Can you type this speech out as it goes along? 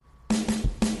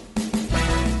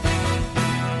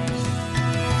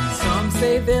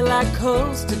say they like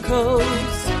coast to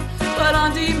coast, but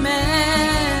on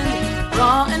demand,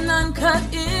 raw and uncut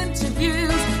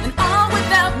interviews, and all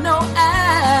without no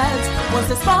ads. One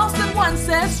says false and one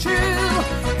says true,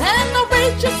 and the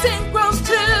rate you sing grows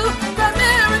too.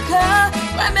 Grimerica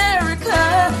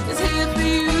is here for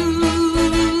you.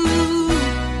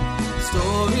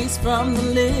 Stories from the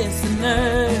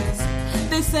listeners,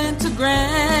 they sent to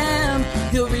Graham.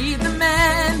 He'll read them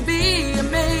and be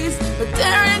amazed, but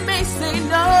Darren may say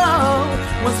no.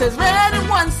 One says red and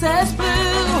one says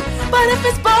blue, but if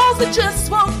it's balls it just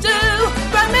won't do.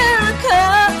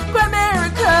 Grimerica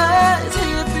is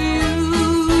here for you.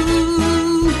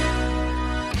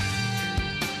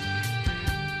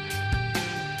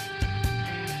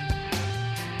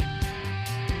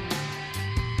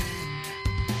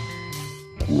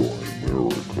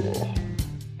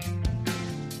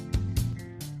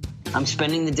 I'm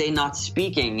spending the day not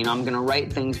speaking. I'm going to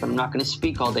write things, but I'm not going to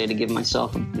speak all day to give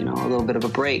myself, a little bit of a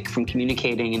break from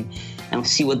communicating and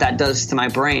see what that does to my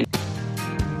brain.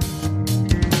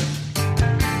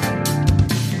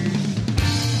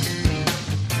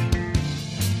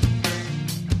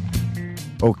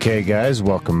 Okay, guys,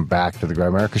 welcome back to the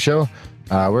Grimerica Show.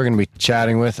 We're going to be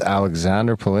chatting with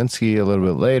Alexander Polinsky a little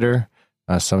bit later.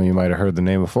 Some of you might have heard the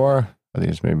name before,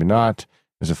 others maybe not. It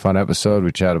was a fun episode.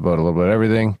 We chat about a little bit of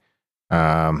everything.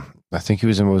 I think he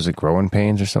was in, what was it, Growing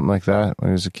Pains or something like that when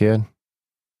he was a kid.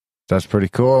 That's pretty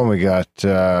cool. And we got,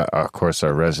 of course,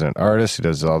 our resident artist. He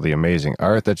does all the amazing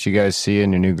art that you guys see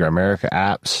in your new Grimerica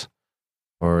apps.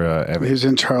 He's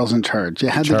in Charles in Charge. You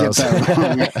had to get that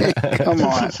wrong. Hey, come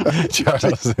on.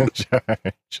 Charles in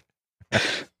Charge.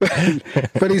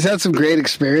 But he's had some great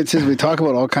experiences. We talk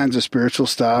about all kinds of spiritual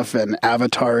stuff and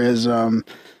Avatarism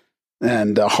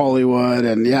and Hollywood.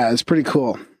 And yeah, it's pretty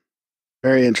cool.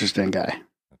 Very interesting guy.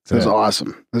 It was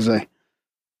awesome. It was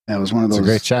one of those. It's a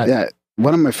great chat. Yeah.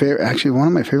 One of my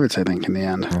favorites, I think, in the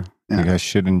end. Yeah. You guys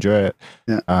should enjoy it.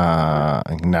 Yeah.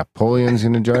 Napoleon's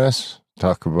going to join us.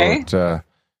 Talk about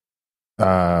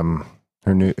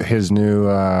his new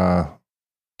not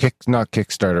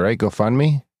Kickstarter, right?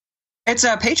 GoFundMe. It's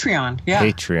a Patreon. Yeah.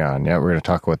 Patreon. Yeah, we're going to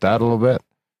talk about that a little bit.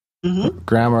 Mm-hmm.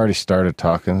 Graham already started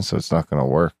talking, so it's not going to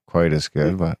work quite as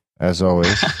good. But as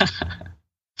always,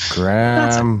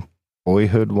 Graham,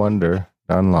 boyhood wonder,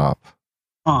 Dunlop.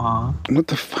 Aw. What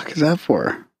the fuck is that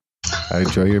for? I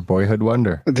enjoy your boyhood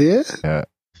wonder. Do you? Yeah.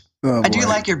 Oh, I do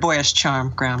like your boyish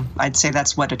charm, Graham. I'd say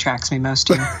that's what attracts me most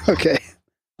to you. Okay.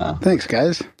 Thanks,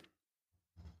 guys.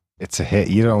 It's a hit.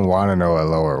 You don't want to know what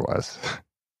lower was.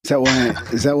 Is that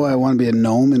why I want to be a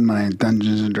gnome in my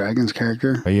Dungeons and Dragons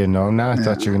character? Are you a gnome now? I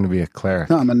thought you were going to be a cleric.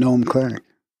 No, I'm a gnome cleric.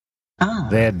 Ah.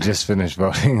 They had just finished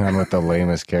voting on what the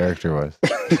lamest character was.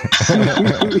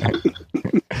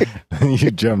 You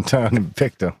jumped on and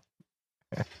picked him.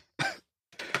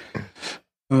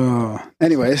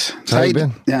 Anyways. So how you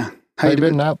been? Yeah. How you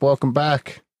been, Nap? Welcome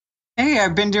back. Hey,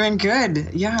 I've been doing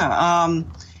good. Yeah.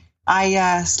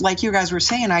 I like you guys were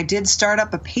saying, I did start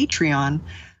up a Patreon,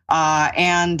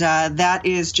 and that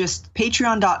is just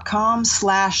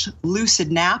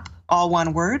patreon.com/lucidnap, all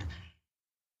one word.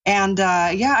 And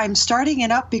I'm starting it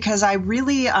up because I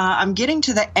really I'm getting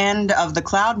to the end of the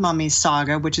Cloud Mummies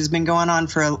saga, which has been going on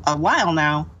for a while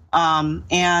now.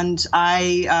 And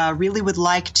I really would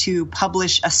like to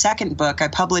publish a second book. I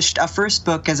published a first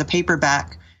book as a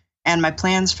paperback, and my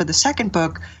plans for the second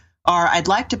book are I'd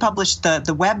like to publish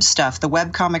the web stuff, the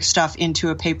webcomic stuff, into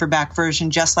a paperback version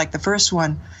just like the first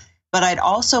one. But I'd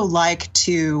also like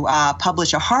to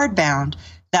publish a hardbound.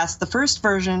 That's the first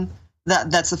version.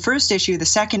 That's the first issue, the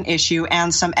second issue,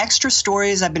 and some extra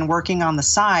stories I've been working on the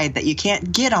side that you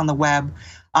can't get on the web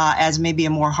as maybe a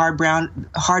more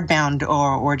hardbound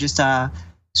or just a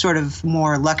sort of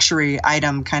more luxury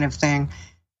item kind of thing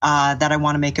that I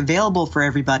want to make available for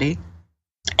everybody.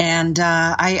 And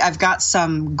I've got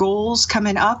some goals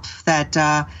coming up that,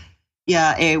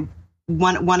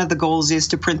 one of the goals is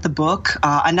to print the book.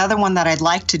 Another one that I'd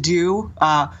like to do,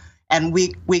 and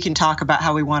we can talk about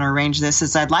how we want to arrange this,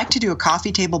 is I'd like to do a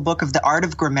coffee table book of the art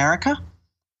of Grimerica.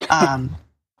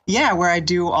 Where I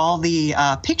do all the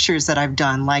pictures that I've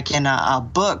done, like in a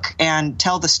book, and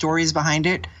tell the stories behind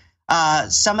it.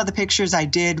 Some of the pictures I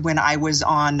did when I was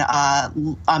on a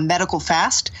medical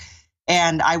fast,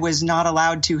 and I was not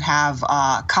allowed to have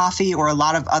coffee or a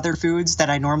lot of other foods that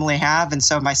I normally have, and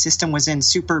so my system was in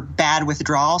super bad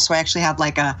withdrawal, so I actually had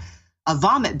like a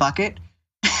vomit bucket.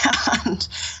 And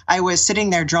I was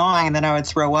sitting there drawing, and then I would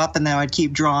throw up, and then I would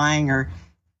keep drawing. Or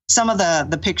some of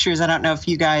the pictures, I don't know if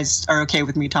you guys are okay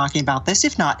with me talking about this.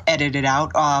 If not, edit it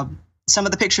out. Some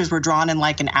of the pictures were drawn in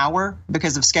like an hour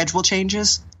because of schedule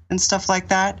changes and stuff like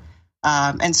that.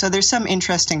 And so there's some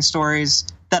interesting stories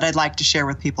that I'd like to share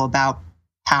with people about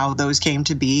how those came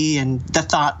to be and the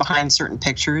thought behind certain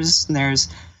pictures. And there's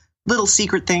little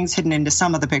secret things hidden into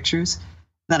some of the pictures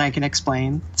that I can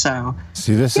explain. So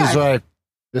see, this is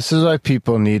why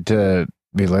people need to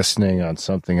be listening on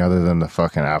something other than the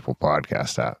fucking Apple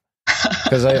Podcast app.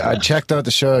 Because I checked out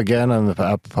the show again on the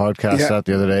Apple Podcast app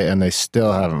the other day, and they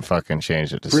still haven't fucking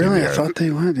changed it to really? CBR. I thought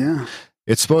they would, yeah.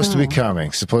 It's supposed to be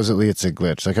coming. Supposedly it's a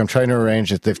glitch. Like, I'm trying to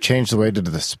arrange it. They've changed the way to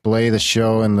display the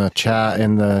show in the chat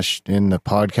in the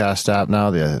podcast app now,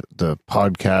 the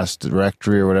podcast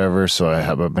directory or whatever. So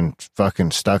I've been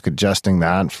fucking stuck adjusting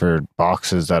that for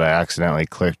boxes that I accidentally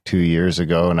clicked 2 years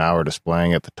ago. Now we're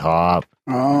displaying at the top.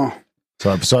 Oh.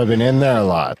 So I've been in there a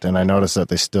lot, and I noticed that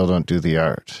they still don't do the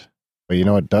art. But you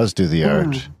know what does do the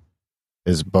art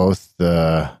is both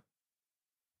the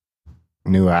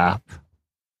new app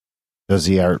does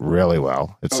the art really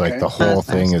well. It's like the whole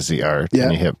thing is the art.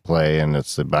 And you hit play and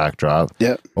it's the backdrop.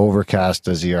 Overcast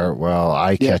does the art well.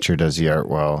 Eyecatcher does the art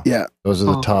well. Those are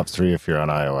the top three if you're on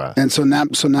iOS. And so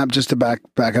Nap, just to back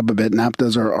up a bit, Nap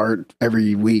does our art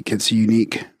every week. It's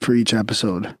unique for each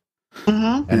episode.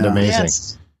 And amazing.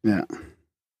 Yes. Yeah.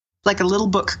 Like a little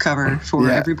book cover for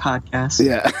every podcast.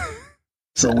 Yeah.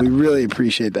 So we really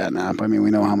appreciate that, Nap. I mean,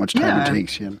 we know how much time it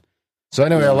takes you. So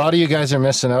anyway, a lot of you guys are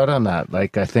missing out on that.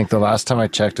 Like, I think the last time I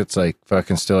checked, it's like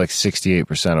fucking still like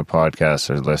 68% of podcasts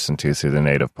are listened to through the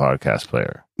native podcast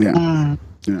player. Yeah.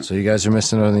 So you guys are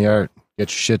missing out on the art. Get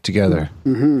your shit together.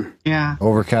 Yeah.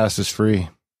 Overcast is free.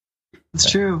 It's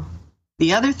true.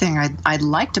 The other thing I'd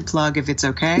like to plug, if it's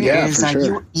okay, is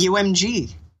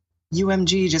UMG.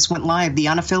 UMG just went live. The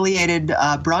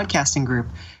unaffiliated broadcasting group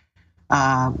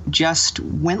just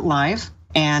went live.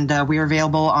 And we are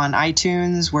available on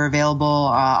iTunes. We're available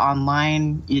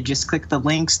online. You just click the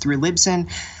links through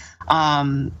Libsyn.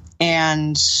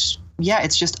 And yeah,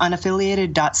 it's just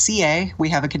unaffiliated.ca. We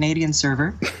have a Canadian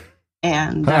server.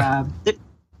 And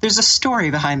there's a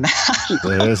story behind that.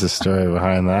 There is a story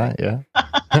behind that,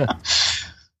 yeah.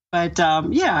 But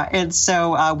yeah, and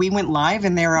so we went live,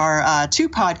 and there are 2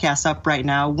 podcasts up right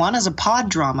now. One is a pod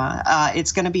drama.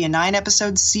 It's going to be a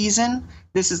 9-episode season.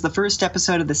 This is the first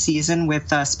episode of the season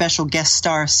with special guest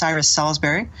star Cyrus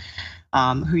Salisbury,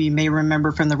 who you may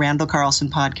remember from the Randall Carlson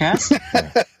podcast.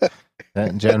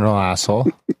 That general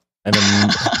asshole. And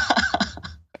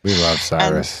we love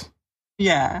Cyrus.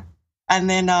 And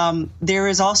then there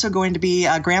is also going to be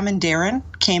Graham and Darren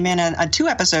came in on 2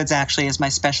 episodes, actually, as my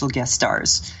special guest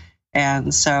stars.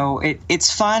 And so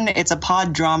it's fun. It's a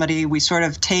pod dramedy. We sort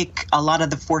of take a lot of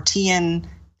the Fortean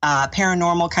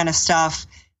paranormal kind of stuff,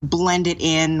 blend it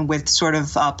in with sort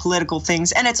of political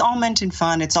things, and it's all meant in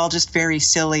fun. It's all just very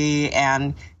silly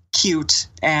and cute,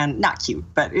 and not cute,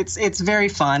 but it's very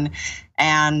fun.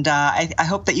 And I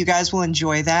hope that you guys will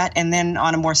enjoy that. And then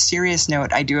on a more serious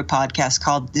note, I do a podcast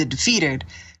called The Defeated,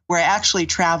 where I actually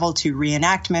travel to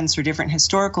reenactments or different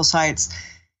historical sites,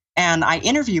 and I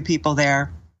interview people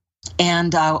there.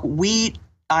 And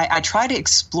I try to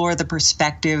explore the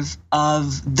perspective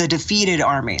of the defeated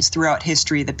armies throughout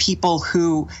history, the people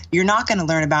who you're not going to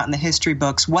learn about in the history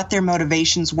books, what their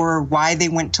motivations were, why they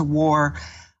went to war,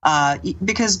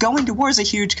 because going to war is a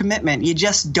huge commitment. You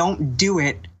just don't do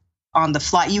it on the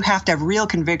fly. You have to have real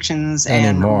convictions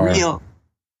and real.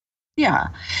 Yeah.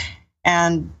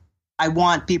 And I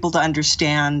want people to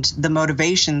understand the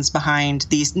motivations behind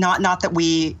these, not that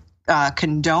we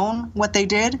condone what they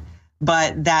did,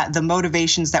 but that the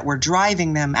motivations that were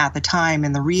driving them at the time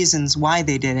and the reasons why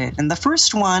they did it. And the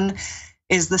first one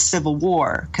is the Civil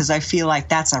War, because I feel like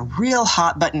that's a real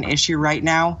hot button issue right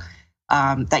now,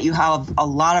 that you have a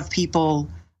lot of people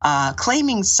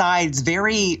claiming sides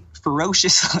very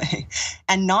ferociously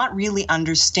and not really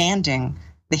understanding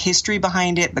the history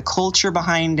behind it, the culture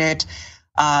behind it,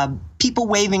 people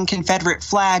waving Confederate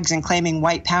flags and claiming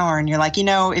white power. And you're like,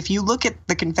 if you look at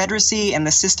the Confederacy and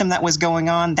the system that was going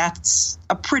on, that's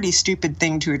a pretty stupid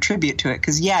thing to attribute to it.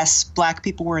 Because yes, black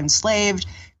people were enslaved.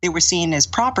 They were seen as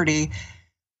property.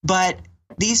 But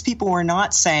these people were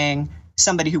not saying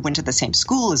somebody who went to the same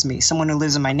school as me, someone who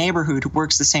lives in my neighborhood, who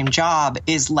works the same job,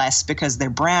 is less because they're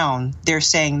brown. They're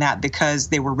saying that because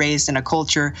they were raised in a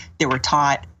culture, they were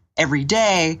taught every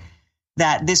day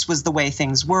that this was the way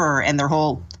things were, and their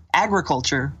whole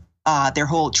agriculture, their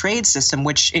whole trade system,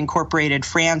 which incorporated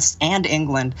France and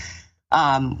England,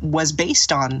 was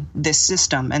based on this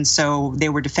system. And so they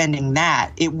were defending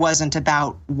that. It wasn't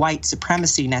about white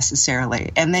supremacy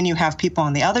necessarily. And then you have people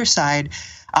on the other side,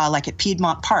 like at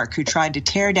Piedmont Park, who tried to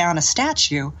tear down a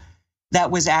statue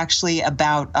that was actually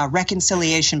about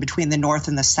reconciliation between the North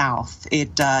and the South.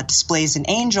 It displays an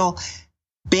angel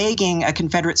begging a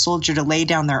Confederate soldier to lay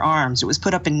down their arms. It was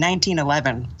put up in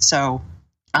 1911, so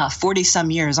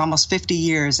 40-some years, almost 50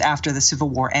 years after the Civil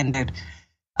War ended.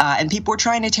 And people were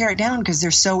trying to tear it down because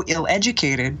they're so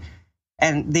ill-educated,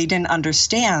 and they didn't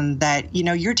understand that,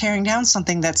 you're tearing down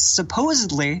something that's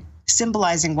supposedly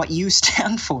symbolizing what you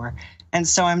stand for. And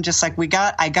so I'm just like,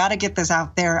 I got to get this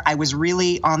out there. I was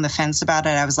really on the fence about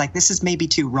it. I was like, this is maybe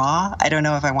too raw. I don't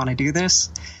know if I want to do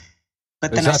this.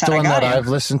 But then is that the one that I've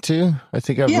listened to? I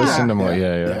think I've listened to more.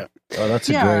 Yeah. Oh, that's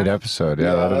a great episode.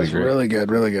 Yeah, that'll be great. Really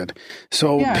good, really good.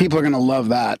 So people are going to love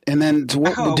that. And then,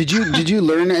 did you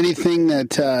learn anything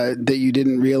that you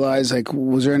didn't realize? Like,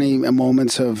 was there any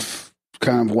moments of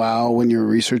kind of wow when you were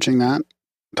researching that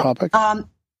topic?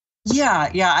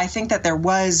 Yeah. I think that there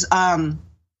was.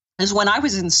 Is when I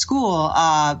was in school,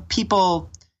 people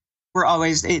were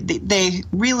always they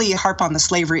really harp on the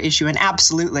slavery issue, and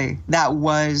absolutely that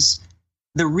was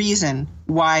the reason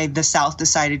why the South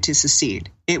decided to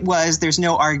secede. There's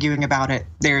no arguing about it.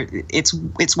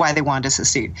 It's why they wanted to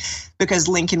secede, because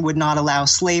Lincoln would not allow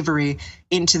slavery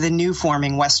into the new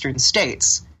forming Western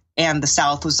states. And the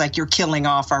South was like, you're killing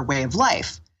off our way of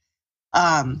life.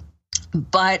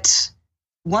 But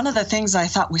one of the things I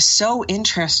thought was so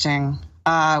interesting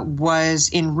was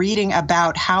in reading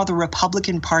about how the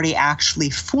Republican Party actually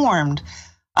formed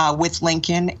with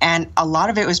Lincoln. And a lot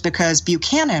of it was because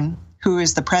Buchanan, who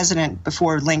is the president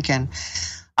before Lincoln,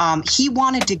 he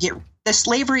wanted to get the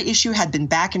slavery issue had been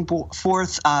back and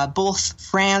forth. Both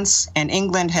France and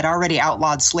England had already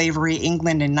outlawed slavery.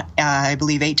 England in, I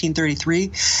believe,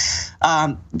 1833.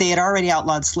 They had already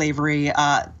outlawed slavery.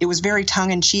 It was very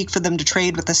tongue-in-cheek for them to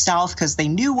trade with the South because they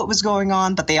knew what was going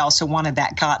on, but they also wanted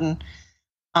that cotton.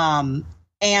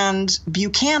 And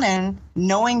Buchanan,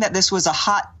 knowing that this was a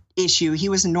hot issue, he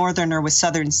was a Northerner with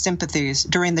Southern sympathies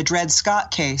during the Dred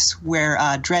Scott case, where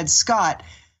Dred Scott,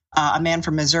 a man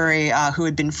from Missouri who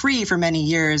had been free for many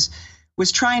years,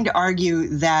 was trying to argue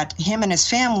that him and his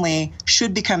family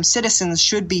should become citizens,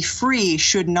 should be free,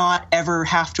 should not ever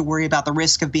have to worry about the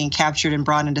risk of being captured and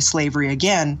brought into slavery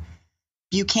again.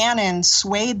 Buchanan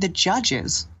swayed the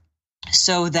judges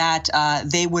so that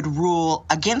they would rule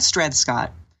against Dred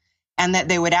Scott, and that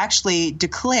they would actually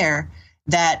declare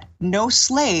that no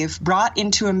slave brought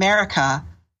into America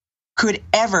could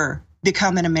ever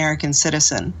become an American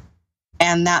citizen.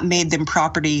 And that made them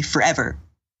property forever.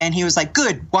 And he was like,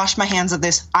 good, wash my hands of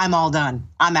this. I'm all done.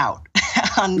 I'm out.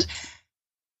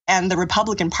 and the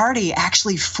Republican Party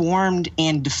actually formed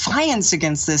in defiance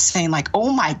against this, saying like,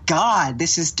 oh my God,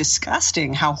 this is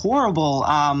disgusting. How horrible.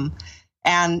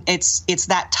 And it's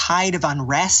that tide of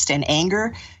unrest and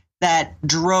anger that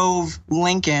drove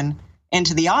Lincoln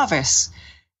into the office.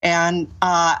 And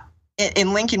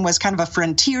Lincoln was kind of a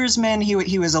frontiersman.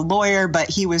 He was a lawyer, but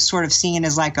he was sort of seen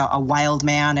as like a wild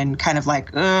man and kind of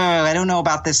like, I don't know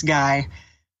about this guy.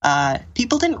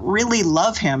 People didn't really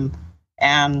love him.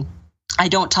 And I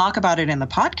don't talk about it in the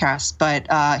podcast, but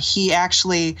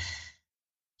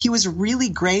he was really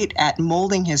great at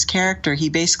molding his character. He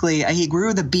basically, he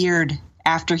grew the beard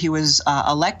after he was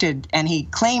elected, and he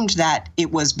claimed that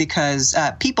it was because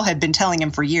people had been telling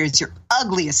him for years, you're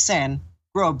ugly as sin,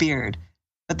 grow a beard.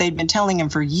 But they'd been telling him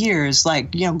for years,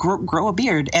 like, grow a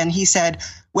beard. And he said,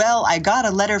 well, I got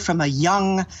a letter from a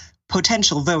young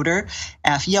potential voter,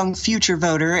 a young future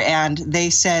voter, and they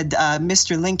said,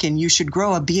 Mr. Lincoln, you should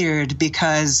grow a beard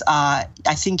because I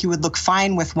think you would look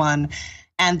fine with one.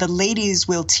 And the ladies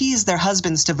will tease their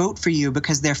husbands to vote for you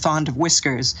because they're fond of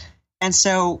whiskers. And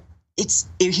so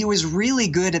he was really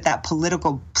good at that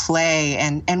political play.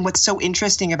 And what's so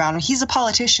interesting about him, he's a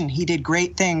politician. He did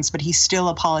great things, but he's still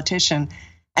a politician.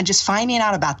 And just finding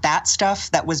out about that stuff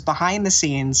that was behind the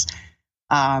scenes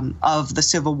of the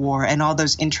Civil War and all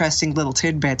those interesting little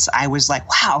tidbits, I was like,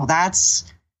 wow,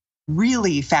 that's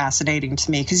really fascinating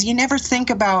to me, because you never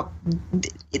think about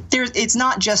it's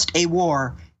not just a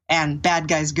war and bad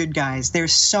guys, good guys.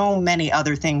 There's so many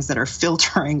other things that are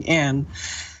filtering in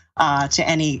to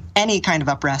any kind of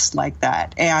unrest like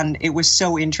that. And it was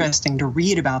so interesting to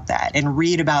read about that and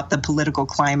read about the political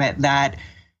climate that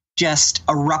just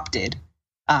erupted,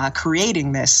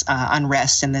 creating this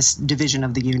unrest and this division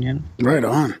of the Union. Right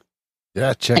on.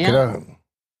 Yeah, check it out.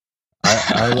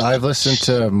 I've listened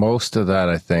to most of that,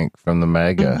 I think, from the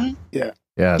MAGA. Mm-hmm.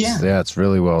 Yeah, it's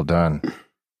really well done.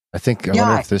 I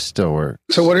wonder if this still works.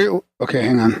 So what are you, okay,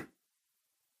 hang on.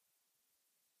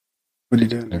 What are you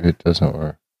doing? Maybe it doesn't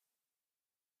work.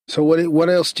 So what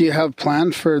else do you have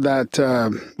planned for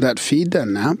that feed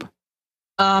then, Nap?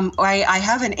 I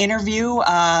have an interview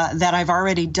that I've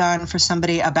already done for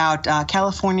somebody about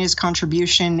California's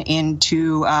contribution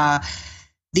into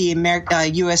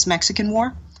the U.S.-Mexican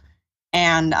War.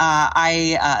 And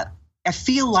I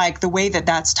feel like the way that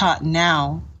that's taught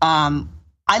now,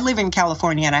 I live in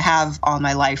California and I have all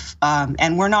my life,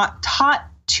 and we're not taught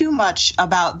too much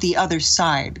about the other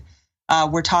side.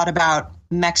 We're taught about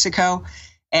Mexico,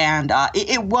 and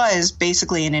it was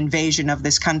basically an invasion of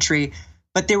this country,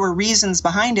 but there were reasons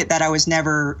behind it that I was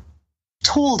never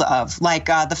told of, like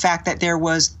the fact that there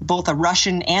was both a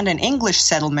Russian and an English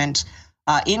settlement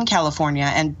in California,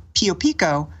 and Pio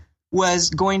Pico was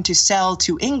going to sell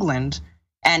to England,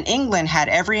 and England had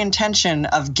every intention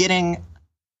of getting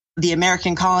the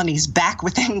American colonies back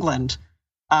with England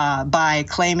by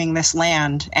claiming this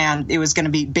land, and it was going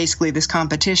to be basically this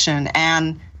competition.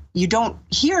 And you don't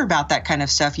hear about that kind of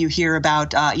stuff. You hear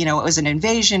about, it was an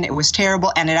invasion, it was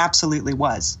terrible, and it absolutely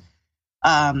was.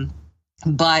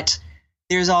 But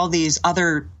there's all these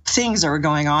other things that were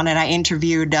going on, and I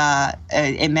interviewed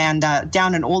a man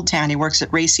down in Old Town. He works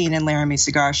at Racine and Laramie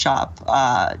Cigar Shop.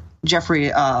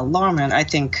 Jeffrey Lawman, I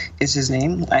think is his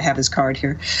name. I have his card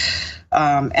here.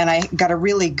 And I got a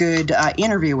really good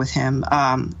interview with him.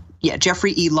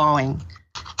 Jeffrey E. Lawing.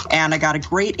 And I got a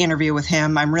great interview with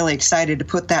him. I'm really excited to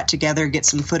put that together, get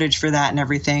some footage for that and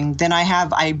everything. Then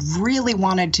I really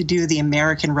wanted to do the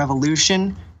American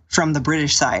Revolution from the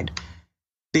British side,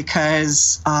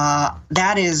 because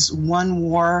that is one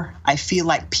war I feel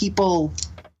like people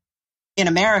in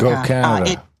America. Go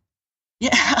Canada.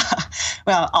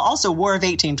 Well, also War of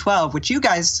 1812, which you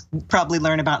guys probably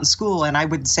learn about in school, and I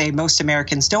would say most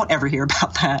Americans don't ever hear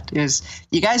about that, is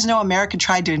you guys know America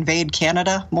tried to invade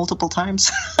Canada multiple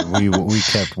times? we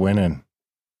kept winning.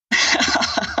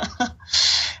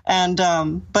 And,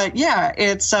 but yeah,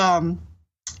 it's,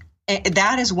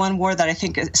 that is one war that I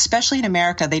think, especially in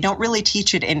America, they don't really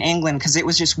teach it in England because it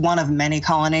was just one of many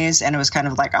colonies, and it was kind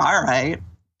of like, all right,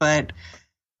 but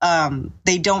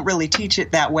they don't really teach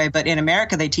it that way. But in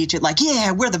America, they teach it like,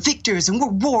 yeah, we're the victors and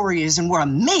we're warriors and we're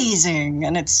amazing.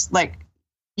 And it's like,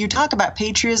 you talk about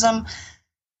patriotism,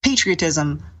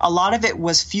 a lot of it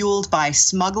was fueled by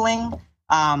smuggling,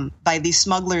 by these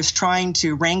smugglers trying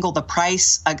to wrangle the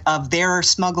price of their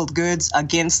smuggled goods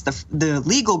against the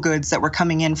legal goods that were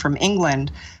coming in from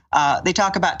England. They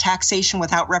talk about taxation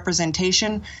without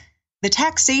representation. The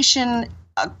taxation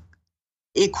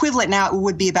equivalent now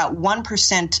would be about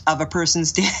 1% of a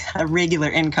person's regular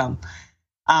income,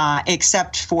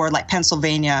 except for like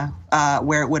Pennsylvania,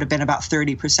 where it would have been about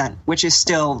 30%, which is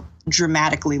still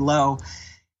dramatically low.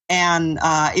 And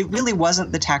it really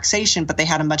wasn't the taxation, but they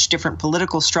had a much different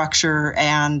political structure,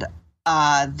 and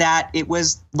that it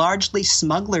was largely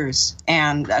smugglers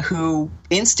and who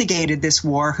instigated this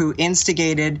war, who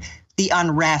instigated the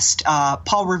unrest.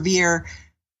 Paul Revere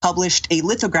published a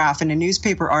lithograph in a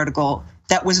newspaper article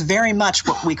that was very much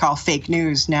what we call fake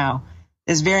news now.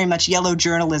 Is very much yellow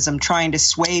journalism trying to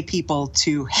sway people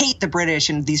to hate the British,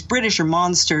 and these British are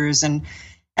monsters, and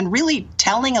really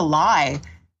telling a lie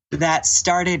that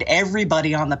started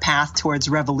everybody on the path towards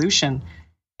revolution.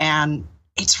 And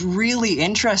it's really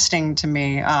interesting to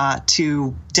me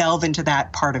to delve into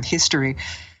that part of history.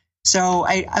 So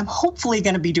I'm hopefully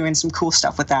going to be doing some cool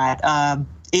stuff with that.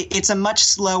 It's a much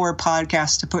slower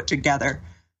podcast to put together,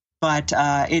 but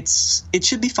it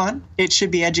should be fun. It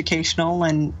should be educational.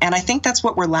 And I think that's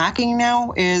what we're lacking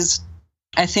now is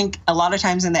I think a lot of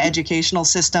times in the educational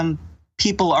system,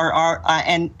 people are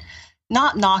and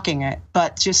not knocking it,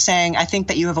 but just saying, I think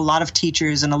that you have a lot of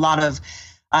teachers and a lot of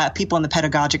people in the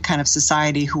pedagogic kind of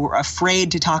society who are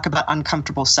afraid to talk about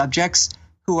uncomfortable subjects,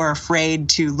 who are afraid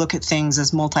to look at things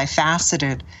as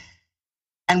multifaceted.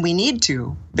 And we need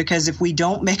to, because if we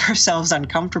don't make ourselves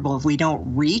uncomfortable, if we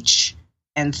don't reach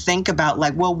and think about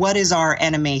like, well, what is our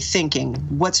enemy thinking?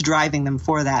 What's driving them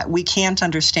for that? We can't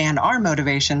understand our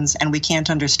motivations, and we can't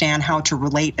understand how to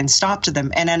relate and stop to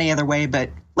them in any other way, but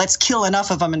let's kill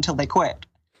enough of them until they quit.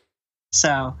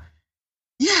 So,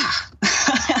 yeah,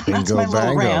 that's my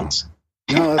little rant.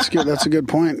 No, that's good. That's a good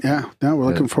point. Yeah. No, we're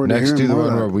looking forward to hearing more. Next to the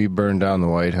one where we burned down the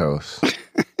White House.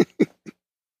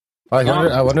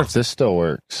 I wonder if this still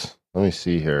works. Let me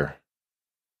see here.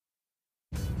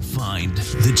 Find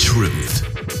the truth.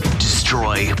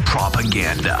 Destroy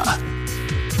propaganda.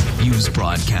 Use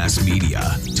broadcast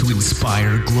media to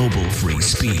inspire global free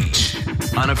speech.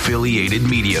 Unaffiliated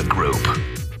media group.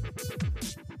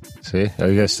 See?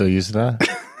 Are you guys still using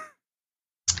that?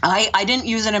 I didn't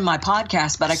use it in my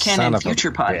podcast, but I can in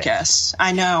future podcasts.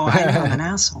 I know, I'm an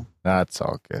asshole. That's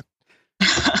all good.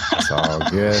 That's all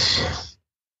good.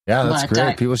 Yeah, that's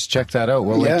great. People should check that out.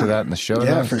 We'll link to that in the show notes.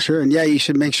 Yeah, for sure. And yeah, you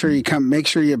should make sure you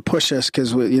push us,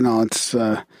 because it's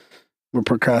we're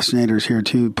procrastinators here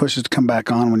too. Push us to come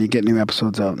back on when you get new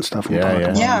episodes out and stuff.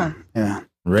 Yeah. Yeah.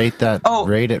 Rate that. Oh.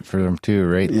 Rate it for them too.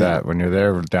 Rate that when you're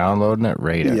there downloading it.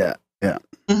 Rate it. Yeah.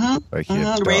 Like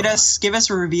Rate us, give us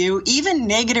a review, even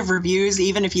negative reviews,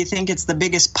 even if you think it's the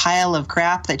biggest pile of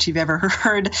crap that you've ever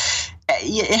heard.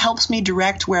 It helps me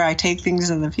direct where I take things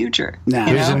in the future.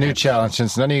 Here's a new challenge.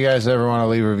 Since none of you guys ever want to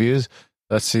leave reviews,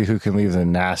 let's see who can leave the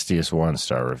nastiest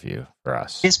 1-star review for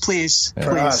us. Yes, please. Yeah.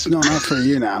 For us. No, not for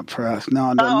you now. For us.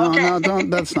 No, don't.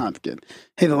 That's not good.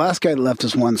 Hey, the last guy that left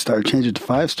us 1-star, changed it to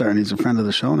 5-star, and he's a friend of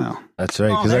the show now. That's right,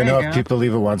 because I know if people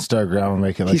leave a 1-star ground, we'll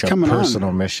make it like a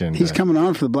personal mission. He's coming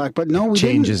on for the black button. No, we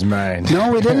change didn't. His mind.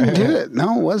 No, we didn't do it.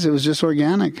 No, it was just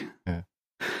organic. Yeah.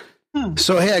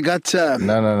 So, hey, I got...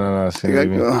 No. It's gonna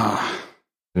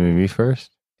be me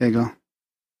first? Okay, go.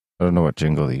 I don't know what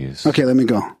jingle to use. Okay, let me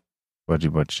go. What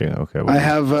jingle? Okay. I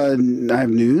have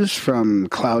news from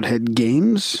Cloudhead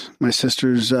Games. My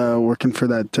sister's working for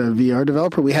that VR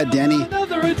developer. We had Danny.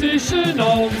 Another edition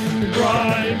of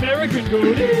Grimerica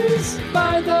goodies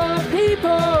by the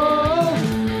people,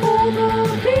 for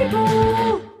the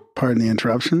people. Pardon the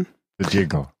interruption. The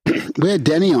jingle. We had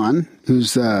Denny on,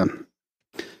 who's the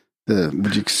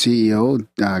CEO,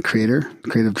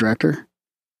 creative director.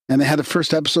 And they had the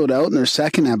first episode out, and their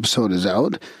second episode is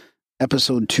out.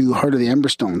 Episode 2, Heart of the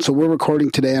Emberstone. So we're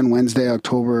recording today on Wednesday,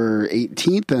 October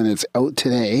 18th, and it's out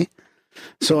today.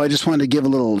 So I just wanted to give a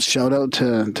little shout out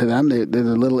to them. They're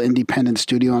a little independent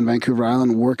studio on Vancouver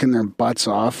Island, working their butts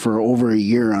off for over a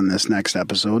year on this next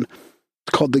episode.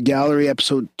 It's called The Gallery,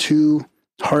 Episode 2,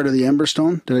 Heart of the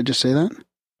Emberstone. Did I just say that?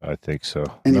 I think so.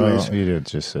 Anyways, no, you did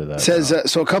just say that. It says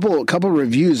so. A couple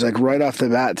reviews, like right off the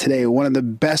bat today. One of the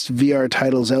best VR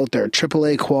titles out there.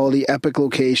 AAA quality, epic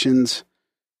locations.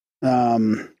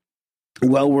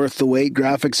 Well worth the wait.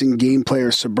 Graphics and gameplay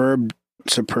are superb.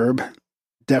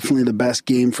 Definitely the best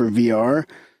game for VR.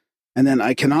 And then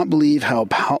I cannot believe how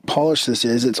polished this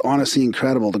is. It's honestly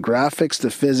incredible. The graphics,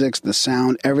 the physics, the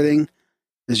sound, everything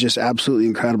is just absolutely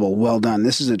incredible. Well done.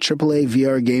 This is a AAA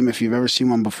VR game if you've ever seen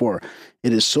one before.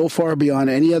 It is so far beyond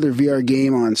any other VR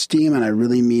game on Steam, and I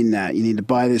really mean that. You need to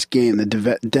buy this game. The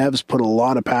devs put a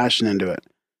lot of passion into it.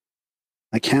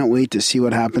 I can't wait to see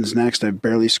what happens next. I've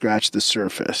barely scratched the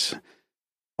surface.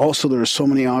 Also, there are so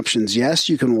many options. Yes,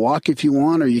 you can walk if you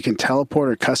want, or you can teleport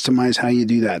or customize how you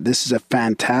do that. This is a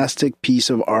fantastic piece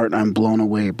of art. I'm blown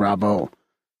away. Bravo.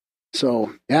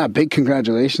 So, yeah, big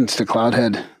congratulations to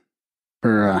Cloudhead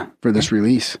for this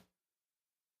release.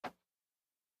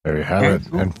 There you have it.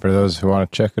 And for those who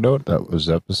want to check it out, that was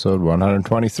episode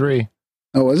 123.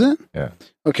 Oh, was it? Yeah.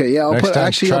 Okay, yeah, I'll put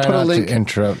a link. To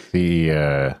interrupt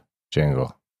the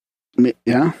jingle.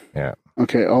 Yeah? Yeah.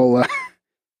 Okay, I'll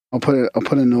put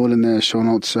a note in the show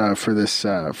notes for this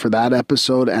for that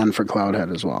episode and for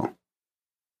Cloudhead as well.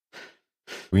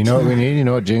 We know what we need. You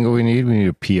know what jingle we need? We need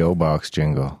a P.O. box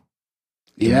jingle.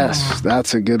 Yes,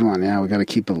 that's a good one. Yeah, we got to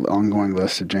keep an ongoing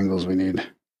list of jingles we need.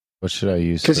 What should I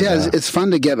use? Because it's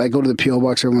fun to get. I go to the P.O.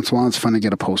 box every once in a while. It's fun to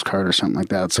get a postcard or something like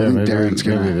that. So maybe Darren's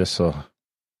gonna. Maybe this will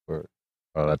work.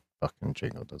 Oh, that fucking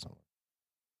jingle doesn't work.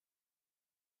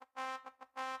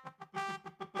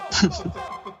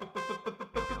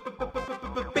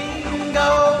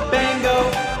 Bingo,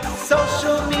 bango,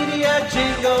 social media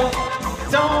jingle.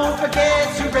 Don't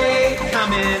forget to rate,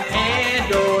 comment,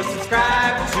 and or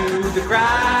subscribe to the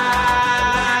Grimerica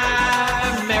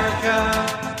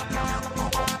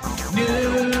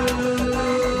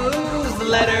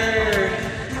newsletter.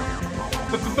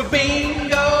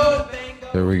 Bingo, bango.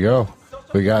 There we go.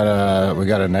 We got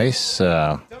a nice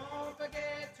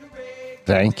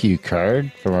thank you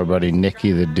card from our buddy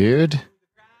Nicky the Dude.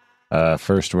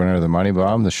 First winner of the Money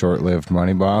Bomb, the short-lived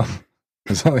Money Bomb. It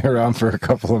was only around for a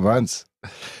couple of months.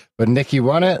 But Nicky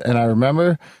won it, and I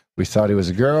remember we thought he was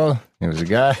a girl, he was a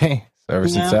guy. So ever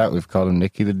since that, we've called him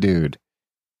Nicky the Dude.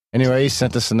 Anyway, he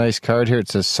sent us a nice card here. It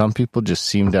says, some people just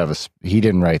seem to have he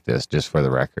didn't write this, just for the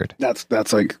record.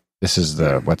 That's like... This is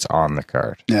what's on the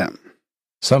card. Yeah.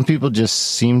 Some people just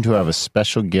seem to have a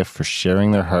special gift for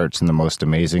sharing their hearts in the most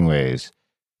amazing ways.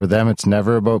 For them, it's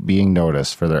never about being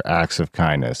noticed for their acts of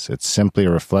kindness. It's simply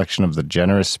a reflection of the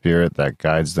generous spirit that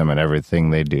guides them in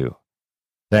everything they do.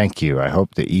 Thank you. I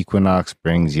hope the equinox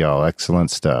brings y'all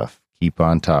excellent stuff. Keep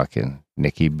on talking.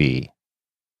 Nicky B.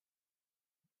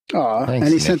 Aw, and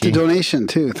he sent the donation,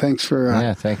 too. Thanks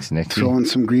for thanks, Nicky. Throwing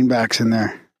some greenbacks in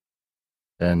there.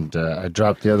 And I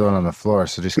dropped the other one on the floor,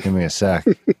 so just give me a sec.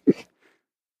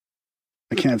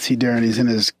 I can't see Darren. He's in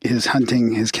his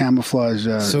hunting, his camouflage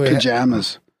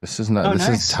pajamas. This is not. This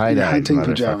is tie-dye, hunting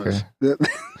pajamas. I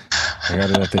got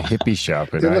it at the hippie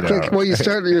shop. They look like, well, you're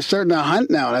starting to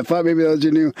hunt now, and I thought maybe that was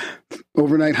your new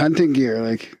overnight hunting gear.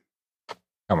 Like,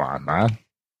 come on, man.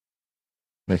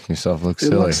 Making yourself look It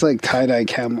silly. looks like tie-dye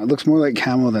camo. It looks more like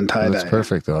camo than tie-dye. That's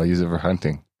perfect, though. I'll use it for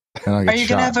hunting. And I'll get Are you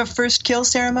going to have a first kill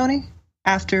ceremony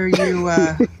after you?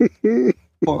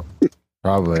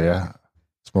 Probably, yeah.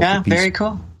 Smoke Yeah, a piece, very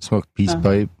cool. Smoke a peace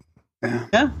pipe.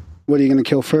 Yeah. What are you going to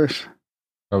kill first?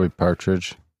 Probably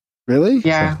partridge. Really?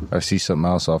 Yeah. If I see something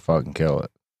else, I'll fucking kill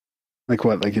it. Like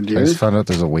what? Like a I deer? just found out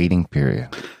there's a waiting period.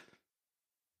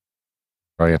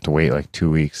 Probably have to wait like 2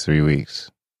 weeks, 3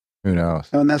 weeks. Who knows?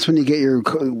 Oh, and that's when you get your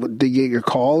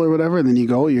call or whatever, and then you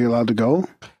go. You're allowed to go.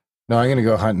 No, I'm gonna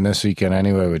go hunting this weekend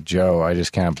anyway with Joe. I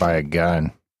just can't buy a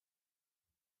gun.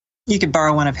 You could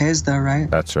borrow one of his, though, right?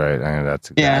 That's right. That's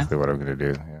exactly what I'm gonna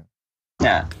do. Yeah.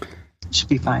 Yeah. Should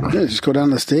be fine. Yeah, just go down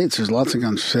to the States. There's lots of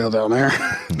guns for sale down there.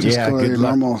 Just Yeah, go to good your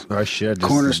luck. normal I should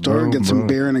just corner store, boom, get some boom.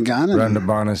 beer and a gun. And Run to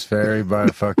Bonus Ferry, buy a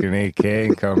fucking AK,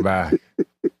 and come back.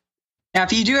 Now,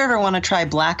 if you do ever want to try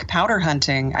black powder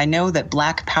hunting, I know that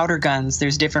black powder guns,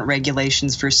 there's different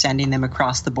regulations for sending them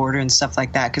across the border and stuff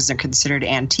like that because they're considered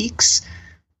antiques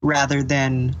rather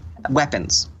than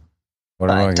weapons. What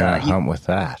am I But, gonna hunt with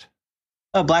that?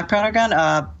 Oh, black powder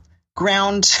gun?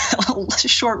 Ground,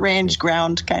 short range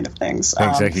ground kind of things.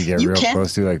 Things I could get you real can-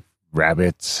 close to, like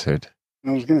rabbits. Or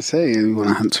I was gonna say you want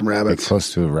to hunt some like rabbits.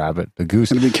 close to a rabbit. The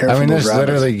goose. Gotta be careful I mean, with there's rabbits.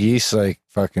 literally geese like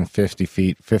fucking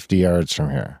 50 yards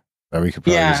from here that we could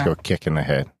probably Yeah. just go kick in the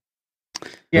head.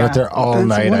 Yeah. Out there all That's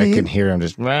night, what I he- can hear them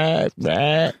just. Rah,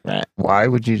 rah, rah. Why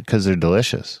would you? Because they're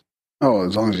delicious. Oh,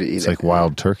 as long as you eat It's it. like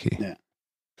wild turkey. Yeah.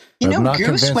 You I'm know, not goose,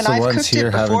 convinced when the I've ones cooked here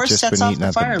it haven't before, just sets been off eaten the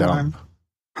at the fire dump. alarm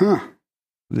Huh?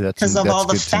 Ooh, because of all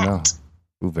the good to know. fat.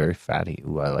 Ooh, very fatty.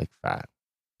 Ooh, I like fat.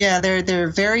 Yeah, they're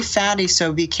very fatty,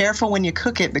 so be careful when you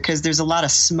cook it because there's a lot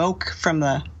of smoke from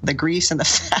the grease and the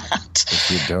fat.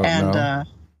 If you don't And know.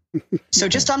 so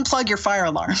just unplug your fire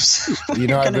alarms. You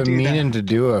know, You're I've gonna been do that. meaning to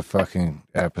do a fucking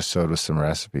episode with some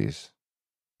recipes.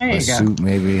 There My you go. soup,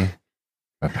 maybe.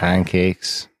 My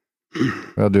pancakes.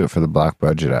 I'll do it for the Black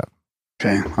Budget app.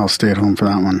 Okay, I'll stay at home for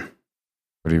that one.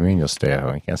 What do you mean you'll stay at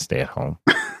home? You can't stay at home.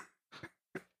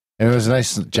 And it was a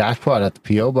nice jackpot at the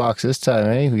P.O. box this time,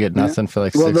 eh? We get nothing for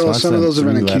like 6 months. Some of and those have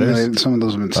been 3 letters. accumulated. Some of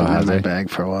those have been sitting have in my they? bag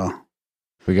for a while.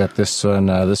 We got this one.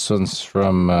 This one's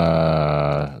from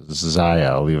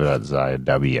Zaya. I'll leave it at Zaya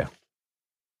W.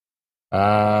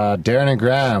 Darren and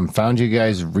Graham found you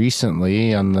guys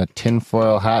recently on the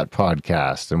Tinfoil Hat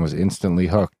podcast and was instantly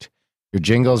hooked. Your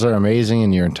jingles are amazing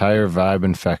and your entire vibe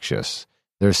infectious.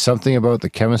 There's something about the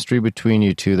chemistry between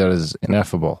you two that is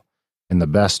ineffable in the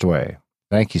best way.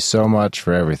 Thank you so much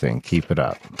for everything. Keep it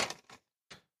up.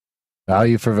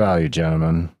 Value for value,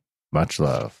 gentlemen. Much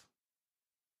love.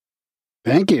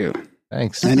 Thank you.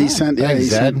 Thanks. And he sent, yeah, Thanks, he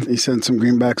Zed. sent some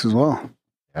greenbacks as well.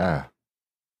 Yeah.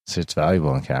 It's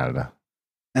valuable in Canada.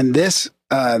 And this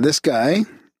guy,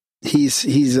 he's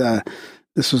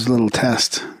this was a little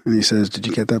test, and he says, "Did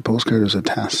you get that postcard?" It was a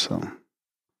test. So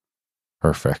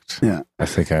Perfect. yeah. I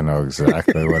think I know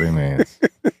exactly what he means.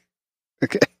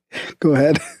 Okay, go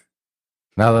ahead.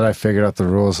 Now that I figured out the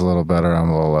rules a little better, I'm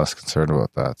a little less concerned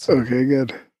about that. So Okay,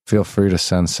 good. feel free to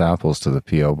send samples to the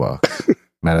P.O. box.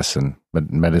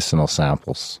 Medicinal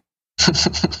samples.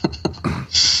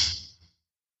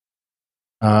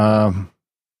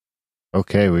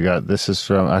 Okay, we got, this is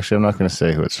from, actually, I'm not going to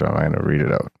say who it's from. I'm going to read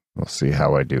it out. We'll see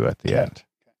how I do at the end.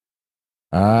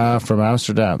 From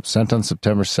Amsterdam, sent on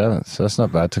September 7th. So that's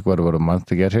not bad. Took about a month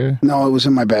to get here. No, it was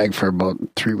in my bag for about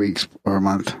 3 weeks or a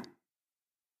month.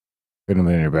 Couldn't have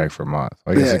been in your bag for a month.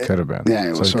 I guess Yeah, it could have been. Yeah,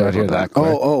 it so was it sorry got here about that that.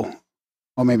 quick.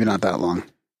 Oh, maybe not that long.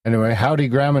 Anyway, howdy,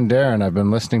 Graham and Darren. I've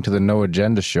been listening to the No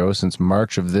Agenda show since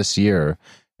March of this year,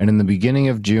 and in the beginning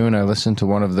of June, I listened to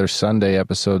one of their Sunday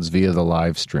episodes via the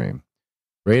live stream.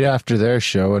 Right after their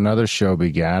show, another show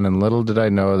began, and little did I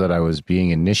know that I was being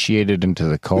initiated into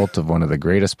the cult of one of the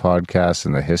greatest podcasts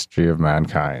in the history of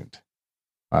mankind.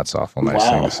 That's awful nice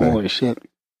thing Wow, to say. holy shit.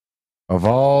 Of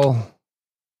all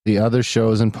the other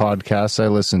shows and podcasts I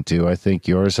listen to, I think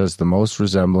yours has the most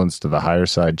resemblance to the Higher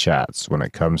Side Chats when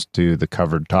it comes to the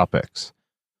covered topics.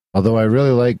 Although I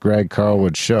really like Greg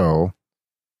Carlwood's show,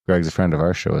 Greg's a friend of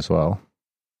our show as well.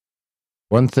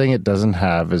 One thing it doesn't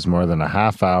have is more than a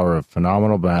half hour of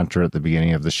phenomenal banter at the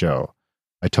beginning of the show.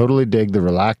 I totally dig the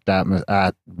relaxed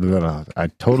atmosphere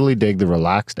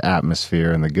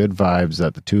and the good vibes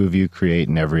that the two of you create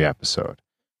in every episode.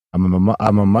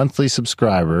 I'm a monthly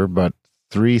subscriber, but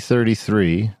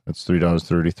 $3.33, that's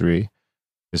 $3.33,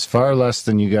 is far less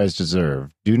than you guys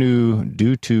deserve. Due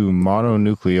to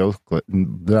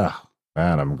mononucleosis,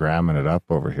 man, I'm gramming it up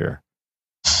over here.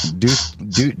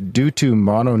 Due to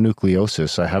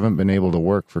mononucleosis, I haven't been able to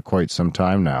work for quite some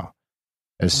time now.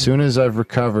 As soon as I've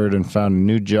recovered and found a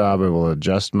new job, I will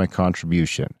adjust my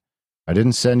contribution. I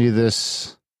didn't send you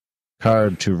this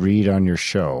card to read on your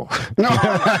show.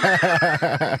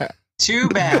 Too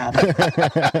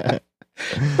bad.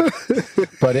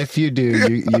 But if you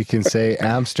do, you can say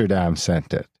Amsterdam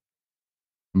sent it.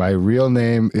 My real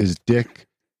name is Dick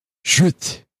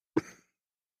Schut.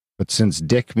 But since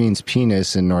Dick means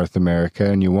penis in North America,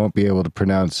 and you won't be able to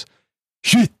pronounce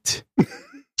Schut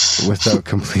without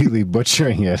completely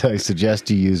butchering it, I suggest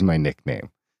you use my nickname.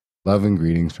 Love and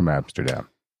greetings from Amsterdam.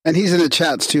 And he's in the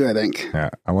chats too, I think. Yeah,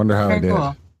 I wonder how I did.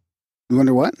 Cool. You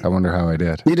wonder what? I wonder how I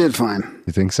did. You did fine.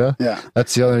 You think so? Yeah.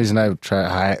 That's the only reason I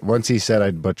try. Once he said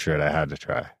I'd butcher it, I had to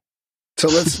try. So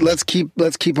let's keep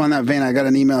on that vein. I got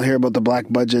an email here about the Black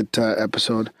Budget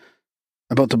episode,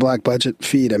 about the Black Budget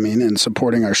feed. I mean, and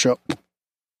supporting our show.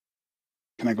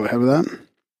 Can I go ahead with that?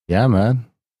 Yeah, man.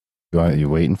 You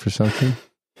waiting for something?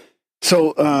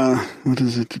 So, what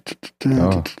is it?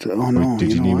 Oh no!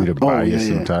 Did you need me to buy you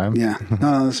some time? Yeah.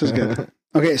 No, this is good.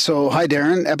 Okay, so hi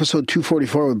Darren. Episode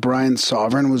 244 with Brian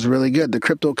Sovereign was really good. The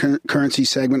cryptocurrency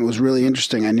segment was really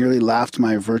interesting. I nearly laughed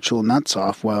my virtual nuts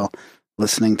off while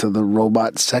listening to the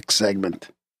robot sex segment.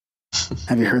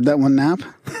 Have you heard that one, Nap?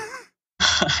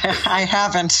 I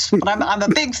haven't, but I'm a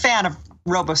big fan of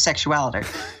robosexuality.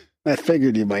 I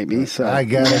figured you might be. So I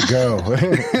gotta go.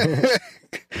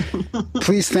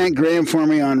 Please thank Graham for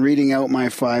me on reading out my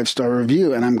 5-star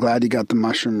review, and I'm glad you got the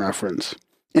mushroom reference.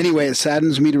 Anyway, it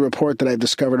saddens me to report that I've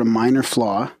discovered a minor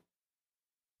flaw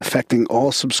affecting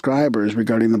all subscribers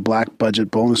regarding the Black Budget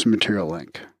bonus material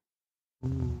link.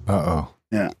 Uh-oh.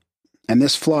 Yeah. And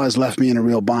this flaw has left me in a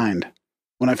real bind.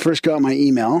 When I first got my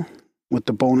email with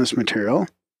the bonus material,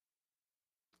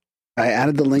 I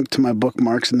added the link to my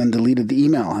bookmarks and then deleted the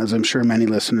email, as I'm sure many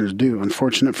listeners do.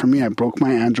 Unfortunate for me, I broke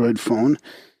my Android phone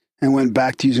and went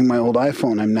back to using my old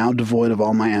iPhone. I'm now devoid of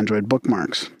all my Android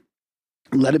bookmarks.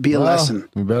 Let it be a lesson.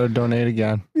 We better donate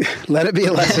again. Let it be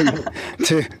a lesson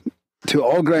to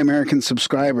all Grimerican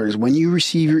subscribers. When you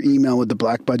receive your email with the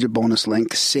Black Budget bonus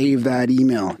link, save that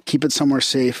email. Keep it somewhere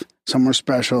safe, somewhere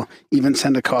special. Even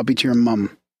send a copy to your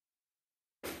mum.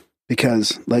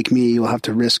 Because, like me, you'll have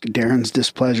to risk Darren's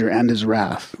displeasure and his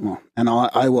wrath. Well, and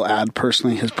I will add,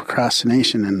 personally, his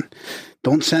procrastination. And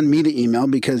don't send me the email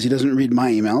because he doesn't read my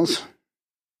emails.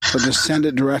 So just send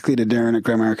it directly to Darren at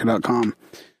Grimerica.com.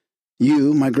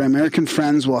 You, my Grimerican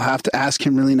friends, will have to ask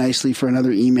him really nicely for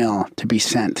another email to be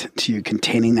sent to you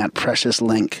containing that precious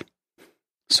link.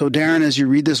 So, Darren, as you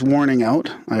read this warning out,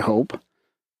 I hope,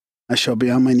 I shall be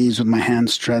on my knees with my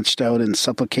hands stretched out in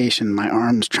supplication, my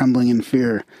arms trembling in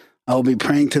fear. I will be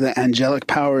praying to the angelic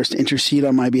powers to intercede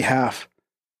on my behalf,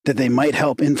 that they might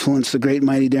help influence the great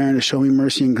mighty Darren to show me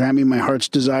mercy and grant me my heart's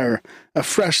desire, a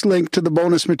fresh link to the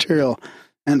bonus material,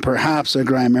 and perhaps a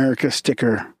Grimerica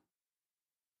sticker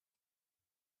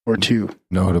or two.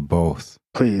 No to both.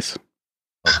 Please.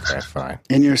 Okay, fine.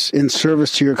 In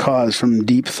service to your cause from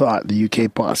Deep Thought, the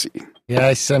UK posse. Yeah,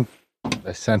 I sent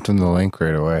him the link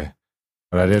right away,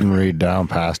 but I didn't read down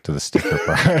past to the sticker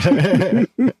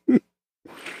part.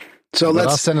 So I'll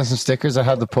send him some stickers. I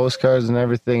have the postcards and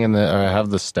everything, and I have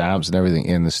the stamps and everything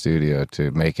in the studio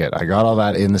to make it. I got all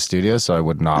that in the studio, so I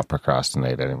would not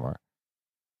procrastinate anymore.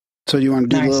 So you want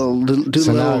to do a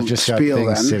little now I've just spiel got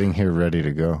things then? sitting here ready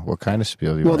to go. What kind of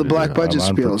spiel do you want Well, the Black Budget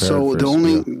spiel. So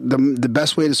the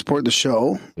best way to support the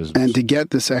show and to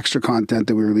get this extra content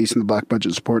that we release in the Black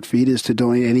Budget support feed is to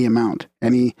donate any amount,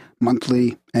 any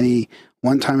monthly, any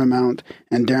one-time amount,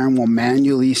 and Darren will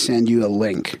manually send you a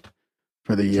link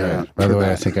for the. By the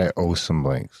way, I think I owe some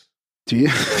links. Do you?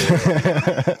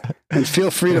 And feel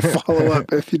free to follow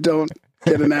up if you don't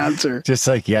get an answer. Just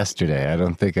like yesterday. I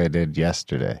don't think I did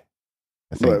yesterday.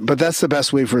 But that's the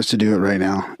best way for us to do it right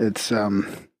now. It's not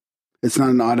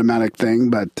an automatic thing,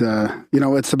 but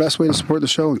it's the best way to support the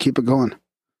show and keep it going.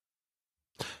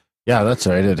 Yeah, that's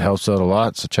right. It helps out a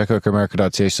lot. So check out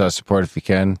Grimerica.ca/support if you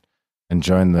can, and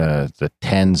join the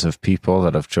tens of people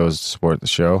that have chosen to support the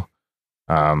show.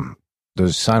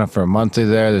 There's sign up for a monthly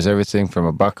there. There's everything from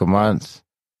 $1 a month,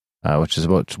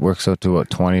 which works out to about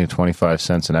 20 to 25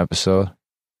 cents an episode,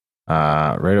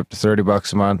 right up to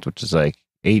 $30 a month, which is like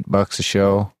 $8 a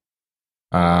show.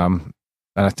 And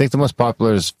I think the most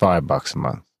popular is $5 a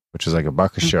month, which is like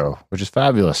 $1 a show, which is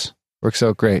fabulous. Works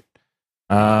out great.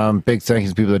 Big thank you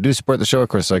to people that do support the show. Of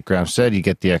course, like Graham said, you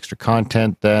get the extra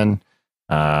content then.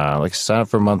 Sign up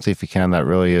for a monthly if you can. That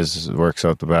really works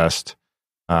out the best.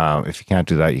 If you can't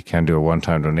do that, you can do a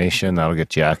one-time donation. That'll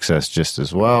get you access just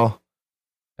as well.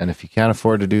 And if you can't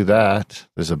afford to do that,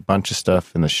 there's a bunch of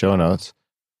stuff in the show notes.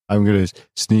 I'm going to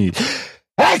sneeze.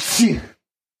 Bless you.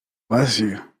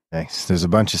 Thanks. There's a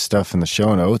bunch of stuff in the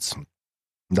show notes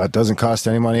that doesn't cost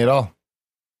any money at all.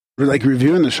 We're like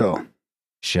reviewing the show.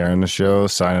 sharing the show,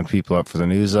 signing people up for the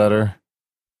newsletter,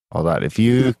 all that. If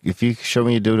you show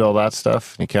me you do all that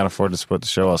stuff and you can't afford to support the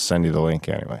show, I'll send you the link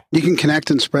anyway. You can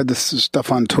connect and spread this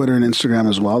stuff on Twitter and Instagram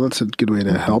as well. That's a good way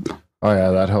to help. Oh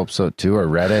yeah, that helps out too, or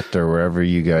Reddit, or wherever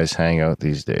you guys hang out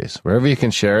these days. Wherever you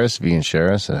can share us, if you can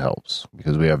share us, it helps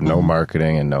because we have no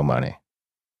marketing and no money.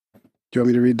 Do you want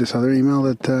me to read this other email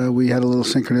that we had a little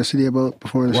synchronicity about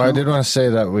before the show? Well, I did want to say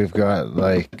that we've got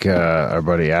our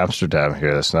buddy Amsterdam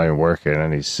here that's not even working,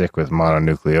 and he's sick with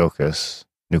mononucleosis,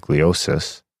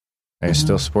 and he's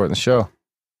still supporting the show.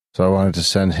 So I wanted to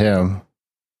send him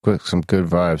some good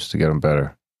vibes to get him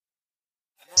better.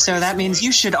 So that means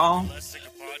you should all.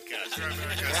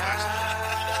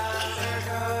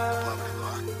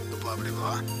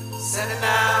 Sending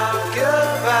out good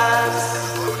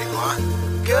vibes.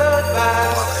 Good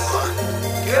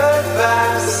vibes. Good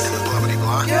vibes.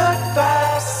 Good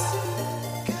vibes.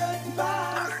 Good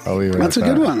vibes. I'll leave it That's at a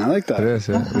that. good one. I like that. It is,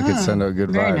 yeah. We could send out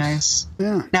good Very vibes. nice.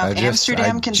 Yeah. Now, I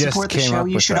Amsterdam can just support the came show. up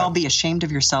You with should that. all be ashamed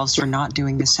of yourselves for not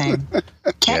doing the same.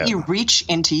 Can't Yeah. you reach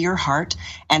into your heart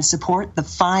and support the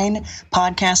fine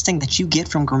podcasting that you get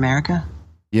from Grimerica?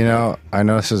 You know, I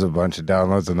noticed there's a bunch of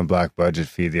downloads on the Black Budget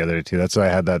feed the other day, too. That's why I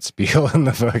had that spiel in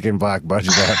the fucking Black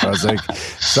Budget app. I was like,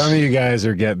 some of you guys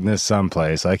are getting this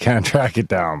someplace. I can't track it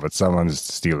down, but someone's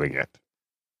stealing it.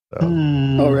 So,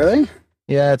 Oh, really?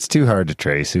 yeah, it's too hard to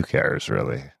trace. Who cares,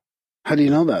 really? How do you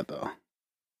know that, though?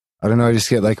 I don't know. I just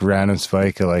get like random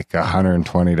spike of like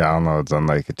 120 downloads on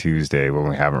like a Tuesday when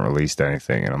we haven't released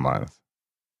anything in a month.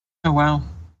 Oh, wow.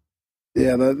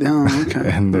 Yeah, okay.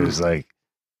 And there's like,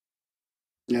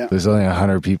 Yeah. there's only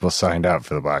 100 people signed up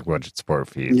for the Black Budget support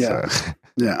feed. Yeah. So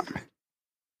Yeah.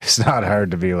 it's not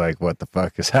hard to be like, what the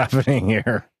fuck is happening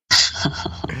here?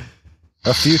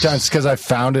 A few times, because I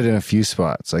found it in a few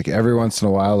spots. Like every once in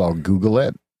a while, I'll Google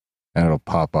it and it'll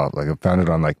pop up. Like I found it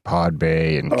on like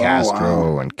Podbay and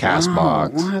Castro and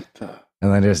Castbox. Wow, what the?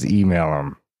 And then just email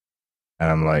them. And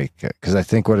I'm like, because I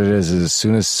think what it is as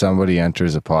soon as somebody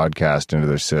enters a podcast into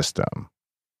their system,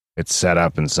 it's set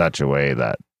up in such a way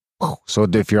that, so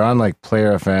if you're on like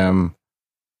Player FM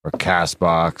or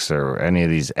Castbox or any of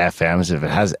these FMs, if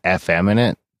it has FM in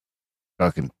it,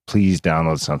 fucking please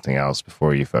download something else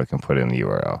before you fucking put in the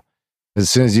URL. As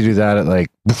soon as you do that, it like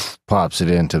pops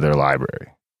it into their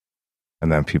library.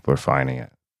 And then people are finding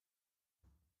it.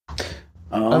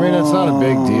 I mean, it's not a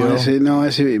big deal. I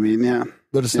see what you mean, yeah.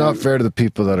 But it's not fair to the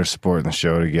people that are supporting the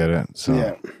show to get it. So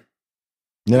Yeah.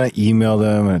 then I email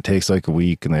them and it takes like a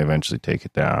week and they eventually take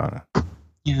it down.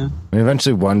 Yeah. I mean,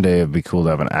 eventually one day it'd be cool to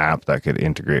have an app that could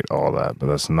integrate all that, but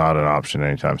that's not an option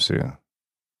anytime soon.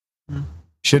 Mm.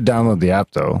 Should download the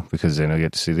app though, because then you'll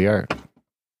get to see the art.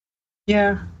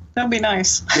 Yeah. That'd be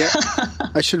nice. Yeah.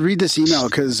 I should read this email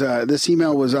because this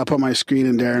email was up on my screen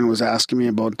and Darren was asking me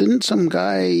about, didn't some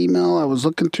guy email? I was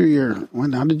looking through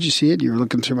how did you see it? You were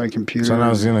looking through my computer. So I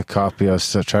was going to copy, I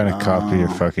was trying to copy your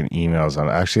fucking emails on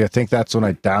it. Actually, I think that's when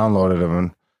I downloaded them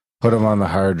and put them on the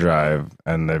hard drive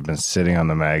and they've been sitting on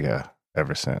the Mega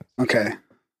ever since. Okay.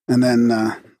 And then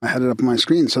I had it up on my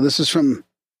screen. So this is from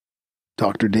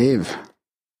Dr. Dave.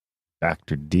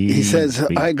 Dr. D. He says,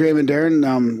 hi, Graham and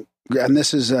Darren. And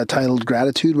this is titled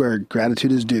Gratitude, where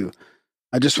gratitude is due.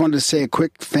 I just wanted to say a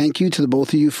quick thank you to the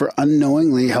both of you for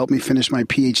unknowingly helping me finish my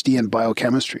PhD in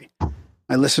biochemistry.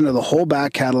 I listened to the whole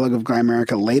back catalog of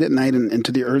Grimerica late at night and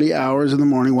into the early hours of the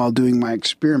morning while doing my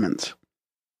experiments.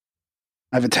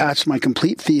 I've attached my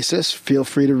complete thesis. Feel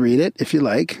free to read it if you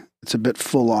like. It's a bit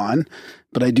full on,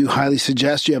 but I do highly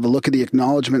suggest you have a look at the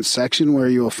acknowledgement section where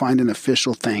you will find an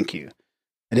official thank you.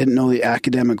 I didn't know the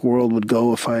academic world would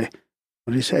go if I...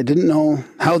 What did he say? I didn't know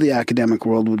how the academic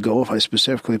world would go if I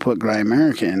specifically put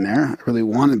Grimerica in there. I really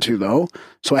wanted to, though,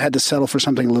 so I had to settle for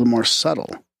something a little more subtle.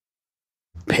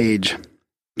 Page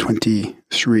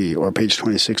 23 or page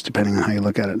 26, depending on how you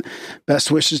look at it. Best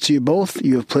wishes to you both.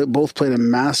 You have both played a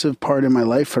massive part in my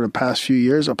life for the past few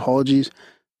years. Apologies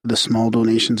for the small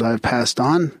donations I've passed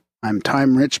on. I'm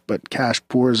time rich, but cash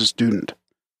poor as a student.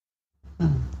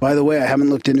 By the way, I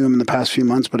haven't looked into him in the past few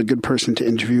months, but a good person to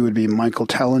interview would be Michael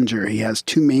Tellinger. He has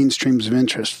two main streams of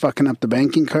interest, fucking up the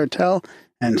banking cartel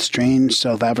and strange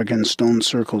South African stone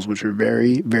circles, which are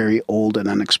very, very old and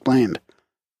unexplained.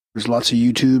 There's lots of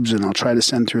YouTubes, and I'll try to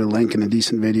send through a link and a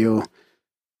decent video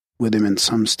with him in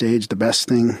some stage. The best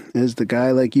thing is the guy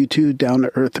like you two, down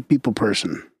to earth, a people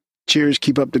person. Cheers,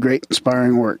 keep up the great,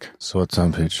 inspiring work. So what's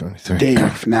on page 23?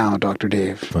 Dave, now, Dr.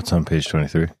 Dave. What's on page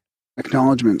 23?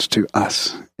 Acknowledgements to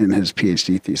us in his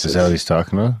PhD thesis. Is that what he's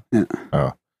talking about? Yeah.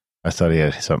 Oh, I thought he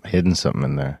had hidden something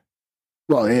in there.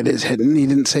 Well, it is hidden. He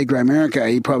didn't say Grimerica.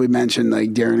 He probably mentioned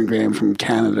like Darren and Graham from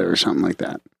Canada or something like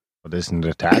that. But isn't it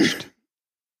attached?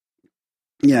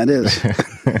 Yeah, it is. Do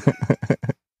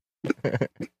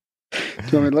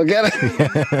you want me to look at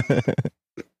it?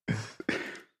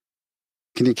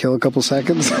 Can you kill a couple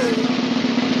seconds?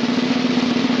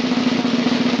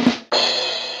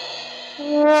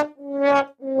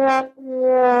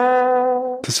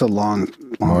 That's a long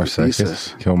More thesis.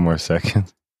 seconds. Kill more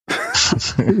seconds.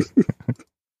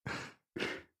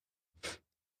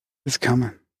 It's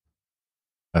coming.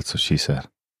 That's what she said.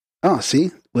 Oh,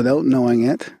 see? Without knowing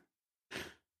it.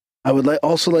 I would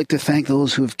also like to thank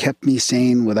those who have kept me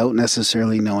sane without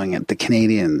necessarily knowing it. The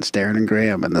Canadians, Darren and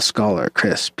Graham, and the scholar,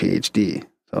 Chris, PhD.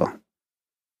 So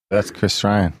That's Chris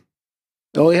Ryan.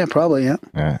 Oh, yeah, probably, yeah.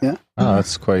 Yeah. Oh,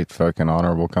 that's quite fucking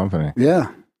honorable company.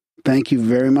 Yeah. Thank you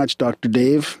very much, Dr.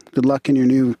 Dave. Good luck in your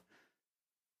new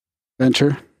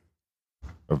venture.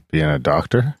 Of being a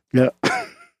doctor? Yeah.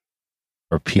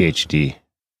 Or PhD?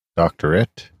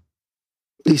 Doctorate?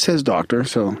 He says doctor,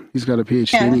 so he's got a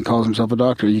PhD and he calls himself a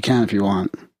doctor. You can if you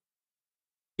want.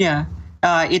 Yeah.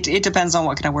 It depends on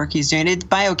what kind of work he's doing. It's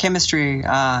biochemistry.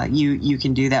 You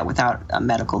can do that without a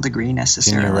medical degree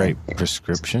necessarily. Can you write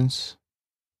prescriptions?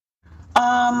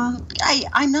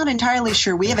 I'm not entirely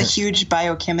sure. We have a huge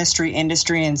biochemistry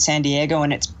industry in San Diego,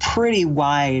 and it's pretty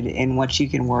wide in what you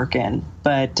can work in.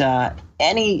 But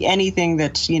anything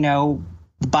that,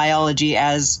 biology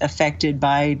as affected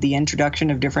by the introduction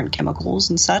of different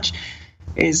chemicals and such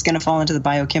is going to fall into the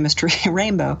biochemistry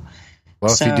rainbow.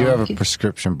 Well, if you do have a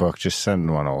prescription book, just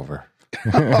send one over.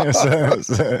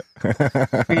 There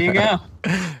you go.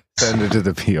 Send it to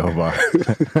the P.O. box.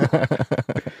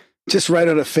 Just write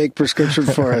out a fake prescription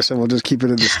for us and we'll just keep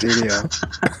it in the studio.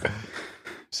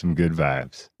 Some good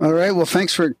vibes. All right. Well,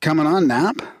 thanks for coming on,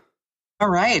 Nap. All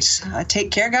right. Take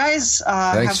care, guys.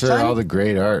 Thanks for all the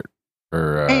great art.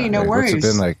 Hey, no worries. What's it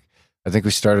been like? I think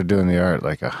we started doing the art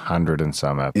like 100 and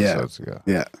some episodes ago.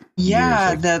 Yeah.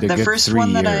 Yeah. The first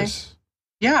one that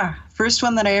first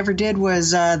one that I ever did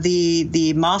was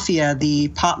the Mafia, the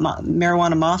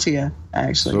marijuana Mafia,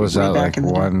 actually. So was that like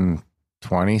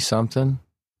 120 something?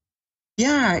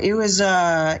 Yeah, it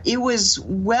was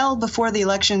well before the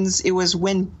elections. It was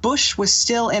when Bush was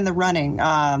still in the running.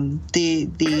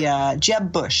 The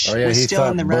Jeb Bush was still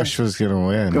in the running. Bush was going to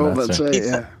win. Oh, that's right,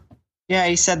 yeah. Yeah,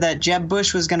 he said that Jeb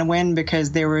Bush was going to win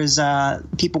because there was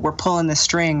people were pulling the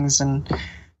strings, and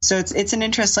so it's an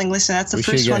interesting listen. That's the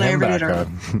first one I ever did.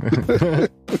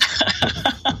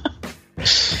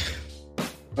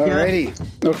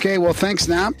 Alrighty. Okay, well, thanks,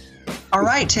 Nap. All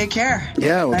right, take care.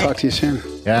 Yeah, we'll talk to you soon.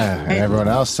 Yeah, and everyone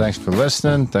else, thanks for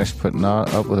listening. Thanks for putting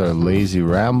up with our lazy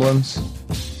ramblings.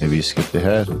 Maybe you skipped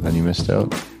ahead and you missed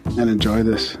out. And enjoy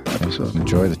this episode.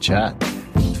 Enjoy the chat.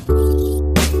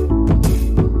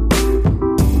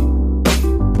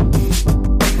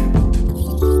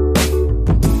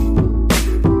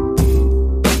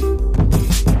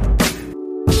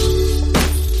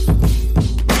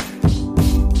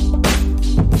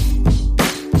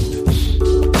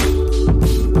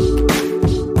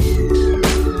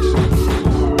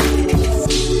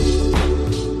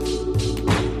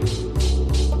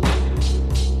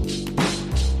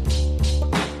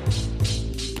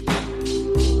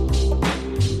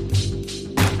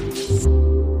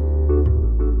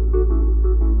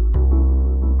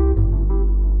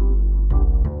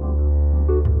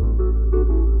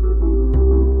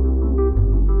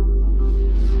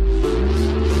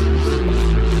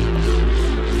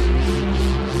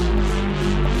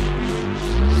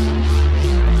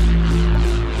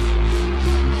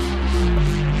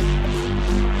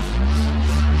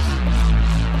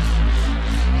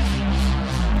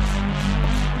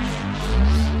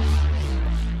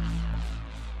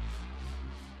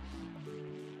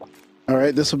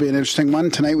 This will be an interesting one.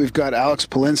 Tonight we've got Alex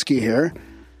Polinsky here,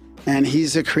 and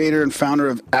he's the creator and founder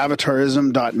of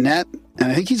Avatarism.net,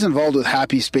 and I think he's involved with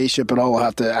Happy Spaceship, but we'll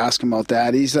have to ask him about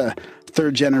that. He's a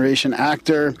third-generation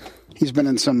actor. He's been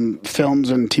in some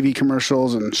films and TV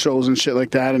commercials and shows and shit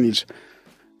like that, and he's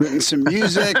written some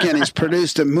music, and he's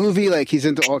produced a movie. Like, he's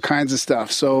into all kinds of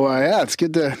stuff. So, yeah, it's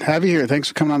good to have you here. Thanks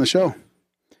for coming on the show.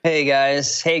 Hey,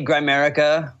 guys. Hey,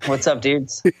 Grimerica. What's up,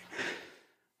 dudes?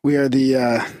 We are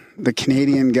the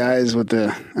Canadian guys with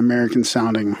the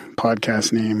American-sounding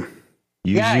podcast name.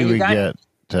 Usually we get,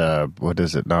 what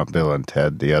is it, not Bill and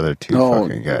Ted, the other two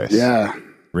fucking guys. Yeah.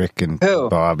 Rick and Who?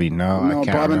 Bobby. No, I can't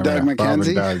Bob remember. and Doug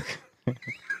McKenzie. Bob and Doug.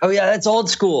 Oh, yeah, that's old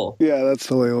school. Yeah, that's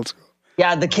totally old school.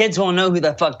 Yeah, the kids won't know who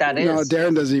the fuck that is. No,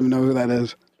 Darren doesn't even know who that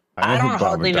is. I don't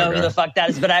hardly know who the fuck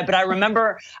that is, but I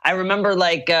remember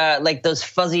like those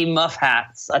fuzzy muff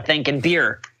hats, I think, and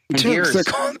beer. And Tukes, beers. they're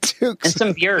called Tukes. And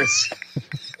some beers.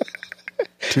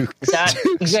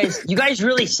 You guys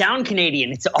really sound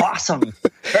Canadian. It's awesome.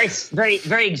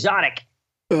 very exotic.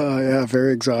 Oh yeah,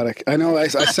 very exotic. I know I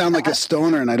sound like a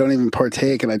stoner and I don't even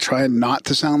partake, and I try not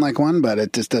to sound like one, but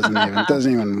it just doesn't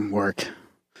even work.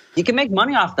 You can make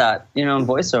money off that, in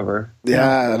voiceover.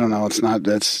 Yeah, I don't know. It's not.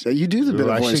 That's you do the bit of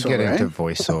voiceover. I should get into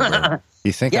voiceover.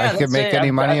 You think I could make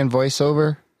any money in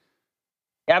voiceover?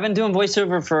 Yeah, I've been doing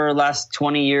voiceover for the last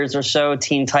 20 years or so.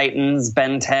 Teen Titans,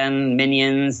 Ben 10,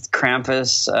 Minions,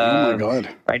 Krampus. Oh my God!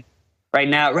 Right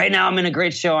now, I'm in a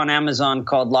great show on Amazon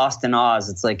called Lost in Oz.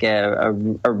 It's like a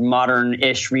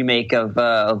modern-ish remake of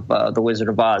The Wizard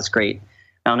of Oz. Great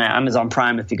on Amazon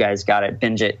Prime if you guys got it.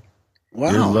 Binge it.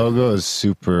 Wow. Your logo is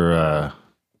super.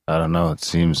 I don't know. It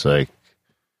seems like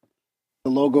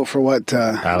the logo for what?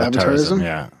 Avatarism?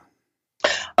 Yeah.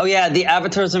 Oh yeah, the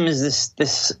Avatarism is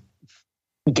this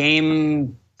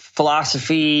game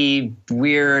philosophy,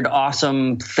 weird,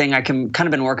 awesome thing I kind of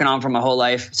been working on for my whole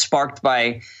life, sparked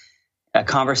by a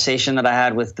conversation that I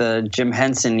had with Jim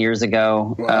Henson years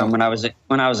ago. Wow. When I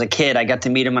was a kid. I got to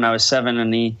meet him when I was 7,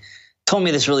 and he told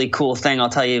me this really cool thing. I'll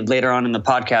tell you later on in the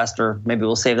podcast, or maybe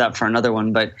we'll save that for another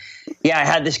one. But yeah, I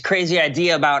had this crazy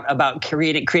idea about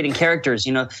creating characters.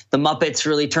 The Muppets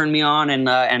really turned me on,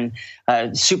 and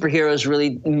superheroes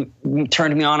really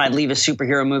turned me on. I'd leave a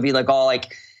superhero movie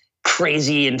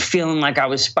crazy and feeling like I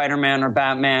was Spider-Man or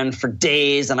Batman for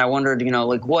days. And I wondered,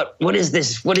 what is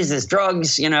this? What is this?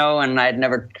 Drugs, and I'd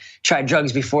never tried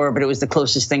drugs before, but it was the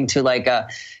closest thing to like a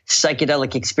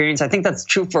psychedelic experience. I think that's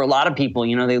true for a lot of people.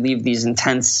 They leave these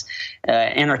intense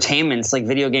entertainments like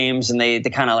video games, and they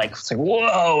kind of it's like,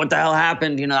 whoa, what the hell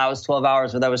happened? That was 12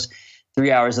 hours, but that was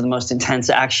 3 hours of the most intense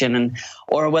action.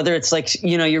 Or whether it's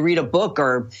you read a book,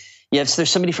 or there's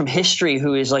somebody from history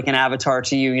who is like an avatar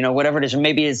to you, whatever it is. Or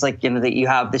maybe it's that you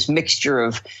have this mixture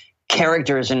of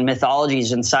characters and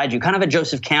mythologies inside you, kind of a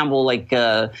Joseph Campbell,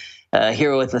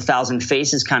 hero with 1,000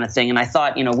 faces kind of thing. And I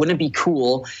thought, wouldn't it be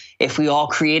cool if we all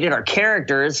created our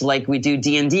characters like we do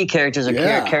D&D characters or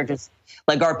characters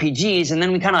like RPGs, and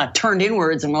then we kind of turned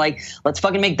inwards and we're like, let's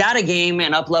fucking make that a game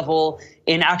and up level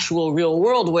in actual real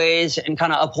world ways and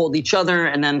kind of uphold each other.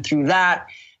 And then through that,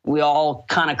 we all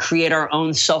kind of create our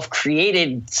own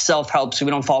self-created self-help, so we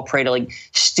don't fall prey to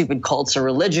stupid cults or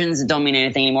religions that don't mean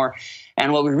anything anymore.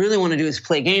 And what we really want to do is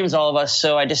play games, all of us.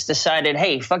 So I just decided,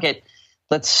 hey, fuck it,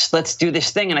 let's do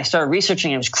this thing. And I started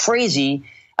researching. It was crazy.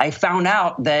 I found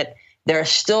out that there are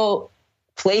still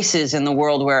places in the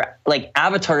world where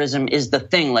avatarism is the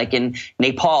thing. Like in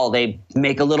Nepal, they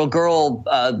make a little girl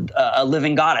a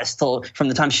living goddess from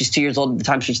the time she's 2 years old to the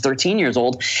time she's 13 years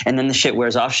old, and then the shit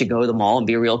wears off. She go to the mall and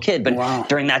be a real kid. But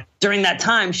during that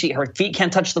time, her feet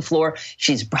can't touch the floor.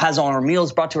 She has all her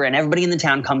meals brought to her, and everybody in the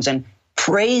town comes in,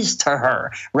 prays to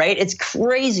her, right? It's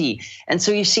crazy. And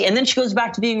so you see, and then she goes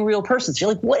back to being a real person. So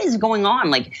you're like, what is going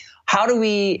on? How do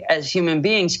we as human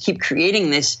beings keep creating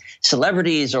this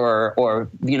celebrities or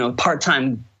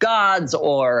part-time gods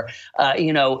or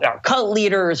our cult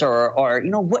leaders or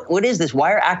what is this?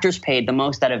 Why are actors paid the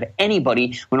most out of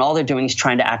anybody when all they're doing is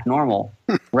trying to act normal,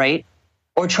 right?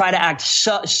 Or try to act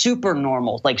super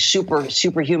normal, like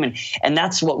superhuman. And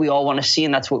that's what we all want to see,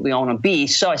 and that's what we all want to be.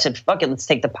 So I said, fuck it, let's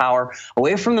take the power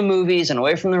away from the movies and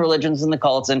away from the religions and the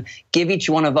cults and give each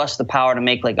one of us the power to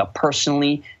make a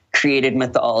personally created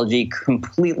mythology,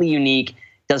 completely unique,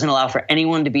 doesn't allow for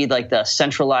anyone to be the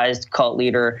centralized cult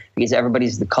leader, because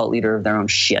everybody's the cult leader of their own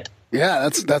shit. Yeah,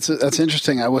 that's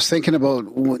interesting. I was thinking about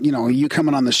you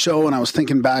coming on the show, and I was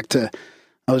thinking back to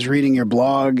I was reading your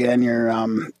blog and your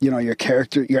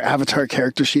your avatar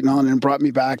character sheet and all, and it brought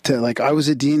me back to I was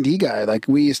a D&D guy.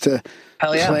 We used to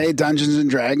play Dungeons and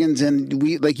Dragons, and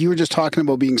we you were just talking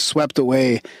about being swept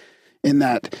away in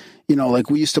that.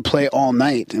 We used to play all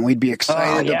night, and we'd be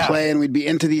excited to play, and we'd be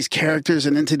into these characters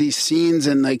and into these scenes,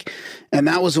 and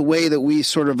that was a way that we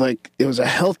sort of it was a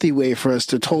healthy way for us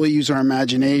to totally use our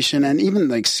imagination and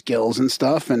even skills and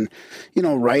stuff, and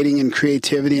writing and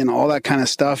creativity and all that kind of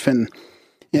stuff, and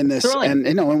in this, totally.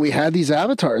 And when we had these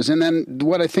avatars, and then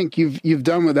what I think you've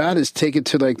done with that is take it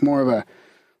to more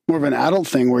of an adult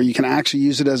thing where you can actually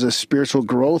use it as a spiritual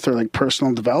growth or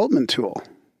personal development tool.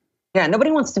 Yeah,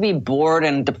 nobody wants to be bored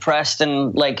and depressed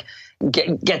and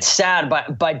get sad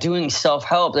by doing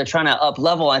self-help. They're trying to up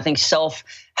level. I think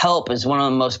self-help is one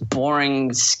of the most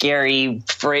boring, scary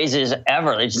phrases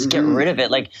ever. They just get rid of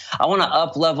it. I want to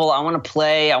up level. I want to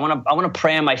play. I want to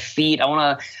pray on my feet. I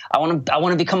want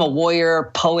to become a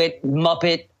warrior, poet,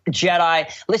 Muppet,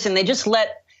 Jedi. Listen, they just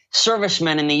let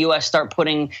servicemen in the U.S. start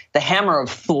putting the hammer of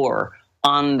Thor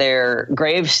on their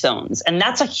gravestones. And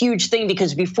that's a huge thing,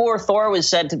 because before, Thor was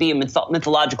said to be a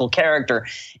mythological character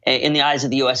in the eyes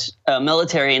of the U.S.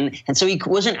 Military. And so he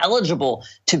wasn't eligible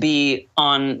to be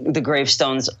on the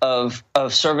gravestones of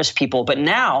service people. But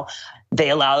now they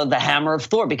allow the hammer of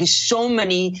Thor, because so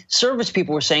many service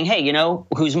people were saying, hey, you know,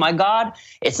 who's my God?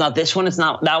 It's not this one. It's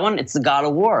not that one. It's the God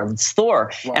of War. It's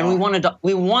Thor. Wow. And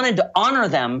we wanted to honor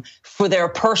them for their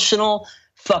personal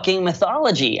fucking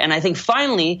mythology. And I think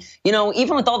finally, you know,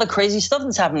 even with all the crazy stuff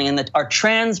that's happening, and our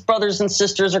trans brothers and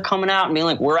sisters are coming out and being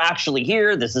like, we're actually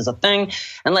here. This is a thing.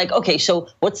 And like, okay, so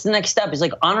what's the next step? Is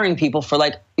like honoring people for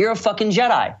like, you're a fucking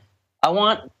Jedi. I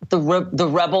want the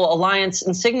Rebel Alliance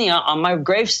insignia on my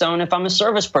gravestone if I'm a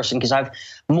service person, because I've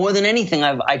more than anything,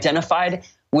 I've identified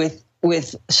with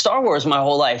Star Wars my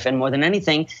whole life. And more than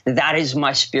anything, that is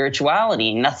my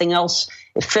spirituality. Nothing else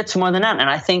fits more than that. And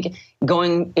I think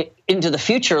going into the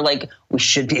future, like, we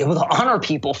should be able to honor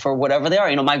people for whatever they are.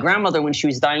 You know, my grandmother, when she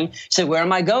was dying, said, where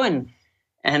am I going?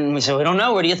 And we said, we don't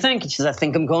know. Where do you think? And she said, I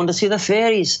think I'm going to see the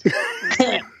fairies.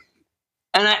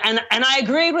 And I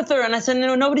agreed with her, and I said,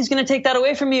 no, nobody's going to take that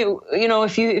away from you. You know,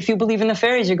 if you believe in the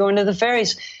fairies, you're going to the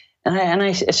fairies. And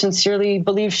I sincerely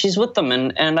believe she's with them,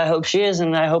 and I hope she is,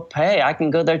 and I hope, hey, I can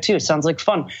go there too. It sounds like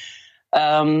fun.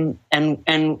 And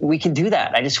we can do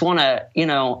that. I just want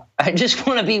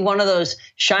to be one of those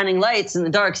shining lights in the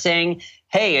dark saying,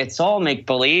 hey, it's all make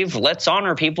believe. Let's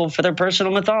honor people for their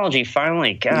personal mythology.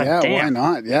 Finally. God damn. Why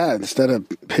not? Yeah. Instead of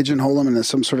pigeonhole them into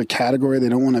some sort of category they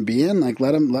don't want to be in, like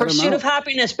let them out. Pursuit of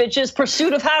happiness, bitches.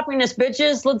 Pursuit of happiness,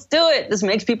 bitches. Let's do it. This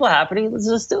makes people happy. Let's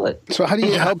just do it. So how do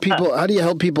you help people? How do you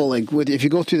help people, like, if you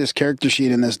go through this character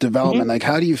sheet and this development, like,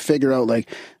 how do you figure out, like,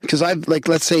 because I've, like,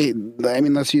 let's say, I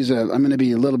mean, let's use I'm going to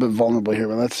be a little bit vulnerable here,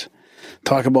 but let's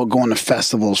talk about going to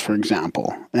festivals, for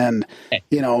example, and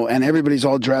you know, and everybody's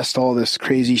all dressed all this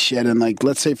crazy shit, and like,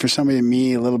 let's say for somebody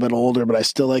me, a little bit older, but I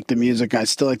still like the music, I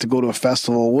still like to go to a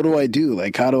festival. What do I do?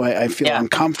 Like, how do I feel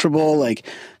uncomfortable? Like,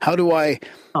 how do I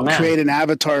create an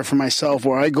avatar for myself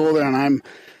where I go there and I'm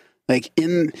like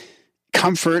in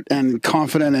comfort and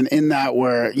confident and in that,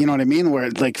 where, you know what I mean, where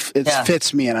it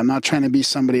fits me, and I'm not trying to be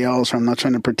somebody else, or I'm not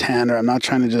trying to pretend, or I'm not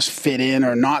trying to just fit in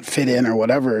or not fit in, or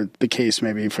whatever the case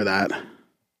may be for that.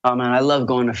 Oh man, I love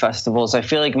going to festivals. I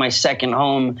feel like my second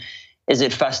home is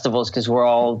at festivals, because we're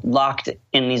all locked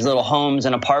in these little homes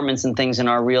and apartments and things in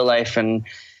our real life, and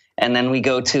then we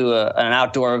go to an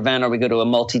outdoor event, or we go to a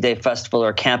multi-day festival, or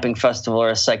a camping festival, or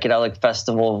a psychedelic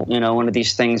festival, you know, one of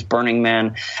these things. Burning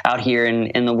Man out here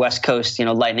in the West Coast, you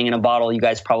know, lightning in a bottle. You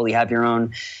guys probably have your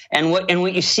own. And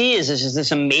what you see is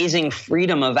this amazing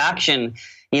freedom of action.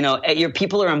 You know, your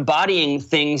people are embodying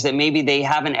things that maybe they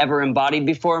haven't ever embodied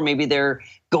before. Maybe they're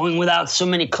going without so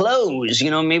many clothes, you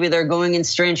know, maybe they're going in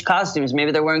strange costumes.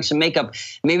 Maybe they're wearing some makeup.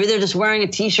 Maybe they're just wearing a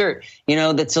t-shirt, you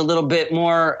know, that's a little bit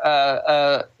more,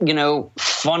 you know,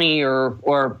 funny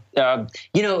or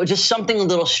you know, just something a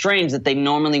little strange that they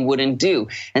normally wouldn't do.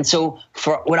 And so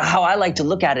how I like to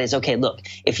look at it is, okay, look,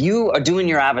 if you are doing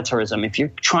your avatarism, if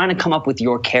you're trying to come up with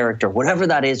your character, whatever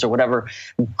that is, or whatever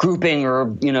grouping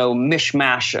or, you know,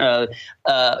 mishmash,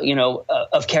 you know,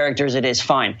 of characters it is,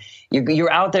 fine.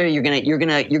 You're out there. You're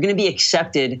gonna be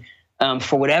accepted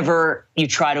for whatever you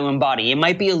try to embody. It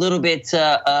might be a little bit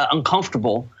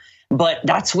uncomfortable, but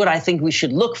that's what I think we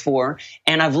should look for.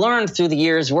 And I've learned through the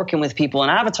years working with people in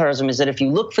avatarism is that if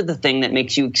you look for the thing that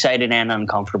makes you excited and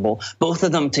uncomfortable, both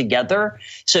of them together.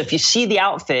 So if you see the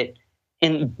outfit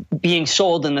in being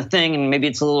sold in the thing, and maybe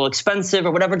it's a little expensive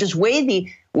or whatever, just weigh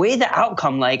the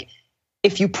outcome. Like,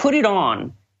 if you put it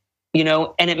on, you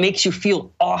know, and it makes you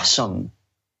feel awesome,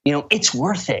 you know, it's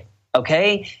worth it.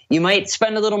 Okay. You might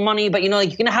spend a little money, but you know, like,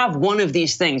 you're going to have one of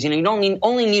these things, you know, you don't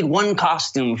only need one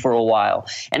costume for a while.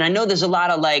 And I know there's a lot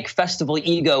of like festival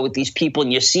ego with these people,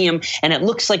 and you see them and it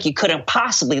looks like you couldn't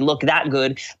possibly look that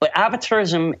good. But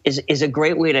avatarism is a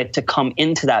great way to come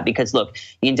into that, because look,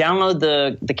 you can download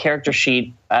the character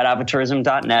sheet at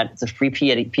avatarism.net. It's a free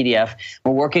PDF.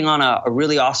 We're working on a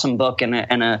really awesome book and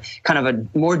a kind of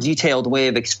a more detailed way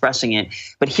of expressing it.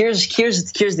 But here's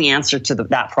the answer to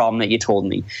that problem that you told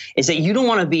me, is that you don't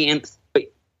want to be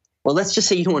well, let's just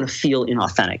say you don't want to feel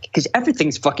inauthentic, because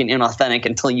everything's fucking inauthentic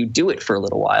until you do it for a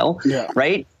little while,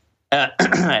 right?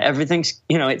 Everything's,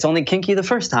 you know, it's only kinky the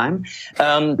first time.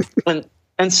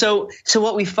 And so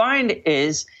what we find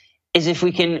is if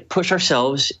we can push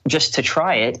ourselves just to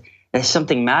try it, there's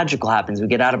something magical happens. We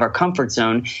get out of our comfort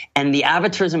zone, and the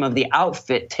avatarism of the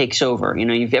outfit takes over. You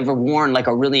know, you've ever worn like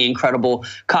a really incredible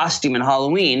costume in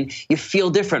Halloween, you feel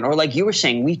different. Or like you were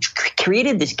saying, we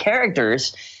created these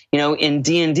characters, you know, in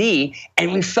D&D,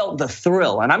 and we felt the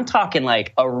thrill. And I'm talking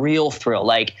like a real thrill,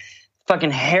 like fucking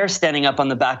hair standing up on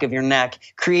the back of your neck,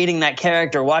 creating that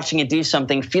character, watching it do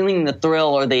something, feeling the thrill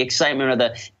or the excitement or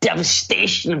the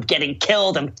devastation of getting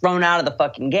killed and thrown out of the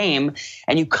fucking game.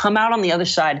 And you come out on the other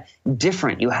side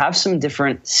different. You have some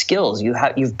different skills.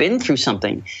 You've been through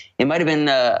something. It might have been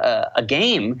a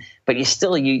game, but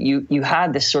you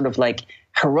had this sort of like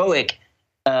heroic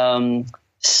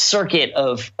circuit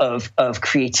of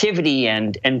creativity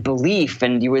and belief,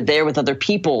 and you were there with other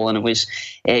people, and it was,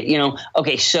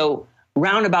 okay, so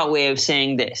roundabout way of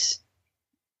saying this,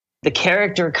 the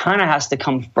character kind of has to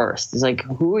come first. It's like,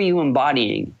 who are you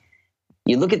embodying?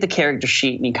 You look at the character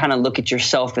sheet and you kind of look at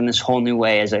yourself in this whole new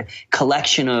way as a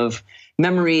collection of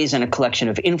memories and a collection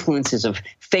of influences of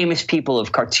famous people,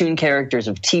 of cartoon characters,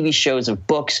 of TV shows, of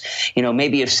books,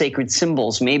 maybe of sacred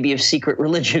symbols, maybe of secret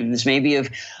religions, maybe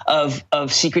of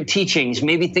secret teachings,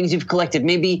 maybe things you've collected,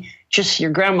 maybe just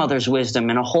your grandmother's wisdom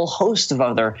and a whole host of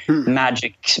other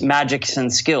magics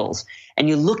and skills. And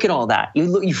you look at all that.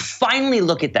 You finally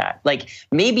look at that. Like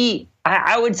maybe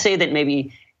I would say that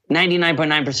maybe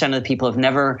 99.9% of the people have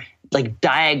never like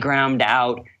diagrammed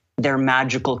out their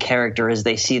magical character as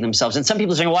they see themselves. And some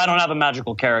people say, well, I don't have a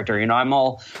magical character. I'm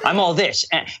all this.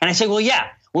 And I say,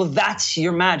 well, that's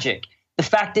your magic. The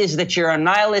fact is that you're a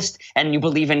nihilist and you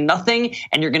believe in nothing,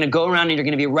 and you're going to go around and you're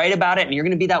going to be right about it. And you're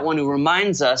going to be that one who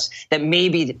reminds us that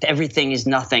maybe everything is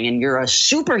nothing. And you're a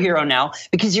superhero now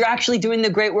because you're actually doing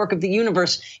the great work of the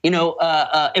universe,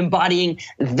 embodying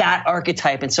that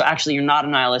archetype. And so actually you're not a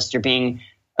nihilist. You're being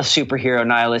a superhero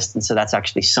nihilist, and so that's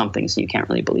actually something. So you can't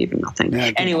really believe in nothing.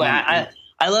 Yeah, anyway,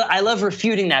 I love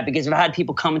refuting that, because I've had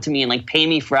people come to me and like pay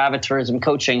me for Avatarism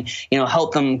coaching,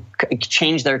 help them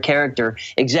change their character,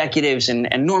 executives and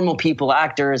normal people,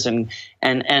 actors, and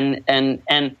a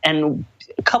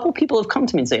couple people have come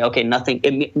to me and say, okay,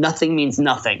 nothing means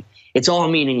nothing. It's all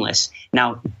meaningless.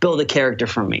 Now build a character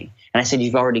for me. And I said,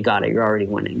 you've already got it. You're already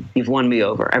winning. You've won me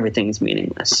over. Everything's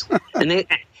meaningless.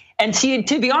 And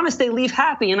to be honest, they leave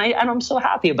happy, and I'm so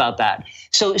happy about that.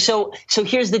 So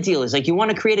here's the deal: is like you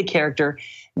want to create a character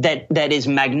that is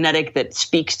magnetic, that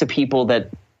speaks to people,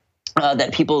 that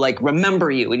people like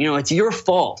remember you, and it's your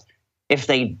fault if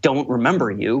they don't remember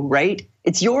you, right?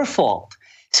 It's your fault.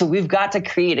 So we've got to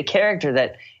create a character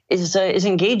that is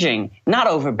engaging, not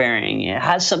overbearing. It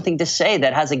has something to say,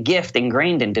 that has a gift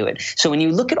ingrained into it. So when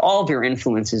you look at all of your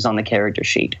influences on the character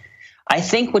sheet, I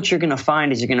think what you're going to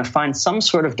find is you're going to find some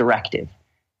sort of directive.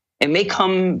 It may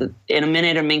come in a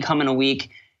minute, it may come in a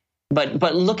week, but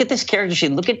look at this character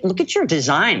sheet. Look at your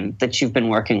design that you've been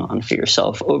working on for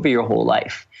yourself over your whole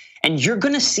life, and you're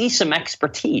going to see some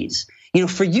expertise.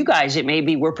 For you guys, it may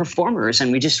be we're performers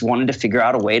and we just wanted to figure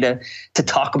out a way to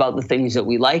talk about the things that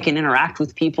we like and interact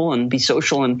with people and be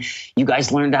social, and you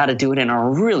guys learned how to do it in a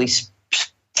really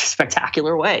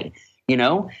spectacular way.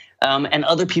 And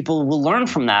other people will learn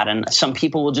from that. And some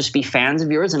people will just be fans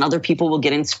of yours, and other people will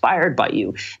get inspired by you.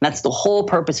 And that's the whole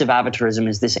purpose of Avatarism,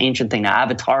 is this ancient thing. Now,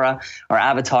 Avatara or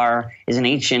avatar is an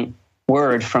ancient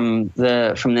word from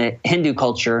the Hindu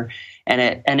culture, and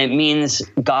it means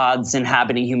gods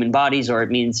inhabiting human bodies, or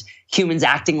it means humans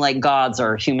acting like gods,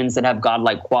 or humans that have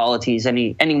godlike qualities.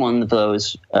 Any one of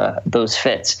those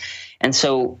fits. And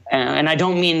so, and I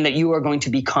don't mean that you are going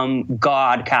to become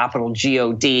God, capital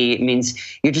G-O-D. It means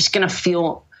you're just going to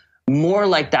feel more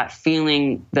like that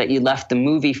feeling that you left the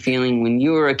movie feeling when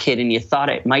you were a kid and you thought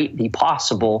it might be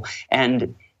possible.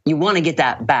 And you want to get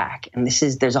that back. And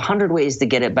there's 100 ways to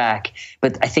get it back,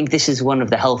 but I think this is one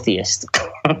of the healthiest.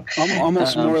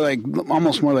 almost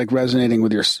more like resonating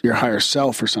with your higher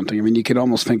self or something. I mean, you could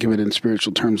almost think of it in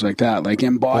spiritual terms like that, like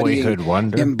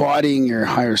embodying your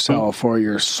higher self or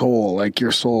your soul, like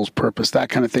your soul's purpose, that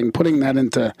kind of thing, putting that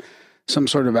into some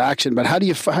sort of action. But how do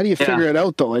you figure it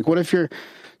out though? Like, what if you're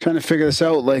trying to figure this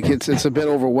out? Like it's a bit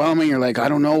overwhelming. You're like, I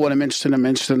don't know what I'm interested in. I'm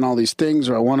interested in all these things,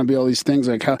 or I want to be all these things.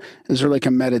 Like, how is there like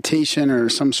a meditation or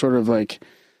some sort of like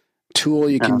tool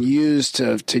you can use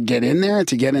to get in there,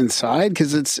 to get inside?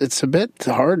 Because it's a bit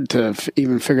hard to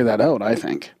even figure that out, I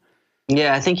think.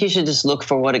 Yeah, I think you should just look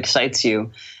for what excites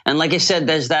you. And like I said,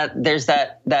 there's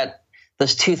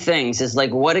those two things, is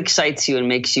like what excites you and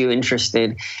makes you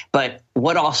interested, but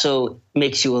what also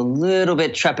makes you a little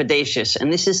bit trepidatious.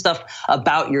 And this is stuff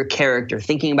about your character,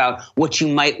 thinking about what you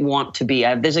might want to be.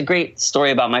 There's a great story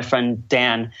about my friend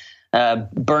Dan,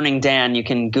 Burning Dan. You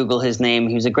can Google his name.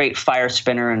 He was a great fire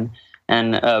spinner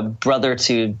and brother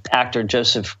to actor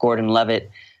Joseph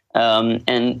Gordon-Levitt.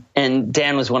 And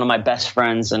Dan was one of my best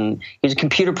friends, and he was a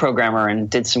computer programmer and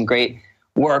did some great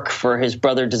work for his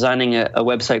brother, designing a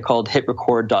website called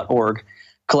hitrecord.org,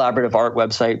 collaborative art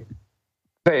website.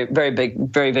 very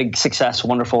big success,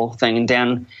 wonderful thing.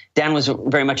 And Dan was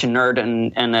very much a nerd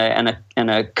and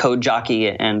a code jockey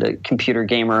and a computer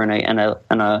gamer and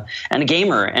a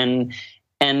gamer and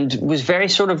was very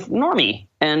sort of normie.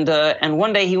 And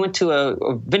one day he went to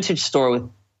a vintage store with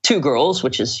two girls,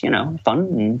 which is, fun.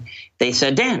 And they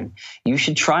said, Dan, you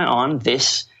should try on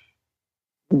this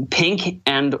pink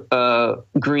and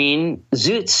green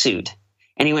zoot suit.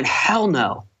 And he went, hell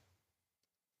no,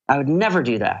 I would never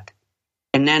do that.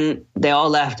 And then they all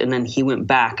left, and then he went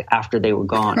back after they were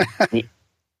gone. And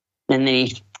then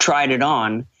he tried it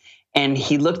on, and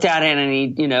he looked at it,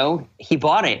 and he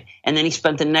bought it. And then he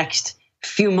spent the next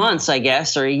few months, I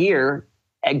guess, or a year,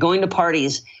 going to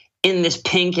parties in this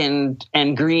pink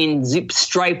and green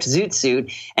striped zoot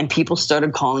suit, and people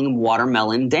started calling him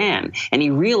Watermelon Dan. And he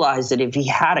realized that if he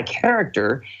had a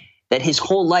character, that his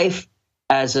whole life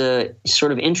as a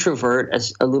sort of introvert,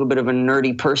 as a little bit of a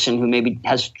nerdy person who maybe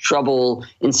has trouble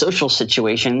in social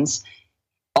situations,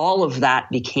 all of that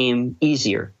became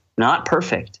easier. Not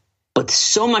perfect, but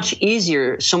so much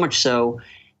easier, so much so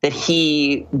that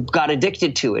he got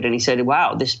addicted to it. And he said,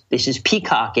 wow, this is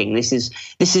peacocking. This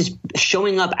is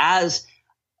showing up as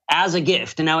a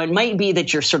gift. And now it might be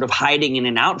that you're sort of hiding in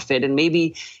an outfit, and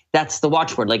maybe that's the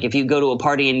watchword. Like if you go to a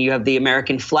party and you have the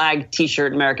American flag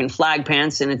t-shirt, American flag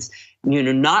pants, and it's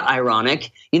not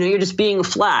ironic, you're just being a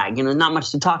flag, not much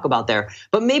to talk about there.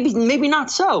 But maybe not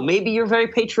so. Maybe you're very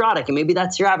patriotic, and maybe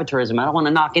that's your avatarism. I don't want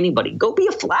to knock anybody. Go be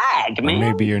a flag, man.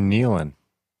 Or maybe you're kneeling.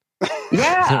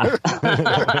 Yeah.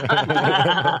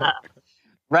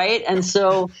 Right. And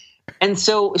so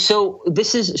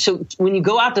this is, so when you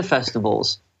go out to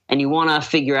festivals and you want to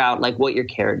figure out like what your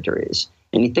character is,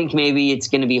 and you think maybe it's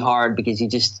going to be hard because you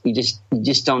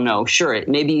just don't know. Sure.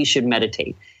 Maybe you should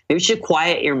meditate. Maybe you should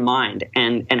quiet your mind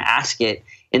and ask it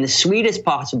in the sweetest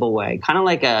possible way, kind of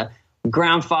like a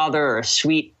grandfather or a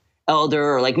sweet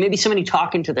elder, or like maybe somebody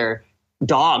talking to their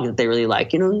dog that they really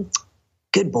like,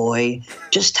 good boy,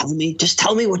 just tell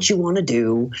me what you want to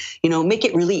do, make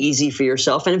it really easy for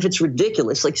yourself. And if it's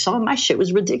ridiculous, like some of my shit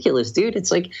was ridiculous, dude.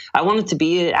 It's like, I wanted to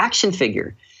be an action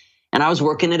figure, and I was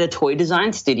working at a toy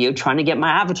design studio trying to get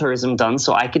my avatarism done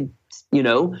so I could,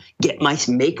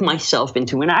 make myself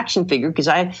into an action figure, because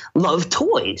I love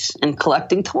toys and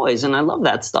collecting toys, and I love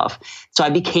that stuff. So I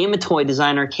became a toy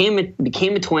designer,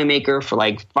 became a toy maker for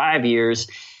like 5 years.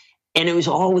 And it was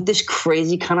all with this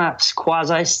crazy kind of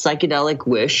quasi psychedelic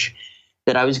wish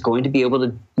that I was going to be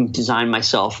able to design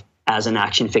myself as an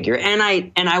action figure. And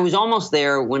I was almost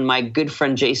there when my good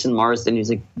friend Jason Marsden, who's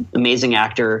an amazing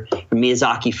actor from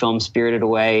Miyazaki film Spirited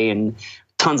Away and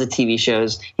tons of TV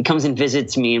shows, he comes and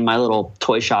visits me in my little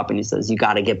toy shop, and he says, you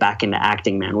got to get back into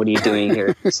acting, man. What are you doing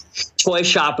here? Toy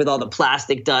shop with all the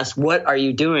plastic dust. What are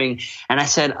you doing? And I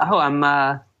said,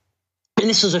 and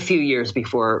this was a few years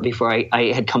before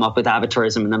I had come up with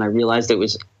avatarism, and then I realized it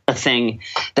was a thing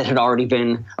that had already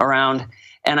been around.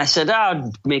 And I said,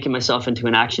 making myself into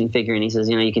an action figure. And he says,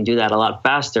 you can do that a lot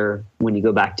faster when you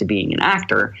go back to being an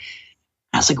actor. And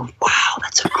I was like, wow,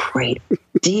 that's a great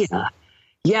idea.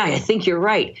 Yeah, I think you're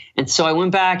right. And so I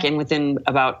went back, and within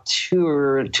about 2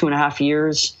 or 2.5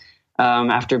 years,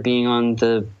 after being on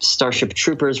the Starship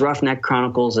Troopers Roughneck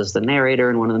Chronicles as the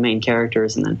narrator and one of the main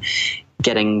characters, and then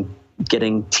getting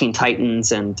Teen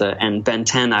Titans and Ben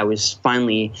 10, I was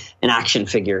finally an action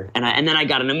figure, and then I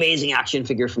got an amazing action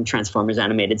figure from Transformers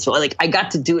Animated. So I got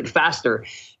to do it faster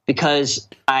because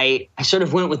I sort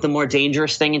of went with the more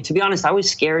dangerous thing. And to be honest, I was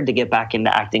scared to get back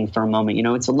into acting for a moment.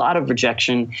 It's a lot of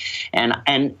rejection, and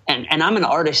I'm an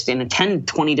artist in 10,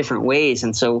 20 different ways,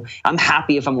 and so I'm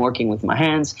happy if I'm working with my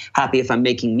hands, happy if I'm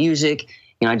making music.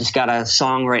 I just got a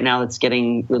song right now that's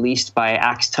getting released by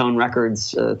Axe Tone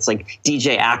Records. It's like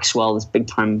DJ Axwell, this big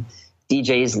time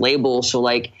DJ's label. So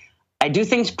I do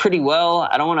things pretty well.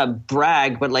 I don't want to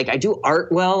brag, but I do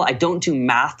art well. I don't do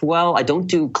math well. I don't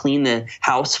do clean the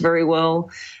house very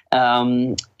well.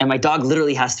 And my dog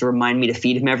literally has to remind me to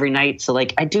feed him every night. So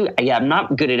I'm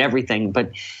not good at everything,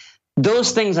 but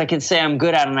those things I can say I'm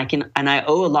good at, and I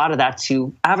owe a lot of that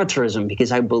to avatarism,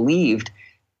 because I believed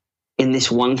in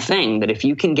this one thing, that if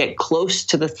you can get close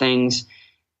to the things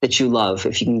that you love,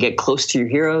 if you can get close to your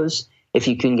heroes, if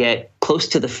you can get close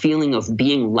to the feeling of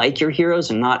being like your heroes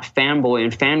and not fanboy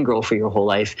and fangirl for your whole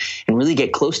life, and really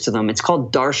get close to them. It's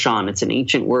called darshan. It's an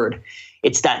ancient word.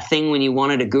 It's that thing when you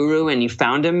wanted a guru and you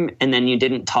found him, and then you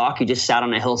didn't talk. You just sat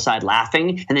on a hillside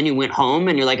laughing, and then you went home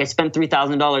and you're like, I spent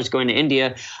 $3,000 going to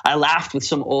India. I laughed with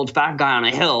some old fat guy on a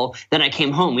hill. Then I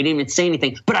came home. We didn't even say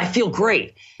anything, but I feel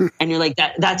great. And you're like,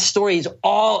 that story is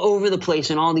all over the place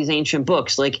in all these ancient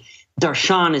books.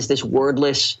 Darshan is this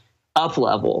wordless up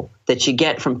level that you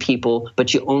get from people,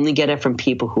 but you only get it from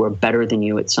people who are better than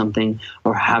you at something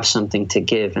or have something to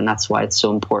give. And that's why it's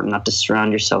so important not to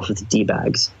surround yourself with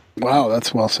D-bags. Wow,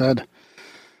 that's well said.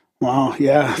 Wow,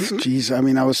 yeah. Geez, I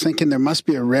mean, I was thinking there must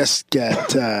be a risk at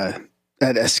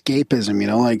escapism, you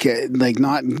know, like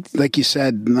not, like you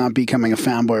said, not becoming a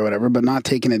fanboy or whatever, but not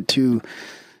taking it too,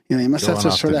 you know, you must have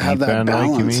to sort of have that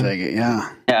balance.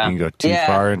 Yeah. You can go too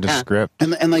far into script.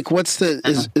 And like, what's the,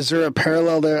 is there a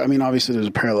parallel there? I mean, obviously there's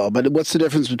a parallel, but what's the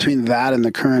difference between that and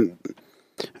the current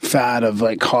fad of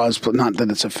like cosplay? Not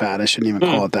that it's a fad, I shouldn't even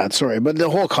call it that, sorry, but the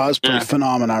whole cosplay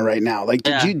phenomenon right now. Like,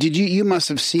 you must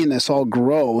have seen this all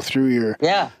grow through your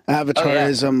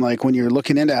avatarism, like when you're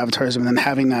looking into avatarism and then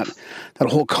having that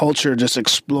whole culture just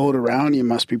explode around you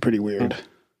must be pretty weird.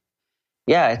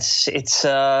 Yeah,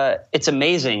 it's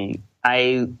amazing.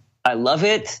 I love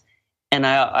it, and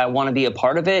I want to be a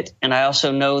part of it. And I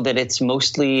also know that it's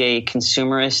mostly a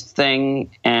consumerist thing,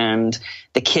 and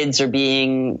the kids are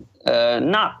being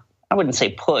I wouldn't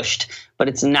say pushed, but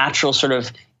it's a natural sort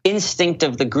of instinct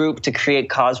of the group to create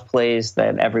cosplays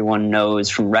that everyone knows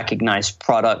from recognized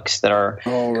products that are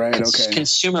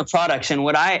consumer products. And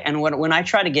when I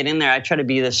try to get in there, I try to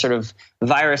be this sort of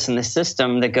virus in the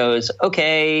system that goes,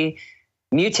 okay,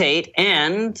 mutate,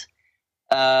 and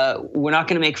we're not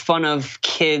going to make fun of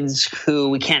kids who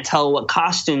we can't tell what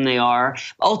costume they are.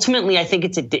 Ultimately, I think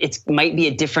it might be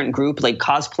a different group. Like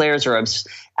cosplayers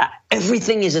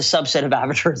everything is a subset of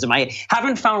avatarism. I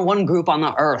haven't found one group on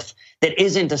the earth that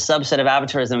isn't a subset of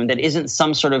avatarism, that isn't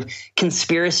some sort of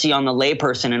conspiracy on the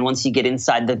layperson. And once you get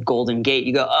inside the Golden Gate,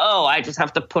 you go, oh, I just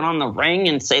have to put on the ring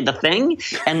and say the thing,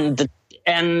 and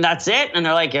that's it. And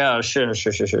they're like, oh, shush.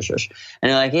 And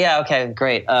you're like, yeah, okay,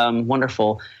 great,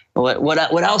 wonderful.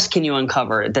 What else can you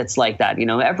uncover that's like that? You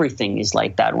know, everything is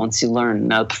like that once you learn.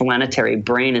 Now, planetary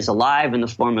brain is alive in the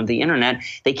form of the internet.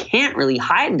 They can't really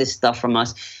hide this stuff from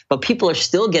us, but people are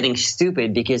still getting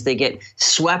stupid because they get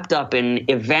swept up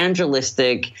in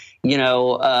evangelistic, too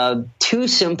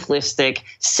simplistic,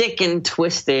 sick and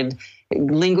twisted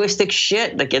linguistic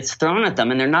shit that gets thrown at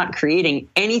them, and they're not creating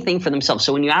anything for themselves.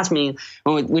 So when you ask me,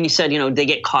 when you said, they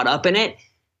get caught up in it,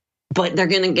 but they're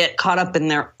going to get caught up in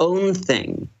their own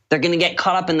thing. They're going to get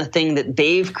caught up in the thing that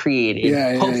they've created,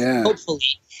 hopefully.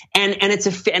 And it's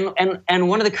and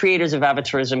one of the creators of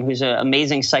Avatarism, who's an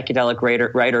amazing psychedelic writer,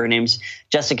 her name's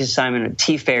Jessica Simon,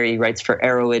 T-Fairy, writes for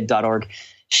arrowid.org.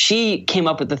 She came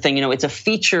up with the thing, it's a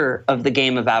feature of the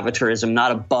game of Avatarism,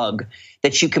 not a bug,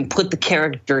 that you can put the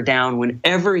character down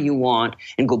whenever you want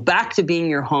and go back to being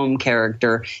your home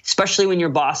character, especially when your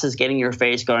boss is getting your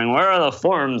face going, where are the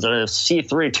forms of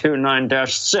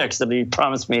C329-6 that he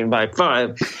promised me by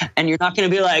 5? And you're not going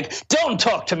to be like, don't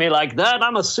talk to me like that,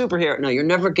 I'm a superhero. No, you're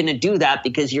never going to do that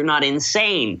because you're not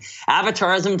insane.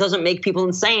 Avatarism doesn't make people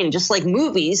insane, just like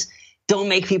movies don't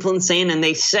make people insane, and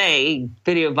they say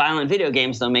violent video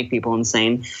games don't make people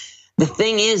insane. The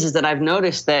thing is that I've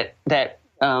noticed that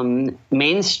some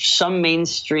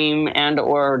mainstream and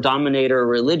or dominator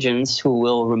religions, who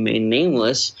will remain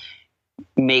nameless,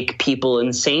 make people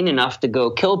insane enough to go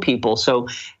kill people. So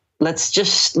let's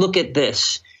just look at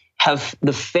this. Have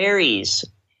the fairies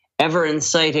ever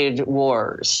incited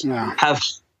wars? Yeah. Have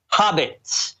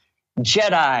hobbits,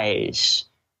 Jedis,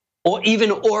 or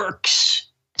even orcs,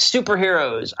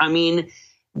 superheroes? I mean,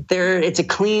 it's a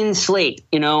clean slate,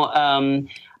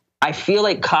 I feel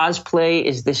like cosplay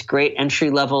is this great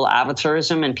entry-level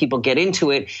avatarism, and people get into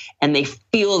it, and they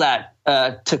feel that,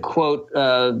 to quote,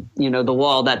 The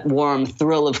Wall, that warm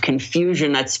thrill of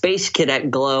confusion, that space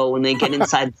cadet glow when they get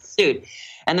inside the suit.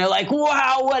 And they're like,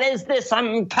 wow, what is this?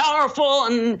 I'm powerful,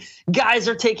 and guys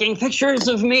are taking pictures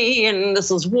of me, and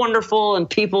this is wonderful, and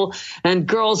people and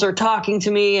girls are talking to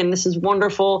me, and this is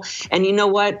wonderful. And you know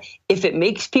what? If it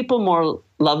makes people more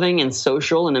loving and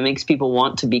social, and it makes people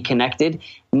want to be connected,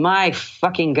 my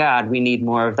fucking God, we need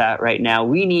more of that right now.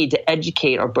 We need to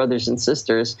educate our brothers and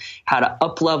sisters how to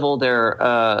up-level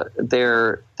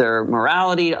their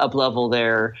morality, up-level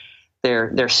their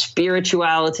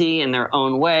spirituality in their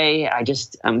own way. I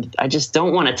just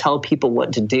don't want to tell people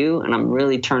what to do, and I'm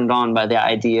really turned on by the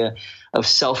idea of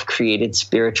self-created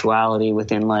spirituality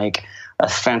within like a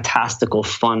fantastical,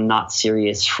 fun, not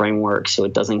serious framework, so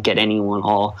it doesn't get anyone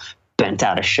all bent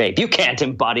out of shape. You can't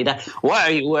embody that. Why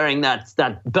are you wearing that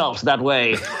belt that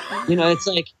way? It's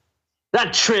like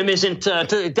that trim isn't.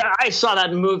 I saw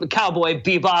that movie, Cowboy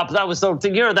Bebop.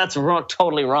 That's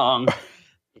totally wrong.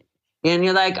 And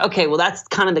you're like, okay, well, that's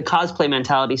kind of the cosplay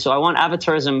mentality. So I want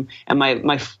avatarism, and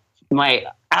my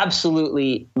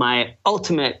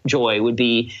ultimate joy would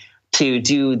be to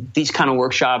do these kind of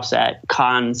workshops at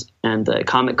cons and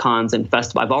comic cons and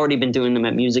festivals. I've already been doing them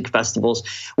at music festivals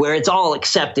where it's all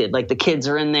accepted. Like the kids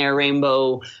are in their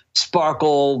rainbow,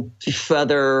 sparkle,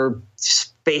 feather,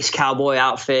 space cowboy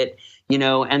outfit,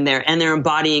 and they're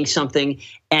embodying something.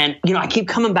 And, I keep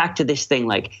coming back to this thing.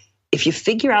 Like if you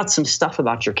figure out some stuff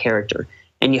about your character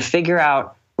and you figure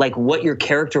out like what your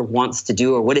character wants to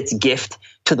do or what its gift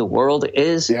to the world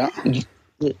is,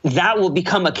 that will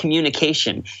become a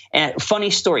communication. And funny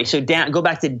story. So go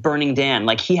back to Burning Dan.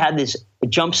 Like he had this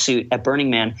jumpsuit at Burning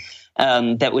Man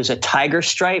that was a tiger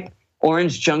stripe,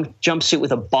 orange jumpsuit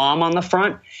with a bomb on the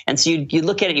front. And so you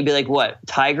look at it and you'd be like, what,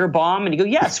 tiger bomb? And you go,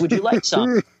 yes, would you like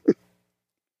some?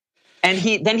 And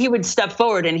he would step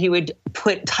forward and he would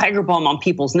put tiger bomb on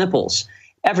people's nipples,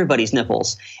 everybody's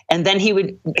nipples. And then he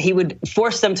would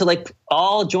force them to like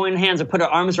all join hands or put their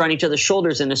arms around each other's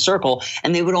shoulders in a circle.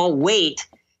 And they would all wait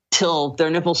till their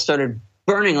nipples started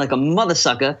burning like a mother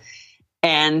sucker.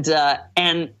 And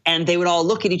they would all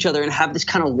look at each other and have this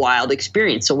kind of wild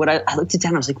experience. So I looked at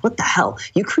Dan, I was like, what the hell?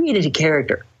 You created a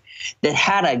character that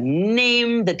had a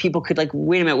name that people could like,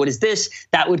 wait a minute, what is this?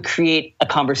 That would create a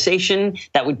conversation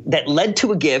that led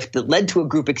to a gift, that led to a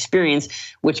group experience,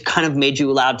 which kind of made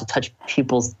you allowed to touch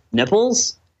people's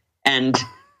nipples. And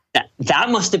that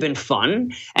must have been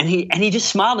fun. And he just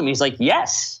smiled at me. He's like,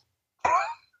 yes,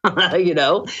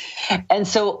 And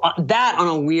so that on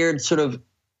a weird sort of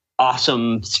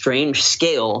awesome, strange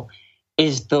scale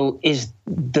is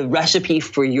the recipe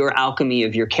for your alchemy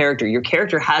of your character. Your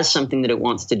character has something that it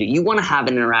wants to do. You want to have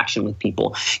an interaction with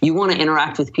people. You want to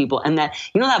interact with people. And that,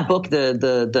 that book,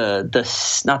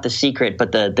 the not The Secret,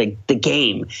 but the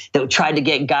game that tried to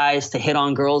get guys to hit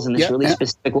on girls in this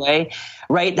specific way,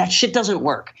 right? That shit doesn't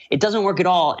work. It doesn't work at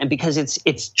all. And because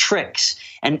it's tricks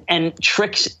and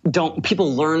tricks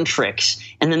people learn tricks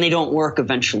and then they don't work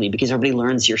eventually because everybody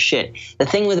learns your shit. The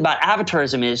thing about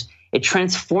avatarism is, it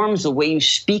transforms the way you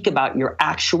speak about your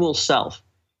actual self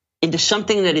into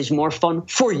something that is more fun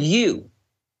for you.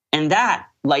 And that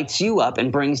lights you up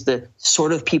and brings the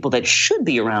sort of people that should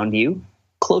be around you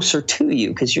closer to you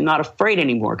because you're not afraid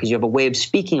anymore because you have a way of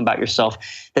speaking about yourself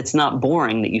that's not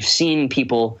boring, that you've seen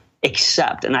people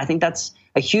accept. And I think that's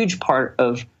a huge part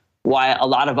of why a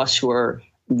lot of us who are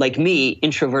like me,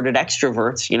 introverted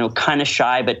extroverts, kind of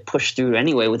shy but push through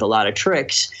anyway with a lot of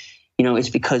tricks,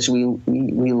 is because we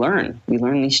learn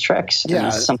these tricks. Yeah.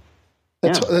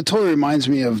 That totally reminds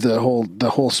me of the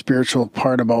whole spiritual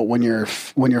part about when you're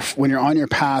on your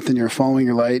path and you're following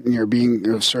your light and you're being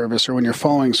of service, or when you're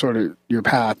following sort of your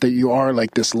path, that you are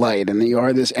like this light and that you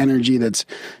are this energy that's,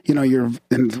 I don't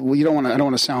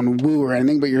want to sound woo or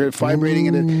anything, but you're vibrating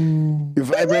at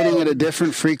a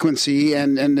different frequency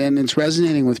and it's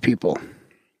resonating with people.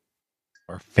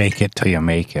 Or fake it till you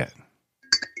make it.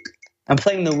 I'm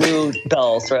playing the woo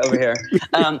bells right over here.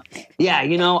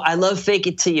 I love fake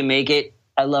it till you make it.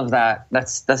 I love that.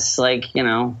 That's like,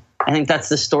 I think that's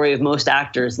the story of most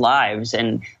actors' lives.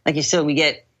 And like you said, we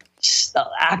get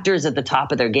actors at the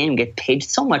top of their game get paid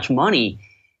so much money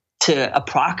to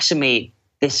approximate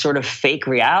this sort of fake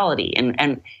reality.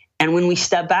 And when we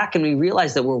step back and we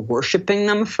realize that we're worshiping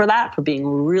them for that, for being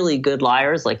really good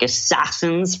liars, like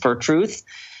assassins for truth,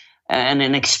 and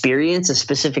a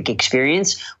specific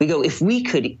experience, we go, if we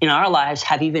could in our lives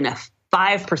have even a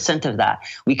 5% of that,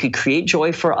 we could create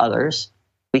joy for others.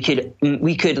 We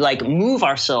could like move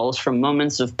ourselves from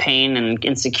moments of pain and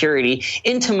insecurity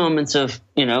into moments of,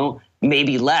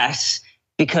 maybe less,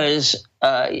 because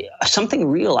something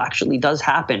real actually does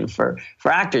happen for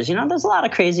actors. There's a lot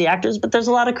of crazy actors, but there's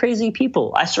a lot of crazy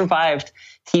people. I survived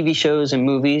TV shows and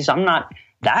movies. I'm not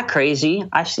that crazy.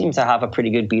 I seem to have a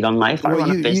pretty good beat on life. I run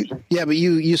a business. But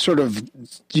you sort of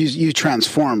you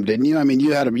transformed, didn't you? I mean,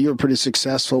 you were pretty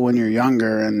successful when you were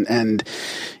younger, and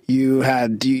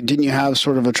didn't you have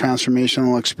sort of a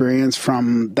transformational experience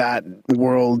from that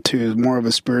world to more of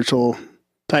a spiritual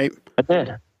type? I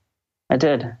did.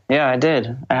 Yeah, I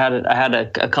did. I had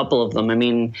a couple of them. I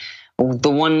mean, the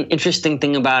one interesting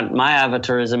thing about my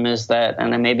avatarism is that,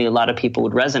 and then maybe a lot of people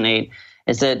would resonate,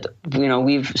 is that,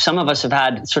 some of us have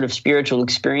had sort of spiritual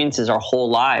experiences our whole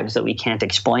lives that we can't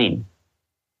explain.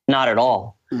 Not at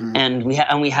all. Mm-hmm. And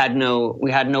we had no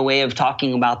way of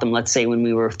talking about them, let's say when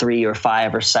we were 3 or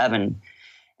 5 or 7.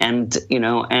 And,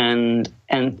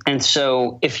 and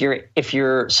so if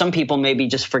you're, some people maybe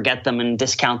just forget them and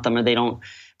discount them, or they don't,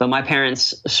 but my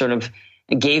parents sort of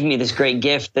gave me this great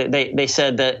gift. They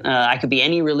said that I could be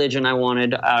any religion I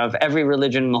wanted, out of every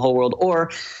religion in the whole world, or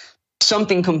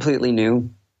something completely new.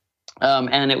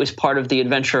 And it was part of the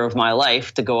adventure of my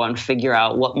life to go and figure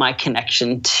out what my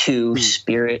connection to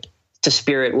spirit, to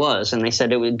spirit was. And they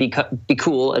said it would be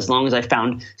cool as long as I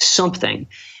found something.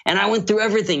 And I went through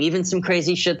everything, even some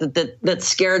crazy shit that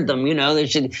scared them. You know, they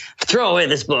should throw away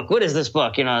this book. What is this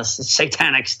book? You know,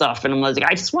 satanic stuff. And I'm like,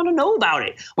 I just want to know about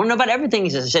it. I want to know about everything. He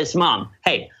says, Mom,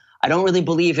 hey, I don't really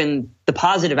believe in the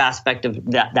positive aspect of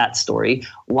that story.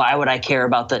 Why would I care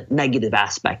about the negative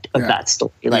aspect of that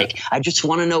story? Like, I just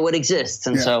want to know what exists.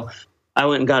 And so I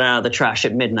went and got out of the trash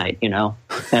at midnight, you know,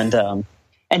 and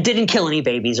didn't kill any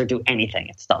babies or do anything.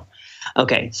 It's dumb.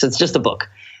 Okay, so it's just a book.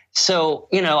 So,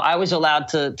 you know, I was allowed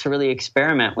to really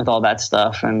experiment with all that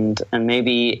stuff and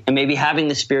maybe having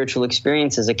the spiritual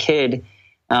experience as a kid,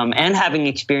 and having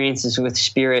experiences with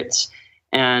spirits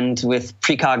and with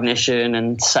precognition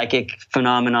and psychic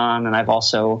phenomenon. And I've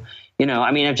also, you know,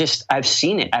 I mean, I've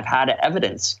seen it. I've had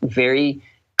evidence, very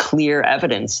clear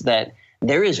evidence that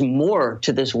there is more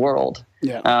to this world.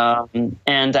 Yeah.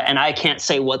 And I can't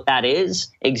say what that is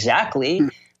exactly.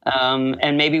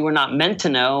 And maybe we're not meant to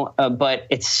know, but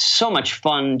it's so much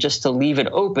fun just to leave it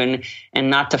open and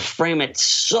not to frame it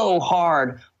so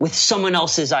hard with someone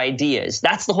else's ideas.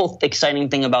 That's the whole exciting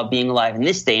thing about being alive in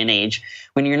this day and age,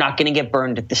 when you're not going to get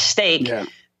burned at the stake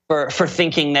for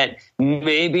thinking that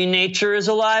maybe nature is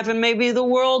alive and maybe the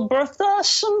world birthed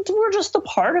us and we're just a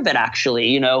part of it, actually,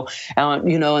 you know,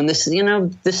 and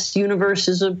this universe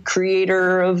is a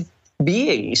creator of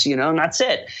beings, you know, and that's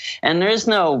it. And there is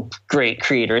no great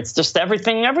creator. It's just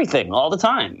everything all the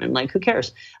time. And like, who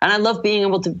cares? And I love being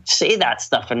able to say that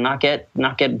stuff and not get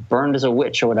burned as a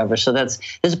witch or whatever. So there's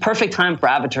a perfect time for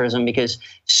Avatarism, because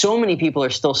so many people are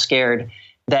still scared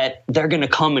that they're going to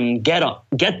come and get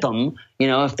them, you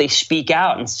know, if they speak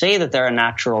out and say that they're a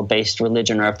natural based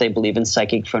religion, or if they believe in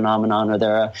psychic phenomenon, or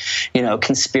they're a, you know,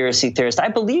 conspiracy theorist. I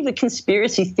believe that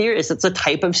conspiracy theorists, it's a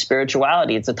type of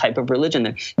spirituality. It's a type of religion.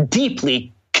 They're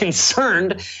deeply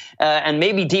concerned and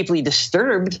maybe deeply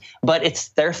disturbed, but it's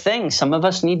their thing. Some of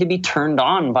us need to be turned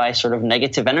on by sort of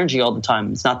negative energy all the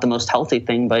time. It's not the most healthy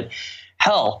thing, but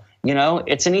hell, you know,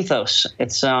 it's an ethos.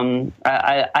 It's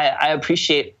I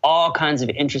appreciate all kinds of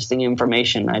interesting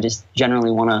information. I just generally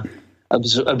want to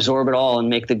absorb it all and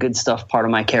make the good stuff part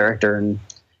of my character and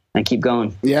keep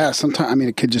going. Yeah, sometimes, I mean,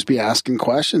 it could just be asking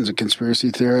questions. A conspiracy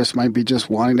theorist might be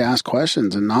just wanting to ask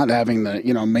questions and not having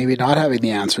maybe not having the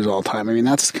answers all the time. I mean,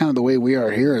 that's kind of the way we are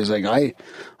here. Is like,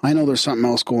 I know there's something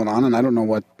else going on and I don't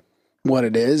know what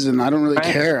it is, and I don't really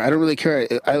care. I don't really care.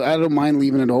 I don't mind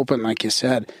leaving it open, like you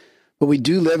said. But we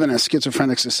do live in a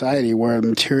schizophrenic society where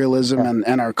materialism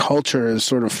and our culture is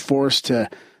sort of forced to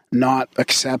not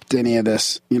accept any of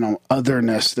this, you know,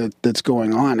 otherness that's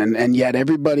going on. And yet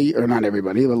everybody, or not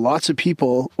everybody, but lots of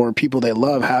people or people they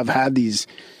love have had these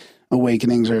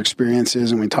awakenings or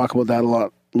experiences. And we talk about that a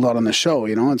lot on the show.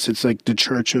 You know, it's like the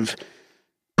church of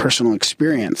personal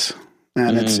experience.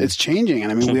 And it's changing.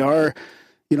 And I mean, we are,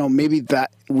 you know, maybe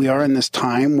that we are in this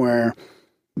time where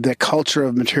the culture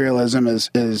of materialism is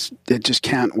it just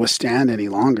can't withstand any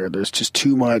longer. There's just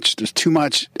too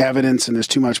much evidence and there's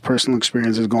too much personal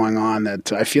experiences going on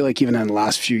that I feel like even in the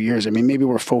last few years, I mean, maybe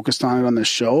we're focused on it on this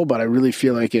show, but I really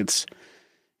feel like it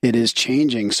is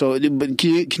changing. So, but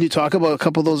can you talk about a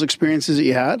couple of those experiences that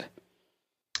you had?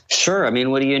 Sure. I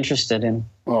mean, what are you interested in?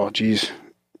 Oh, geez.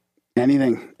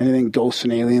 Anything ghosts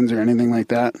and aliens or anything like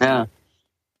that? Yeah.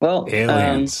 Well,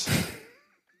 aliens.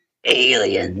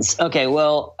 Aliens. Okay,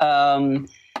 well,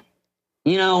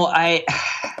 you know,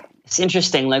 it's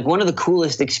interesting. Like, one of the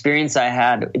coolest experience I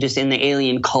had just in the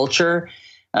alien culture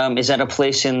is at a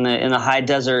place in the high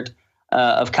desert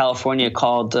of California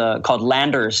called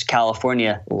Landers,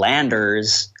 California.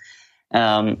 Landers,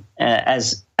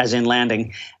 as in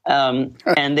landing.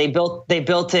 And they built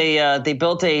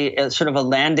a sort of a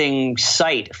landing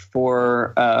site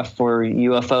for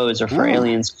UFOs or for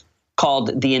aliens,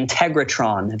 called the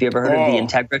Integratron. Have you ever heard of the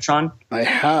Integratron? I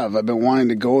have. I've been wanting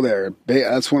to go there.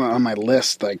 That's one on my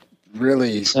list, like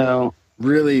really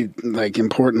like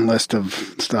important list of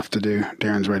stuff to do.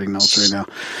 Darren's writing notes right now.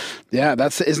 Yeah,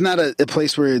 isn't that a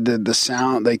place where the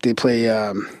sound, like they play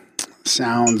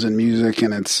sounds and music,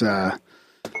 and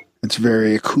it's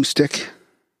very acoustic.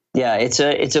 Yeah,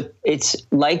 it's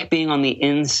like being on the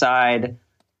inside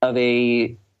of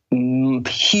a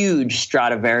huge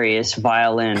Stradivarius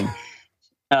violin.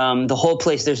 The whole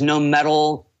place, there's no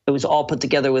metal. It was all put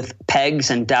together with pegs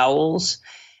and dowels,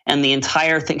 and the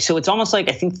entire thing. So it's almost like,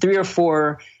 I think, 3 or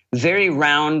 4 very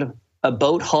round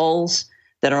boat hulls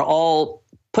that are all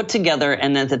put together,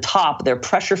 and at the top they're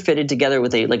pressure fitted together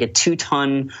with a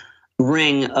 2-ton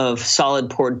ring of solid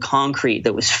poured concrete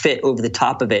that was fit over the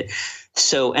top of it.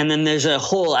 So, and then there's a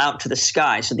hole out to the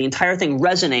sky. So the entire thing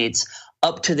resonates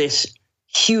up to this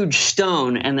huge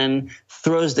stone and then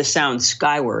throws the sound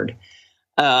skyward.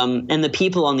 And the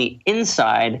people on the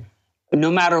inside, no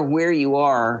matter where you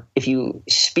are, if you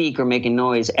speak or make a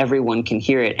noise, everyone can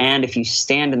hear it. And if you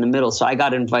stand in the middle, so I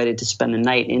got invited to spend the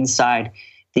night inside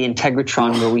the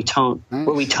Integratron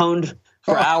where we toned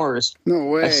for hours. No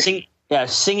way.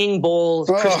 Singing bowl,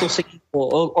 crystal singing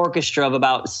bowl orchestra of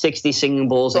about 60 singing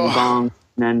bowls and gongs.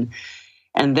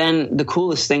 And then the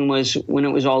coolest thing was when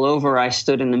it was all over, I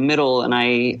stood in the middle, and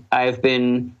I've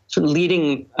been sort of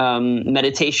leading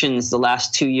meditations the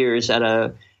last 2 years at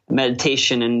a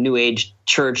meditation and New Age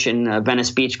church in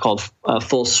Venice Beach called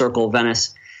Full Circle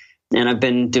Venice. And I've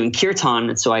been doing kirtan,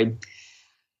 and so I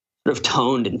sort of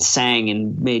toned and sang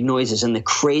and made noises. And the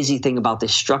crazy thing about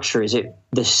this structure is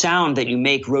the sound that you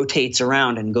make rotates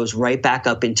around and goes right back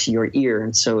up into your ear.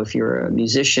 And so if you're a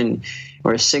musician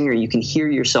or a singer, you can hear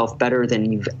yourself better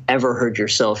than you've ever heard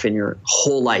yourself in your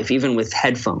whole life, even with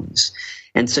headphones.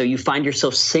 And so you find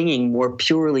yourself singing more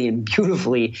purely and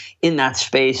beautifully in that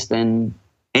space than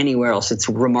anywhere else. It's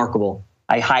remarkable.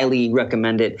 I highly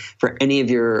recommend it for any of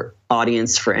your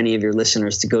audience, for any of your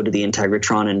listeners, to go to the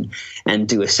Integratron and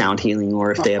do a sound healing,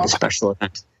 or if they have a special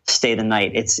event, stay the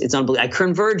night. It's unbelievable. I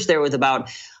converged there with about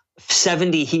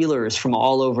 70 healers from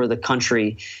all over the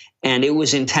country, and it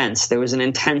was intense. There was an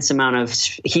intense amount of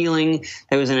healing.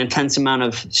 There was an intense amount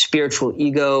of spiritual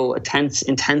ego,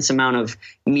 intense amount of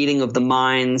meeting of the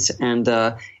minds, and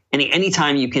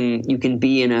anytime you can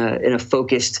be in a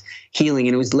focused healing.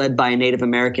 And it was led by a Native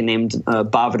American named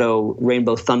Bavado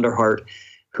Rainbow Thunderheart,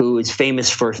 who is famous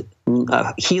for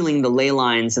healing the ley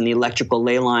lines and the electrical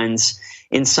ley lines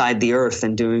inside the earth,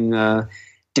 and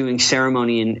doing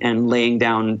ceremony and laying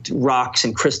down rocks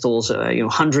and crystals,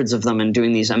 hundreds of them, and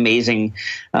doing these amazing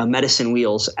medicine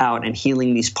wheels out and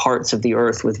healing these parts of the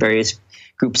earth with various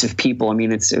groups of people. I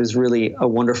mean, it was really a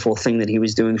wonderful thing that he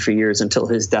was doing for years until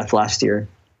his death last year.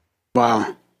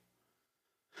 Wow.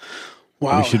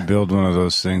 We should build one of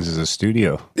those things as a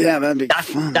studio. Yeah, that'd be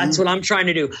fun. That's what I'm trying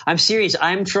to do. I'm serious.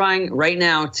 I'm trying right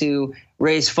now to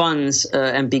raise funds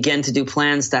and begin to do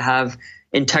plans to have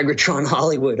Integratron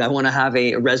Hollywood. I want to have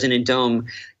a resonant dome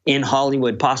in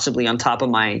Hollywood, possibly on top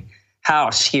of my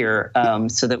house here,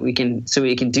 so we can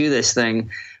do this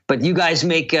thing. But you guys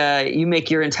make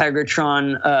your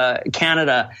Integratron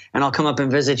Canada, and I'll come up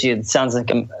and visit you. It sounds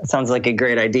like a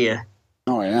great idea.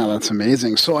 Oh yeah, that's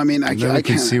amazing. So I mean, I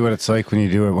can see what it's like when you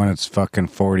do it when it's fucking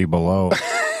 40 below.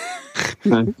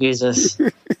 Oh, Jesus.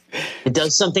 It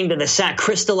does something to the sound,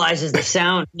 crystallizes the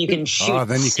sound. You can shoot. Oh,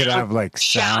 then you could have like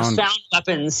sound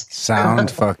weapons. Sound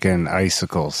fucking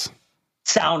icicles.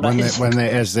 When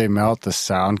as they melt, the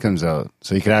sound comes out.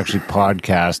 So you could actually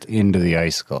podcast into the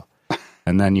icicle.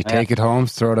 And then you take it home,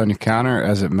 throw it on your counter.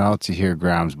 As it melts, you hear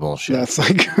Graham's bullshit. That's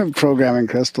like programming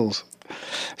crystals.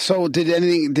 So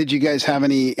did you guys have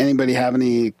anybody have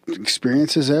any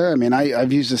experiences there? I mean,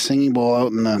 I've used a singing bowl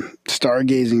out in the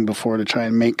stargazing before to try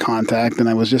and make contact, and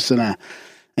I was just in a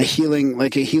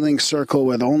healing circle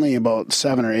with only about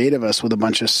 7 or 8 of us with a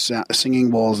bunch of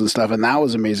singing bowls and stuff, and that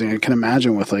was amazing. I can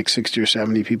imagine with like 60 or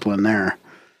 70 people in there.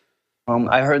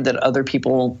 I heard that other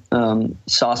people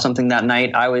saw something that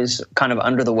night. I was kind of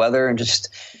under the weather and just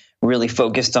really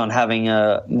focused on having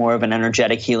more of an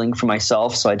energetic healing for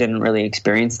myself, so I didn't really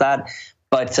experience that.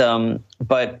 But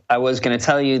I was going to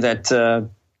tell you that a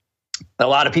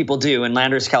lot of people do, and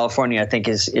Landers, California, I think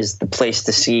is the place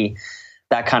to see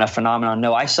that kind of phenomenon.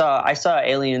 No, I saw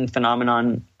alien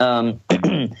phenomenon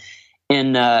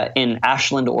in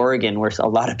Ashland, Oregon, where a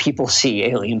lot of people see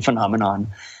alien phenomenon.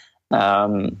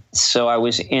 So I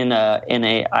was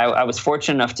I was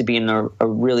fortunate enough to be in a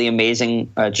really amazing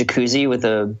jacuzzi with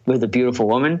a beautiful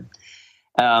woman.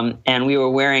 And we were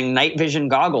wearing night vision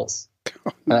goggles,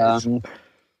 Nice.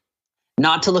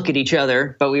 not to look at each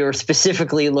other, but we were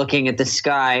specifically looking at the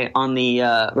sky on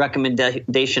the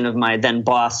recommendation of my then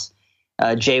boss,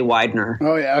 Jay Widener.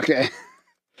 Oh yeah. Okay.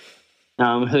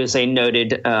 Who is a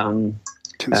noted,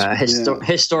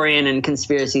 historian and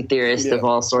conspiracy theorist of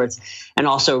all sorts, and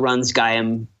also runs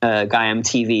Gaiam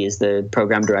TV, is the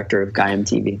program director of Gaiam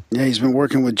TV. Yeah, he's been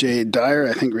working with Jay Dyer,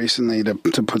 I think, recently to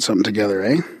put something together,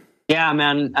 eh? Yeah,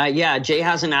 man. Jay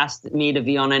hasn't asked me to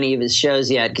be on any of his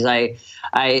shows yet because I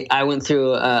went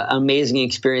through an amazing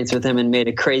experience with him and made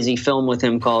a crazy film with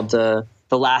him called The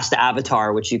Last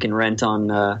Avatar, which you can rent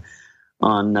on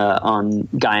Gaiam,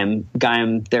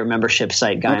 their membership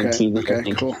site, Gaiam TV. Okay, I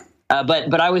think. cool.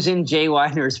 But I was in Jay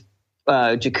Widener's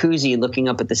jacuzzi looking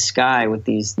up at the sky with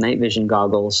these night vision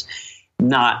goggles,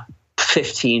 not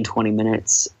 15, 20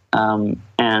 minutes. I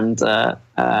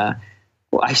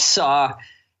saw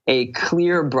a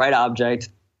clear, bright object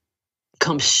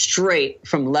come straight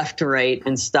from left to right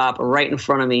and stop right in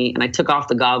front of me. And I took off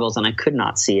the goggles and I could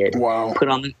not see it. Wow. Put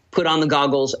on the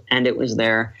goggles and it was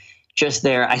there, just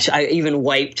there. I even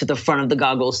wiped the front of the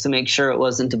goggles to make sure it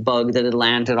wasn't a bug that had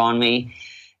landed on me.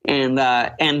 And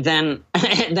then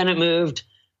it moved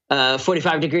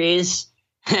 45 degrees,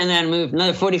 and then moved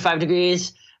another 45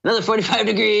 degrees, another 45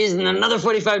 degrees, and then another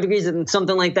 45 degrees, and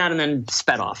something like that, and then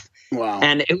sped off. Wow.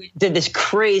 And it did this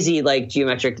crazy, like,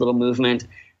 geometric little movement,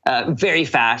 very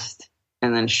fast,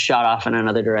 and then shot off in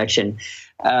another direction.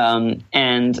 And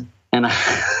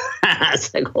I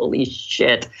was like, holy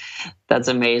shit, that's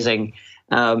amazing.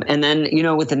 And then,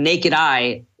 with the naked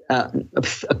eye,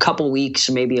 a couple weeks,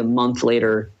 maybe a month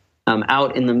later,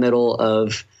 out in the middle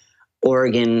of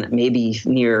Oregon, maybe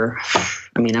near,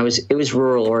 it was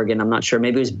rural Oregon. I'm not sure.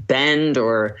 Maybe it was Bend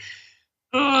or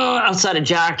outside of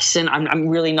Jackson. I'm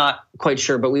really not quite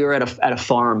sure, but we were at a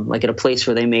farm, like at a place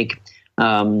where they make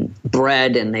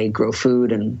bread and they grow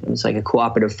food, and it was like a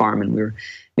cooperative farm. And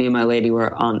me and my lady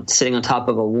were sitting on top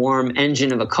of a warm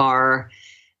engine of a car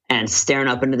and staring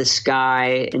up into the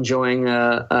sky, enjoying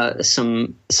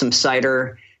some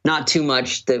cider. Not too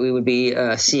much that we would be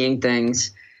seeing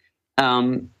things.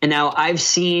 And now I've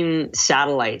seen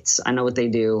satellites. I know what they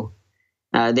do.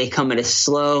 They come at a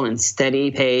slow and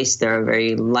steady pace. They're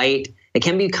very light. They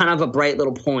can be kind of a bright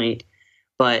little point,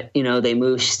 but they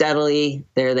move steadily.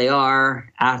 There they are.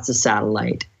 That's a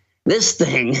satellite. This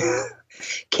thing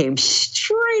came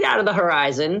straight out of the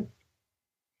horizon,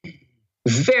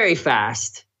 very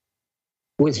fast.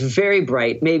 Was very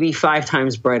bright, maybe 5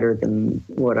 times brighter than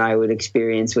what I would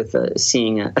experience with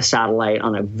seeing a satellite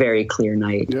on a very clear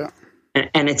night. Yeah.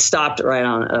 And it stopped right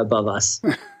on above us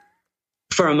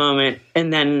for a moment,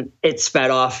 and then it sped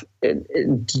off,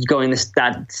 going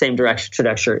that same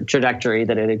trajectory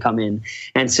that it had come in.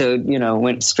 And so,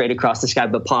 went straight across the sky,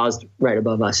 but paused right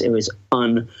above us. It was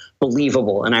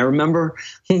unbelievable. And I remember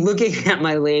looking at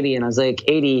my lady, and I was like,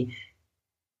 80,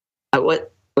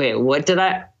 what did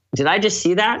I just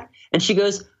see that? And she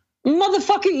goes,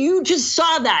 motherfucker, you just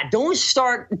saw that. Don't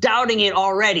start doubting it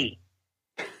already.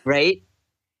 Right?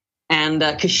 And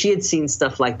because she had seen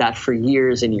stuff like that for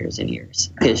years and years and years.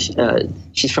 Because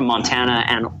she's from Montana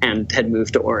and had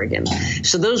moved to Oregon.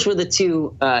 So those were the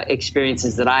two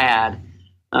experiences that I had.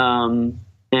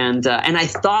 And I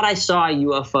thought I saw a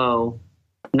UFO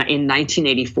in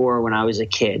 1984 when I was a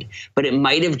kid. But it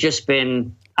might have just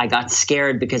been, I got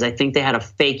scared because I think they had a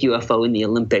fake UFO in the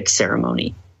Olympics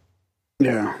ceremony.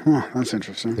 Yeah, that's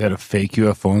interesting. They had a fake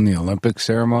UFO in the Olympics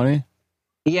ceremony?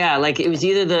 Yeah, like it was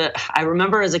either I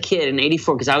remember as a kid in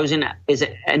 84, because I was in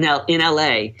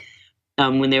LA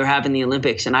when they were having the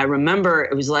Olympics. And I remember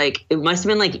it was like, it must have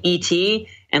been like E.T.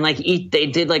 and like they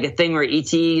did like a thing where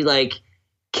E.T. like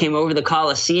came over the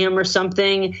Coliseum or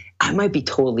something. I might be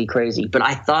totally crazy, but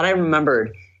I thought I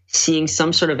remembered seeing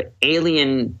some sort of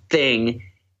alien thing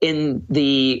in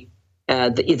the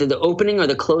either the opening or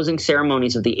the closing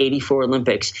ceremonies of the 84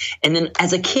 Olympics. And then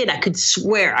as a kid, I could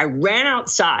swear I ran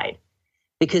outside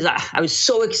because I was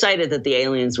so excited that the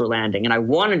aliens were landing and I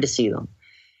wanted to see them.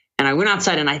 And I went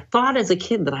outside and I thought as a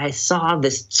kid that I saw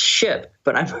this ship,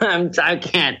 but I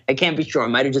can't be sure. I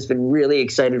might have just been really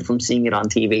excited from seeing it on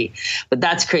TV. But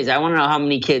that's crazy. I want to know how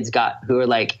many kids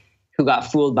who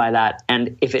got fooled by that,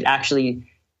 and if it actually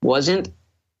wasn't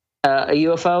a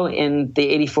UFO in the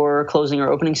 84 closing or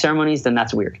opening ceremonies, then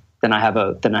that's weird. Then I have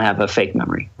a fake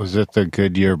memory. Was it the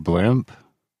Goodyear blimp?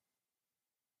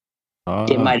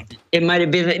 It might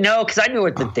have been because I knew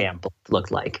what the damn blimp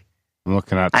looked like. I'm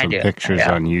looking at some pictures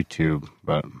on YouTube,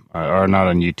 or not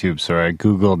on YouTube. Sorry, I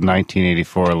googled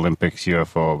 1984 Olympics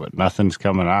UFO, but nothing's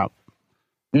coming up.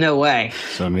 No way.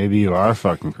 So maybe you are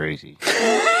fucking crazy.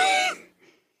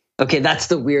 Okay, that's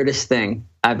the weirdest thing.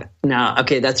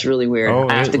 That's really weird. Oh,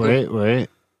 wait.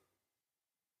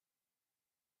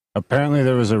 Apparently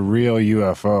there was a real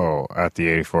UFO at the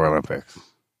 84 Olympics.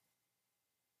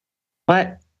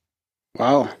 What?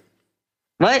 Wow.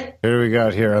 What? Here we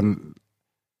got here.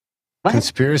 What?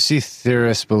 Conspiracy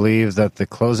theorists believe that the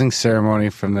closing ceremony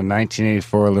from the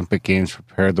 1984 Olympic Games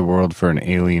prepared the world for an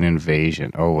alien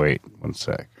invasion. Oh, wait, one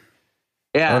sec.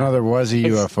 Yeah. Oh, no, there was a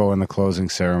UFO in the closing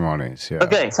ceremonies. Yeah.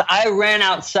 Okay, so I ran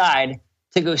outside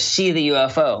to go see the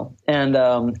UFO, and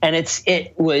I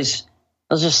was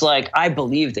just like, I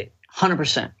believed it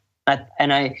 100%,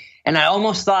 and I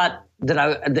almost thought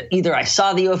that either I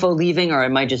saw the UFO leaving or it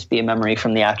might just be a memory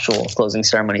from the actual closing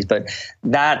ceremonies. But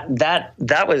that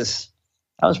was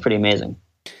pretty amazing.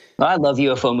 Well, I love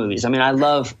UFO movies. I mean, I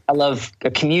love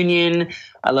Communion.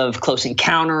 I love Close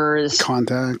Encounters.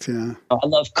 Contact, yeah. I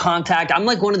love Contact. I'm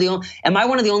like am I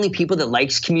one of the only people that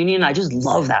likes Communion? I just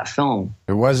love that film.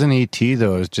 It wasn't E.T.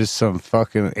 though. It was just some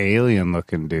fucking alien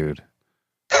looking dude.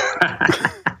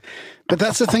 But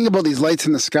that's the thing about these lights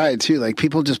in the sky too. Like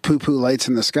people just poo-poo lights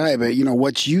in the sky, but you know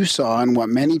what you saw and what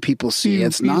many people see.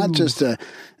 It's not just an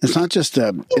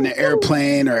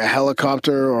airplane or a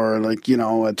helicopter or like, you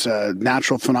know, it's a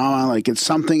natural phenomenon. Like it's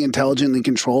something intelligently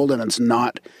controlled, and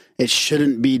it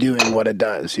shouldn't be doing what it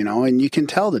does, you know, and you can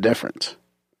tell the difference.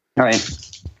 All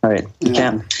right. You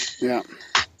can. Yeah.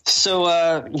 So,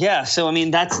 so I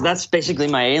mean, that's basically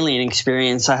my alien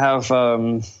experience. I have,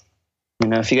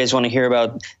 if you guys want to hear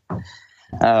about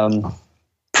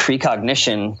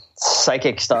precognition,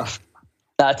 psychic stuff,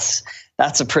 that's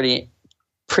a pretty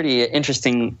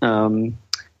interesting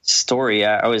story.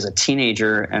 I was a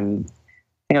teenager, and I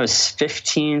think I was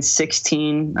 15,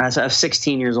 16. I was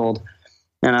 16 years old,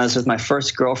 and I was with my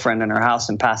first girlfriend in her house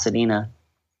in Pasadena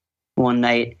one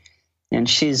night, and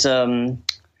she's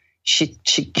she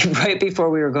right before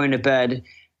we were going to bed,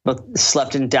 both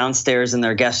slept downstairs in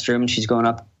their guest room. She's going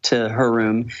up to her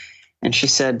room. And she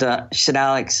said,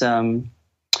 Alex, I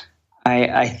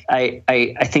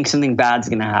think something bad's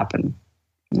going to happen.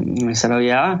 And I said, oh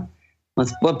yeah?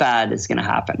 What bad is going to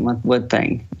happen? What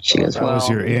thing? She goes, well,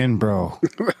 you're in, bro.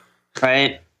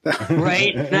 Right.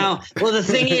 Right now. Well, the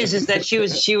thing is that she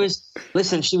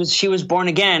was born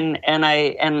again, and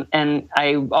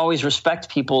I always respect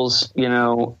people's,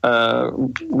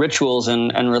 rituals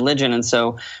and religion. And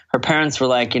so her parents were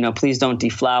like, please don't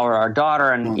deflower our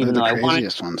daughter. And even though I wanted,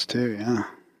 craziest ones too. Yeah.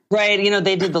 Right.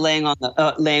 They did the laying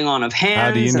on of hands.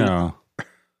 How do you know?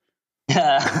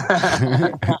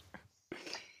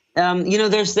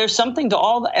 There's something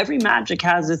to every magic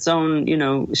has its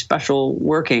own, special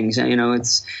workings.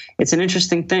 It's an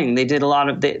interesting thing. They did a lot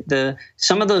of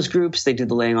some of those groups, they do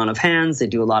the laying on of hands, they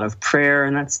do a lot of prayer,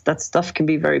 and that stuff can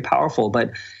be very powerful.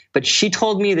 But she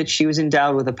told me that she was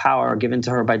endowed with a power given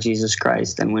to her by Jesus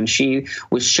Christ. And when she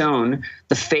was shown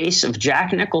the face of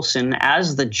Jack Nicholson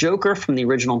as the Joker from the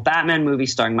original Batman movie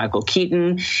starring Michael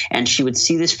Keaton, and she would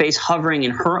see this face hovering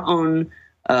in her own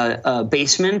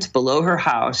basement below her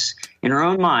house, in her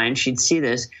own mind, she'd see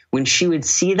this. When she would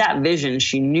see that vision,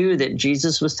 she knew that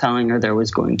Jesus was telling her there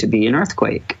was going to be an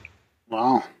earthquake.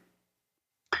 Wow.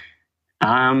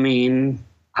 I mean,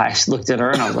 I looked at her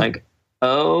and I was like,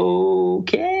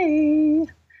 okay,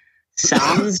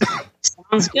 sounds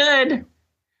good.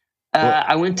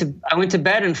 I went to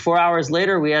bed, and 4 hours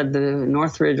later we had the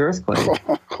Northridge earthquake.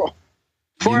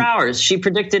 4 hours. She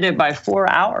predicted it by 4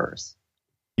 hours.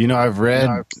 I've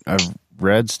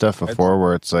read stuff before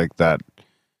where it's like that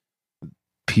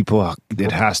people they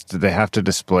have to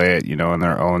display it, in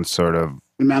their own sort of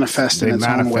manifest in its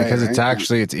own way, because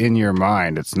right? it's in your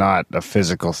mind. It's not a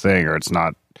physical thing, or it's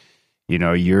not,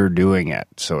 you're doing it.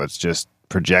 So it's just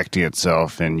projecting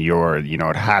itself, and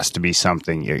it has to be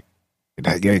something.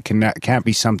 It can't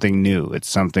be something new. It's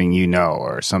something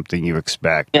or something you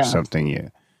expect, or something you.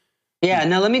 Yeah.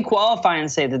 Now let me qualify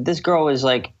and say that this girl is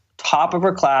like top of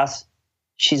her class.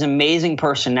 She's an amazing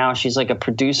person now. She's like a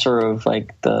producer of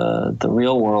like the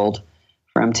Real World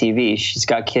for MTV. She's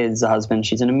got kids, a husband.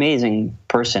 She's an amazing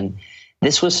person.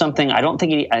 This was something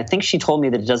I think she told me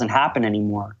that it doesn't happen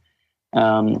anymore.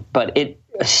 But it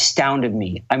astounded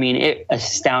me. I mean, it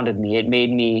astounded me. It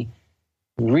made me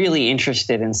really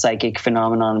interested in psychic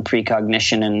phenomenon and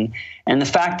precognition, and the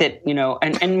fact that,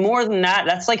 and more than that,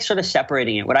 that's like sort of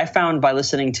separating it. What I found by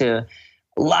listening to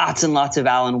lots and lots of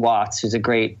Alan Watts, who's a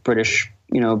great British,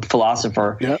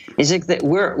 philosopher, is like that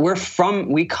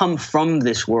we come from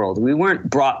this world. We weren't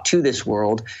brought to this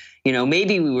world.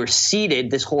 Maybe we were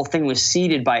seeded. This whole thing was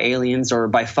seeded by aliens or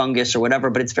by fungus or whatever,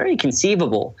 but it's very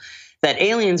conceivable that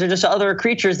aliens are just other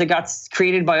creatures that got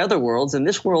created by other worlds, and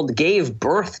this world gave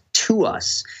birth to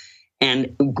us.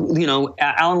 And,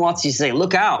 Alan Watts used to say,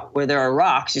 look out where there are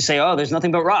rocks. You say, oh, there's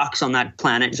nothing but rocks on that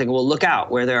planet. He's like, well, look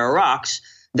out where there are rocks.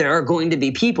 There are going to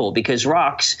be people, because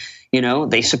rocks,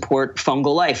 they support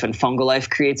fungal life, and fungal life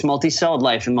creates multi-celled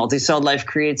life, and multi-celled life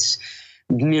creates,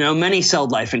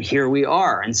 many-celled life. And here we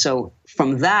are. And so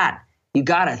from that, you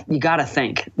gotta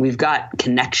think we've got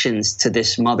connections to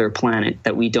this mother planet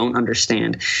that we don't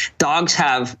understand. Dogs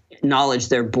have knowledge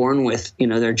they're born with,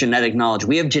 their genetic knowledge.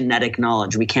 We have genetic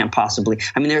knowledge. We can't possibly.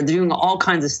 I mean, they're doing all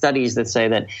kinds of studies that say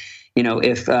that,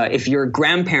 if your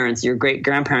grandparents, your great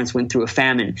grandparents went through a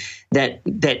famine, that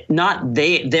not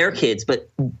their kids, but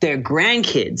their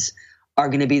grandkids are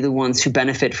going to be the ones who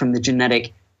benefit from the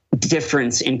genetic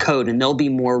difference in code, and they'll be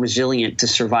more resilient to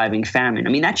surviving famine. I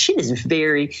mean, that shit is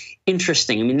very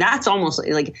interesting. I mean, that's almost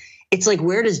like, it's like,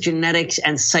 where does genetics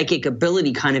and psychic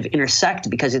ability kind of intersect?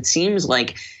 Because it seems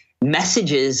like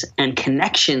messages and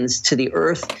connections to the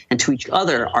earth and to each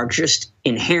other are just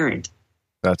inherent.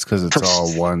 That's because it's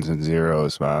all ones and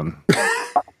zeros, man.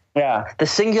 Yeah, the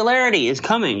singularity is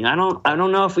coming. I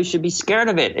don't know if we should be scared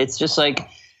of it. It's just like,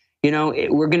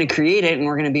 we're going to create it, and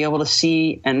we're going to be able to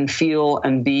see and feel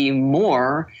and be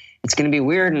more. It's going to be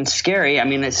weird and scary. I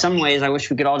mean, in some ways, I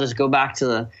wish we could all just go back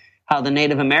to how the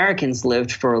Native Americans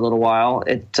lived for a little while.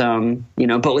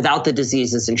 But without the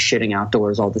diseases and shitting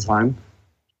outdoors all the time.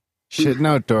 Shitting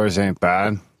outdoors ain't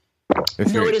bad.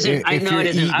 No, it isn't. I know it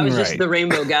isn't. I was just at the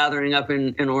Rainbow Gathering up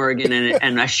in Oregon,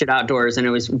 and I shit outdoors, and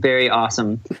it was very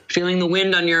awesome. Feeling the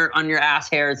wind on your ass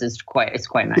hairs is quite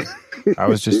nice. I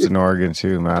was just in Oregon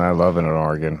too, man. I love it in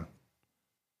Oregon.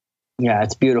 Yeah,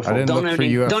 it's beautiful. Don't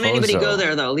anybody go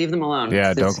there though. Leave them alone.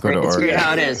 Yeah, don't go to Oregon. It's great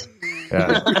how it is.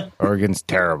 Yeah, Oregon's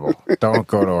terrible. Don't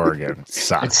go to Oregon. It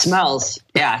sucks. It smells.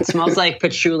 Yeah, it smells like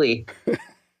patchouli.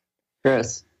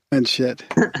 Gross. And shit.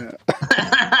 Yeah.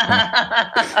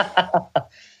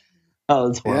 Oh,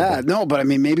 it's horrible. Yeah, no, but I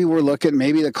mean, maybe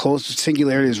the closest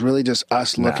singularity is really just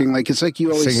us looking like, it's like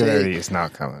you always singularity say. Is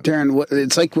not coming. Darren,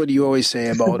 it's like what you always say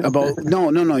about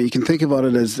no, you can think about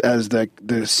it as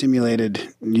the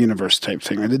simulated universe type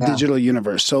thing, or the digital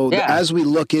universe. So as we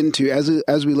look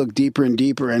deeper and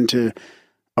deeper into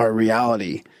our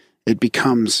reality, it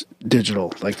becomes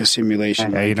digital, like the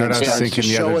simulation. Yeah, you know what I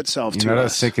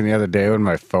was thinking the other day when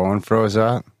my phone froze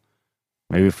up?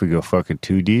 Maybe if we go fucking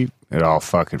too deep, it all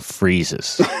fucking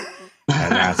freezes.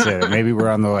 And that's it. Maybe we're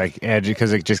on the edge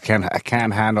because I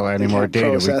can't handle any more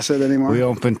data. Process it anymore. We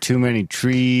open too many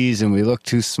trees and we look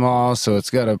too small, so it's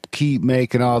got to keep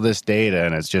making all this data,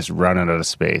 and it's just running out of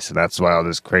space. And that's why all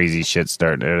this crazy shit's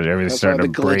starting. Everything's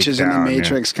starting to break down. The glitches in the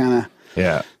Matrix kind of.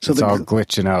 Yeah, so it's all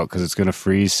glitching out because it's going to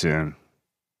freeze soon.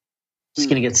 It's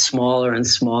going to get smaller and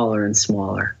smaller and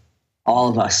smaller. All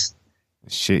of us.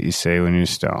 Shit you say when you're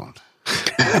stoned.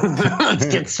 Let's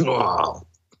get small.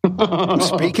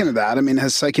 Speaking of that, I mean,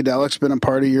 has psychedelics been a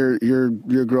part of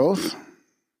your growth?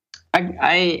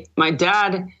 My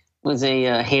dad was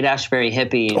a Haight-Ashbury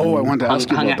hippie. Oh, I wanted to ask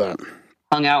you about that.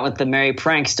 Hung out with the Merry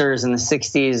Pranksters in the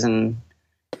 60s and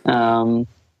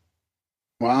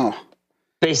wow.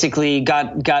 Basically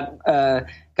got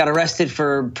arrested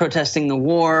for protesting the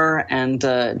war and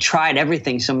tried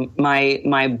everything. So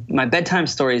my bedtime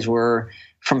stories were,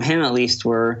 from him at least,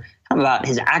 were about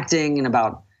his acting and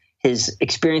about his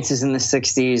experiences in the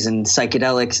 60s and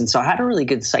psychedelics. And so I had a really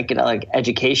good psychedelic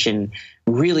education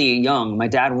really young. My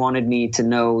dad wanted me to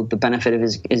know the benefit of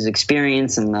his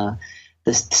experience and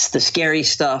the scary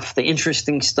stuff, the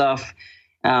interesting stuff.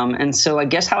 And so I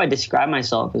guess how I describe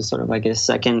myself is sort of like a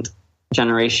second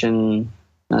generation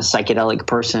psychedelic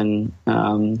person.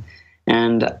 And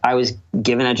I was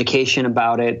given education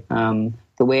about it. The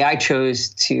way I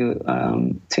chose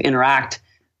to interact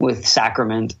with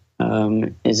sacrament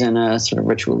is in a sort of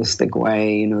ritualistic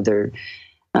way.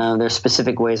 There's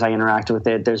specific ways I interact with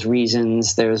it. There's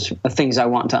reasons. There's things I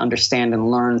want to understand and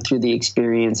learn through the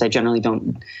experience. I generally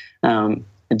don't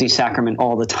do sacrament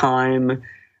all the time.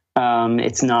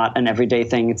 It's not an everyday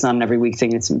thing. It's not an every week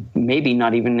thing. It's maybe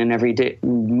not even an every day,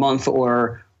 month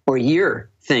or year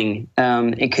thing.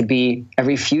 It could be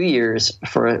every few years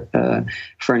for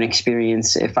an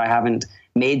experience if I haven't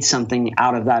made something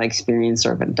out of that experience,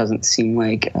 or if it doesn't seem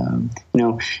like,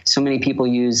 so many people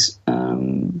use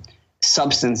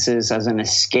substances as an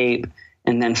escape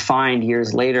and then find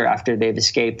years later after they've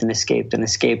escaped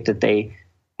that they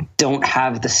don't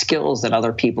have the skills that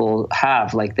other people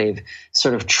have. Like they've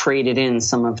sort of traded in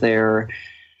some of their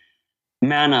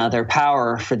mana, their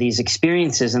power for these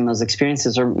experiences. And those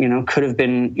experiences are, could have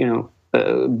been,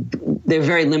 they're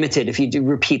very limited. If you do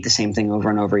repeat the same thing over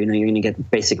and over, you're going to get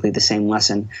basically the same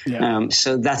lesson. Yeah.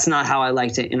 So that's not how I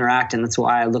like to interact. And that's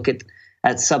why I look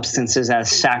at substances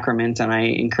as sacrament. And I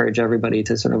encourage everybody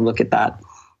to sort of look at that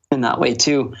in that way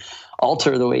too.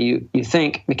 Alter the way you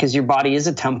think, because your body is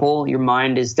a temple. Your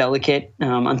mind is delicate.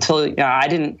 Until I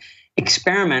didn't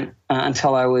experiment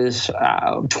until I was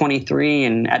 23.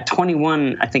 And at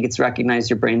 21, I think it's recognized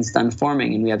your brain's done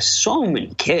forming. And we have so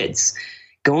many kids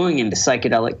going into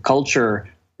psychedelic culture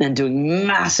and doing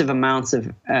massive amounts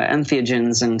of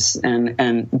entheogens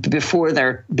and before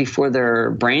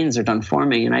their brains are done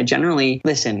forming. And I generally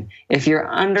listen, if you're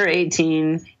under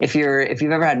 18, if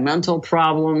you've ever had mental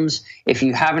problems, if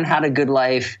you haven't had a good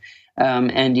life,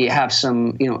 and you have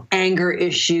some, anger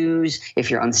issues, if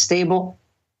you're unstable,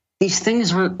 these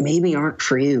things aren't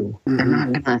for you.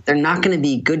 They're not gonna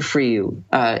be good for you.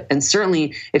 And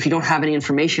certainly if you don't have any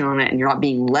information on it and you're not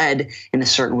being led in a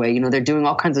certain way, they're doing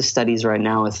all kinds of studies right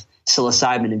now with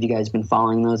psilocybin. Have you guys been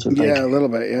following those? With a little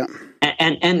bit, yeah.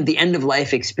 And the end of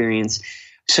life experience.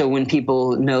 So when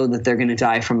people know that they're going to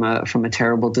die from a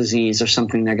terrible disease or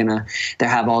something, they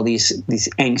have all these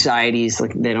anxieties,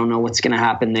 like they don't know what's going to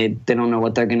happen. They don't know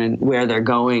where they're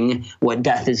going, what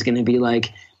death is going to be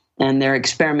like. And they're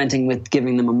experimenting with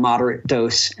giving them a moderate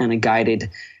dose and a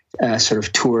guided sort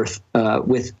of tour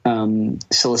with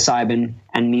psilocybin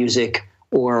and music,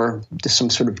 or just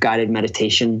some sort of guided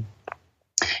meditation.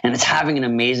 And it's having an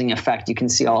amazing effect. You can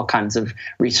see all kinds of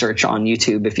research on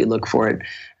YouTube if you look for it,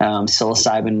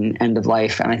 psilocybin end of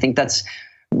life. And I think that's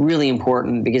really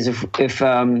important, because if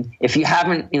you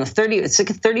haven't, it's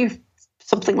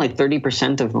like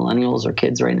 30% of millennials or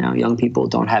kids right now, young people,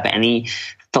 don't have any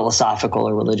philosophical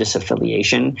or religious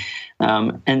affiliation.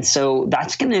 And so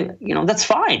that's that's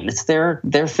fine. It's their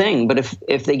thing. But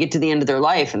if they get to the end of their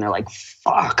life and they're like,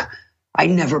 fuck, I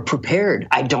never prepared,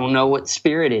 I don't know what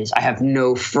spirit is, I have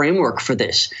no framework for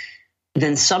this,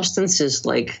 then substances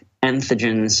like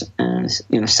entheogens,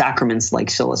 sacraments like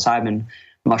psilocybin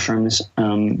mushrooms,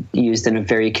 used in a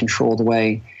very controlled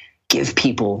way, give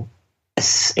people a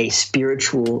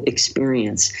spiritual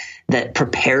experience that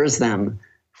prepares them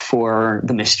for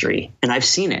the mystery. And I've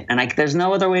seen it, and there's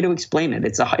no other way to explain it.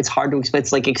 It's hard to explain.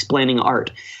 It's like explaining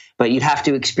art. But you'd have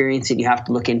to experience it. You have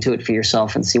to look into it for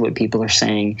yourself and see what people are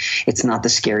saying. It's not the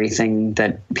scary thing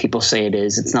that people say it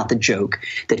is. It's not the joke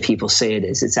that people say it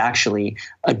is. It's actually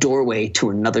a doorway to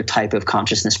another type of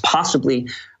consciousness, possibly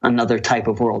another type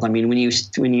of world. I mean, when you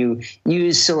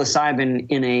use psilocybin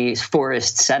in a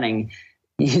forest setting,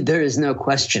 there is no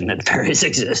question that fairies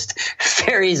exist.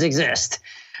 Fairies exist.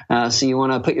 So you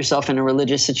want to put yourself in a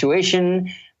religious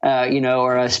situation,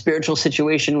 or a spiritual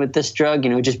situation with this drug,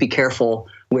 just be careful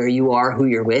where you are, who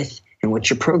you're with, and what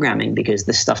you're programming, because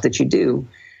the stuff that you do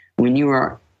when you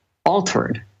are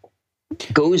altered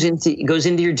goes into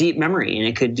your deep memory, and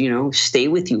it could, stay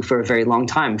with you for a very long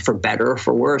time, for better or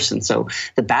for worse. And so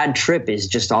the bad trip is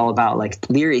just all about, like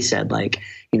Leary said,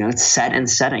 it's set and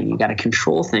setting. You got to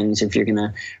control things if you're going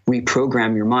to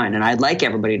reprogram your mind. And I'd like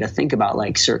everybody to think about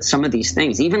some of these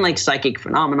things, even like psychic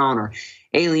phenomenon or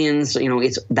aliens,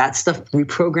 it's that stuff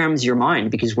reprograms your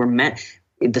mind, because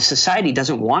the society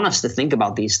doesn't want us to think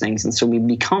about these things. And so we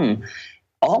become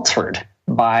altered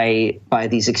by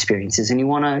these experiences, and you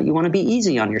want to be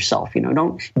easy on yourself.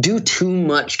 Don't do too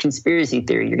much conspiracy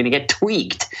theory. You're going to get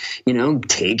tweaked.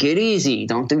 Take it easy.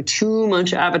 Don't do too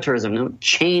much avatarism. Don't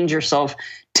change yourself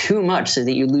too much so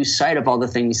that you lose sight of all the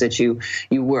things that you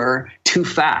were too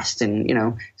fast.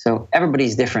 And so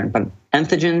everybody's different, but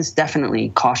entheogens, definitely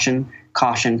caution,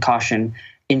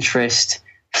 interest,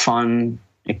 fun,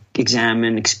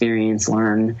 examine, experience,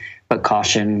 learn, but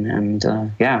caution. And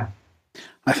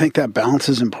I think that balance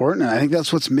is important. And I think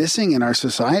that's what's missing in our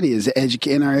society, is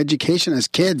in our education as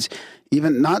kids,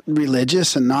 even not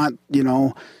religious and not,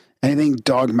 anything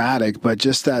dogmatic, but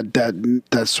just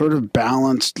that sort of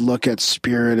balanced look at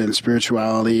spirit and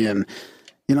spirituality. And,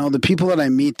 the people that I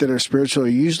meet that are spiritual are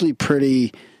usually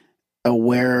pretty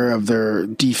aware of their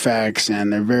defects,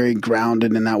 and they're very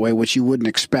grounded in that way, which you wouldn't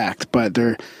expect, but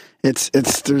there's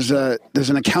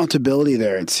an accountability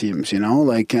there, it seems, and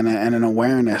an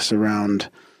awareness around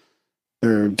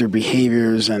their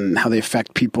behaviors and how they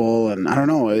affect people. And I don't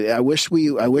know, I wish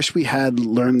we had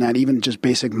learned that, even just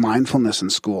basic mindfulness in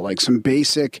school, like some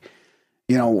basic,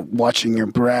 watching your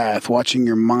breath, watching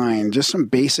your mind, just some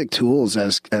basic tools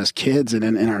as kids and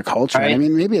in our culture. Right. I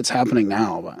mean, maybe it's happening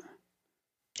now, but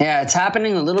yeah, it's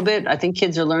happening a little bit. I think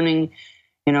kids are learning.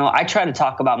 I try to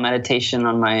talk about meditation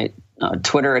on my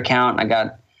Twitter account. I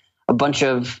got a bunch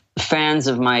of fans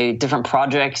of my different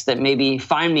projects that maybe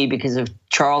find me because of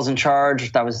Charles in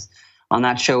Charge. That was on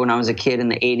that show when I was a kid in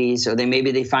the 80s. Or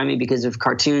they find me because of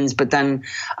cartoons. But then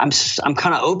I'm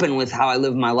kind of open with how I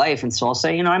live my life. And so I'll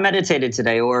say, I meditated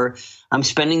today, or I'm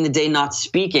spending the day not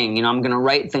speaking. I'm going to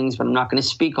write things, but I'm not going to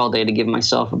speak all day to give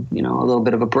myself, a little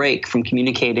bit of a break from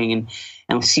communicating,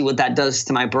 and see what that does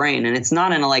to my brain. And it's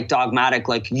not in a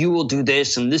dogmatic, you will do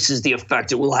this and this is the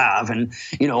effect it will have. And,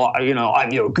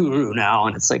 I'm your guru now.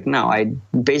 And it's no, I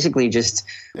basically just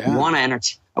want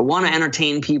to I want to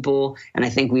entertain people. And I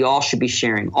think we all should be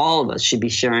sharing, all of us should be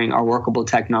sharing our workable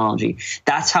technology.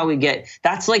 That's how we get,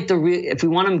 that's like if we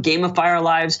want to gamify our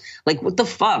lives, like what the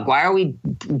fuck? Why are we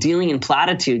dealing in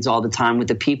platitudes all the time with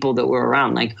the people that we're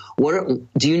around? Like,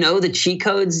 do you know the cheat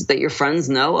codes that your friends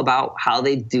know about how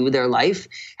they do their life?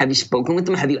 Have you spoken with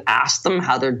them? Have you asked them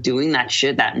how they're doing that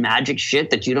shit, that magic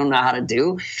shit that you don't know how to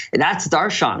do? That's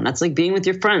darshan. That's like being with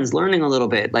your friends, learning a little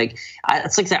bit. Like,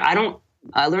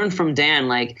 I learned from Dan,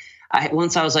 like,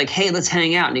 once I was like, hey, let's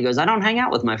hang out. And he goes, I don't hang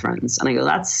out with my friends. And I go,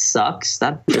 that sucks.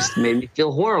 That just made me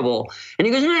feel horrible. And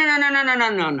he goes,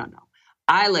 no.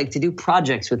 I like to do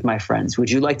projects with my friends. Would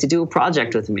you like to do a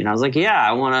project with me? And I was like, yeah,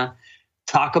 I want to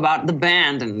talk about the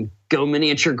band and go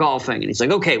miniature golfing. And he's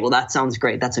like, okay, well, that sounds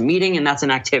great. That's a meeting and that's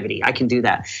an activity. I can do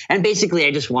that. And basically,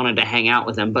 I just wanted to hang out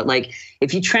with him. But like,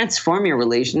 if you transform your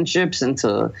relationships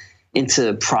into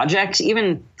projects,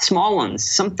 even small ones,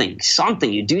 something,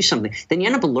 you do something, then you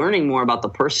end up learning more about the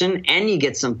person and you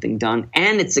get something done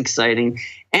and it's exciting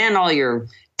and all your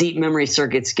deep memory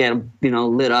circuits get,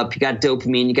 lit up. You got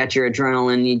dopamine, you got your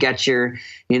adrenaline, you got your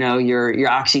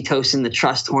oxytocin, the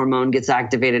trust hormone gets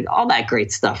activated, all that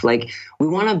great stuff. Like we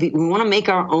want to make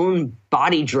our own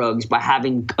body drugs by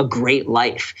having a great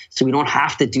life. So we don't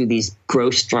have to do these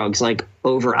gross drugs like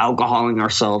over alcoholing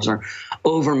ourselves or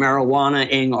over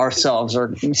marijuana-ing ourselves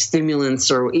or stimulants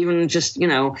or even just,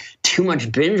 too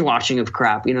much binge watching of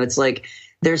crap. It's like,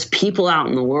 there's people out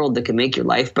in the world that can make your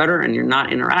life better and you're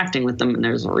not interacting with them. And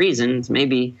there's a reason. It's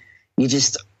maybe you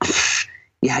just,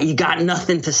 you got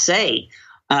nothing to say.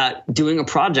 Doing a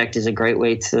project is a great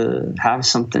way to have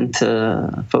something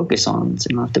to focus on. So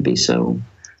you don't have to be so,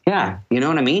 you know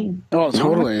what I mean? Oh,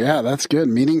 totally. Yeah, that's good.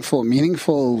 Meaningful,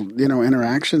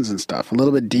 interactions and stuff. A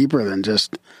little bit deeper than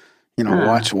just,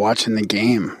 watching the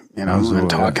game, and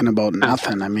talking about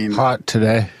nothing. I mean, hot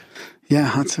today. Yeah,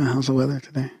 how's the weather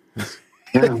today?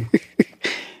 Yeah.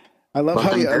 I love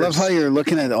how you're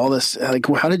looking at all this. Like,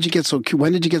 when did you get so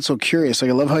curious?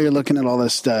 Like, I love how you're looking at all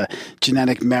this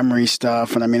genetic memory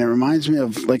stuff. And I mean, it reminds me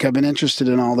of, like, I've been interested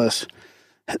in all this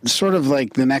sort of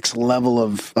like the next level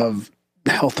of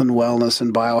health and wellness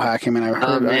and biohacking. I mean,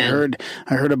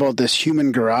 I heard about this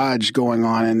human garage going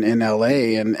on in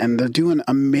LA and they're doing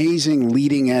amazing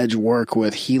leading edge work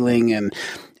with healing and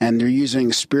they're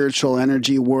using spiritual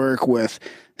energy work with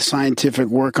scientific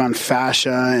work on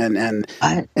fascia and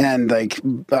like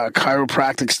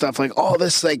chiropractic stuff, like all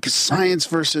this like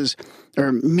science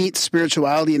meets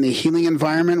spirituality in the healing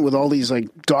environment with all these like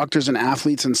doctors and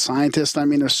athletes and scientists. I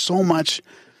mean, there's so much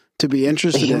to be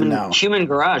interested in now. Human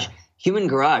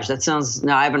garage. That sounds.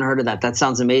 No, I haven't heard of that. That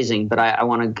sounds amazing. But I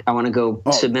want to go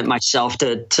submit myself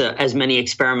to as many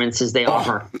experiments as they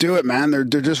offer. Do it, man. They're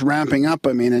just ramping up.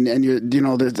 I mean, and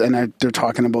they're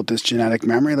talking about this genetic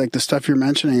memory, like the stuff you're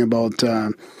mentioning about,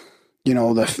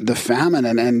 the famine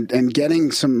and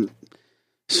getting some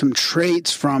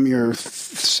traits from your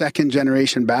second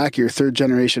generation back, your third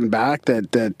generation back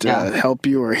that help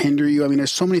you or hinder you. I mean,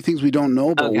 there's so many things we don't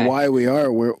know about why we are.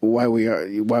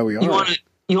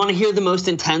 You want to hear the most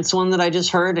intense one that I just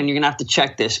heard? And you're going to have to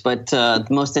check this. But the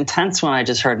most intense one I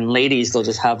just heard, and ladies, they'll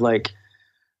just have like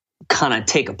kind of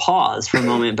take a pause for a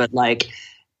moment. But like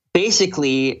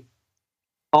basically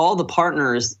all the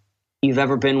partners you've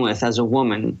ever been with as a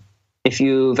woman, if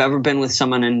you've ever been with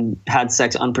someone and had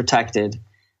sex unprotected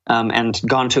and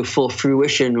gone to full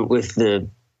fruition with the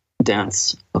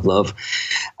dance of love,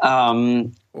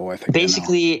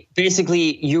 basically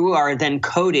you are then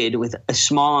coded with a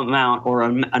small amount or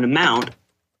an amount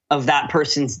of that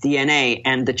person's DNA,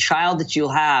 and the child that you'll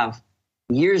have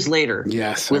years later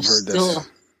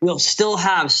will still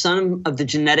have some of the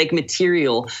genetic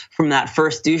material from that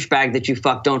first douchebag that you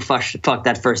fucked. Don't fuck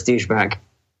that first douchebag.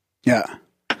 Yeah.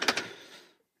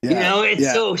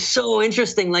 It's so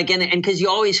interesting. Like, and because you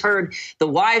always heard the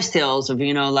wives' tales of,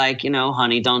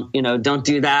 honey, don't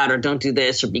do that or don't do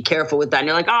this or be careful with that. And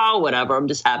you're like, oh, whatever, I'm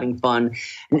just having fun.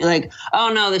 And you're like,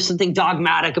 oh no, there's something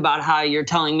dogmatic about how you're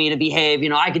telling me to behave.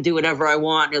 I could do whatever I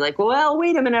want. And you're like, well,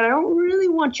 wait a minute, I don't really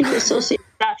want you to associate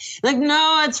with that. Like,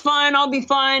 no, it's fine, I'll be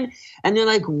fine. And you're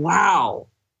like, wow,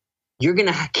 you're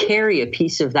going to carry a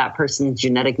piece of that person's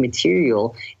genetic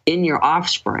material in your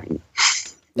offspring.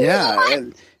 Yeah.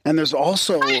 And there's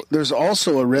also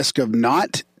a risk of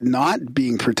not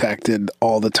being protected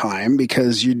all the time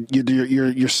because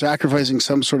you're sacrificing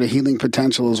some sort of healing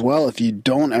potential as well if you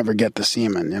don't ever get the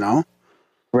semen,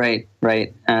 Right.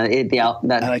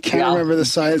 And I can't remember the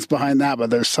science behind that, but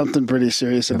there's something pretty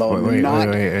serious about wait.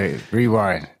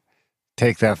 Rewind.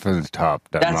 Take that for the top.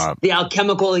 That's the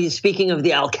alchemical. Speaking of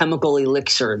the alchemical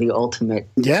elixir, the ultimate.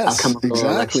 Yes, alchemical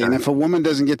exactly. elixir. And if a woman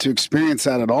doesn't get to experience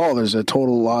that at all, there's a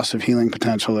total loss of healing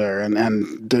potential there,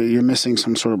 and you're missing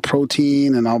some sort of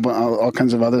protein and all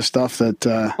kinds of other stuff that.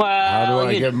 How do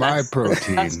I get my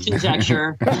protein? That's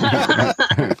conjecture.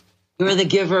 You're the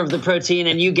giver of the protein,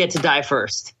 and you get to die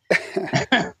first.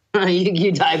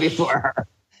 you die before her.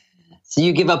 So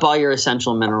you give up all your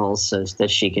essential minerals so that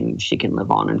she can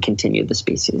live on and continue the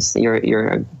species.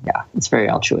 It's very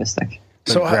altruistic.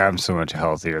 So Graham's so much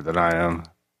healthier than I am.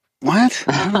 What?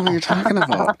 I don't know what you're talking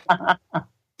about.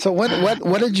 So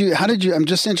what did you? How did you? I'm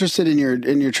just interested in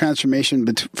your transformation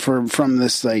from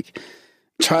this like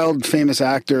child famous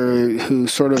actor who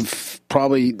sort of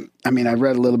probably. I mean, I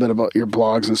read a little bit about your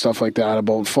blogs and stuff like that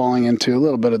about falling into a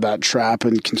little bit of that trap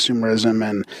and consumerism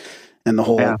and the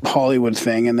whole Hollywood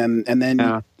thing, and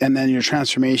then your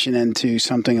transformation into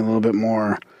something a little bit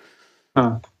more,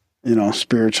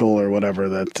 spiritual or whatever.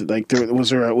 That like was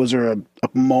there a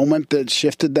moment that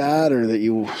shifted that, or that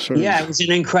you sort of? Yeah, it was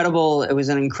an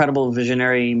incredible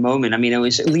visionary moment. I mean, it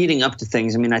was leading up to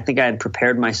things. I mean, I think I had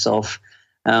prepared myself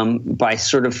by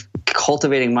sort of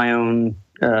cultivating my own.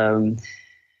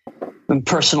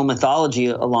 Personal mythology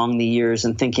along the years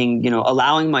and thinking,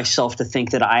 allowing myself to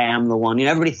think that I am the one.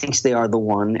 Everybody thinks they are the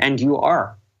one, and you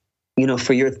are,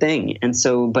 for your thing. And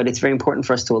so, but it's very important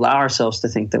for us to allow ourselves to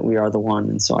think that we are the one.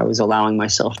 And so I was allowing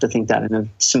myself to think that in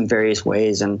some various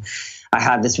ways. And I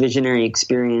had this visionary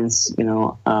experience,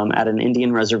 at an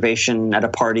Indian reservation at a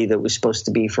party that was supposed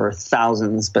to be for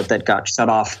thousands, but that got shut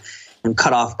off and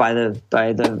cut off by the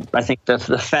I think the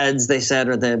feds, they said,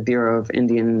 or the Bureau of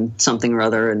Indian something or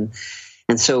other,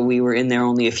 and so we were in there,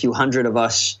 only a few hundred of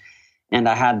us, and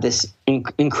I had this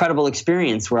incredible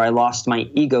experience where I lost my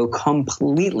ego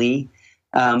completely,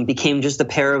 became just a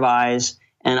pair of eyes,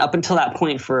 and up until that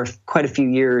point, for quite a few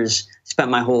years, spent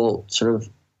my whole sort of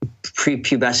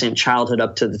prepubescent childhood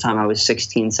up to the time I was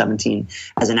 16, 17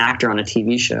 as an actor on a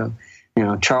TV show.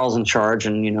 Charles in Charge,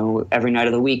 and every night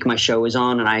of the week my show was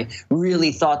on, and I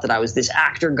really thought that I was this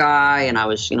actor guy, and I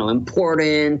was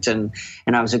important, and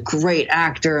I was a great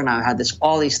actor, and I had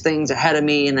all these things ahead of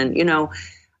me, and then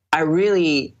I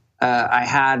really I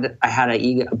had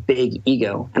a big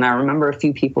ego, and I remember a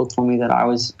few people told me that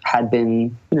I had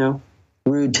been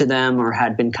rude to them or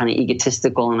had been kind of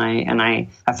egotistical, and I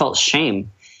felt shame,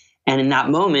 and in that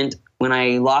moment, when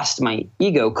I lost my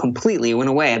ego completely, it went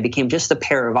away. I became just a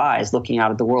pair of eyes looking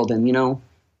out at the world. And,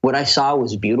 what I saw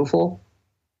was beautiful.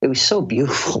 It was so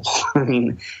beautiful. I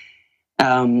mean,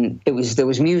 there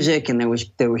was music, and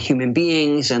there were human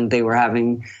beings, and they were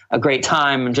having a great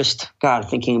time. And just, God,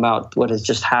 thinking about what has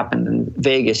just happened in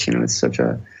Vegas, it is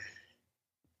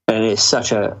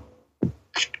such a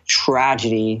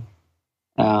tragedy.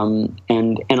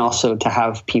 And also to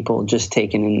have people just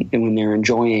taken in when they're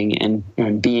enjoying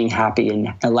and being happy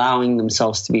and allowing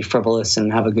themselves to be frivolous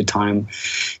and have a good time.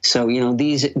 So,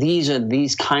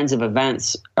 these kinds of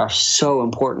events are so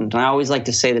important. And I always like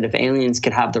to say that if aliens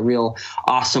could have the real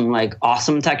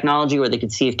awesome technology where they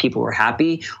could see if people were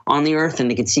happy on the earth,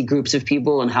 and they could see groups of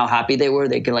people and how happy they were,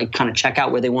 they could kind of check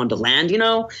out where they wanted to land,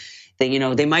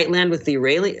 They might land with the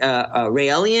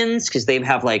Raelians because they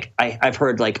have I've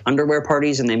heard underwear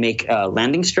parties, and they make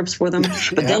landing strips for them.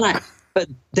 But then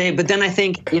I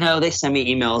think they send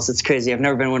me emails. It's crazy. I've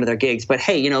never been to one of their gigs. But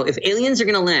hey, if aliens are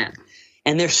going to land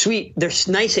and they're sweet, they're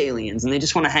nice aliens, and they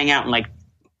just want to hang out and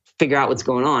figure out what's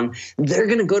going on, they're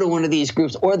going to go to one of these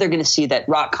groups, or they're going to see that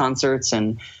rock concerts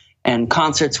and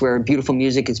concerts where beautiful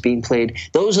music is being played.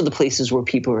 Those are the places where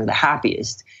people are the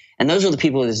happiest. And those are the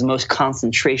people there's the most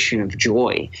concentration of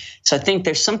joy. So I think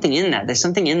there's something in that. There's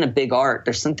something in the big art.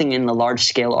 There's something in the large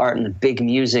scale art and the big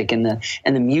music and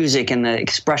the music and the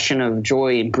expression of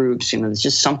joy in groups. There's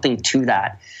just something to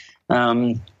that.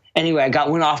 Anyway, I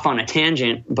went off on a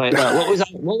tangent, but what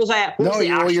was I?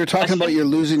 You're talking about you're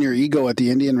losing your ego at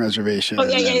the Indian reservation. Oh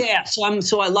yeah.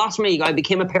 So I lost my ego. I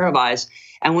became a pair of eyes,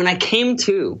 and when I came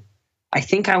to, I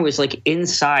think I was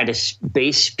inside a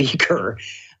space speaker.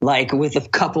 With a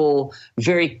couple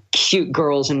very cute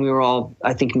girls, and we were all,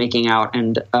 I think, making out.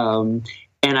 And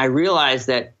I realized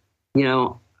that,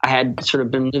 I had sort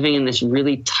of been living in this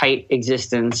really tight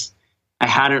existence. I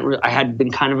had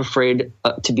been kind of afraid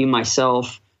to be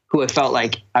myself, who I felt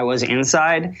like I was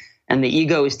inside, and the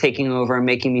ego was taking over and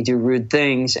making me do rude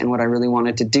things. And what I really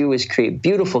wanted to do was create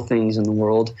beautiful things in the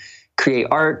world, create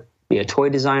art, be a toy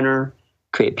designer,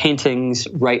 create paintings,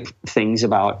 write things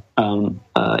about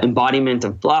embodiment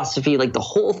of philosophy, the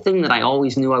whole thing that I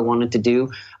always knew I wanted to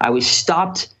do. I was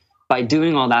stopped by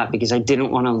doing all that because I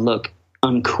didn't want to look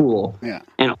uncool. Yeah.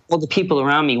 And all the people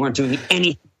around me weren't doing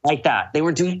anything like that. They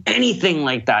weren't doing anything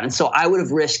like that. And so I would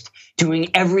have risked doing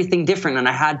everything different, and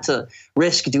I had to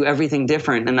do everything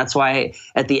different. And that's why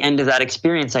at the end of that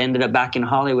experience, I ended up back in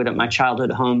Hollywood at my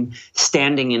childhood home,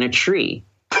 standing in a tree,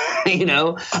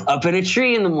 up in a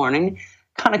tree in the morning,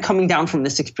 kind of coming down from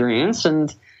this experience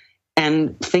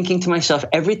and thinking to myself,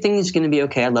 everything is going to be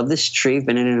okay. I love this tree. I've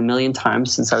been in it a million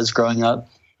times since I was growing up.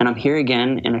 And I'm here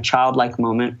again in a childlike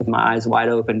moment with my eyes wide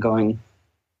open going,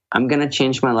 I'm going to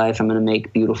change my life. I'm going to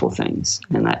make beautiful things.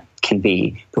 And that can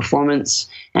be performance,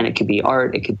 and it could be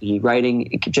art. It could be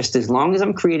writing. It could just, as long as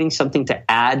I'm creating something to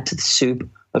add to the soup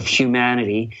of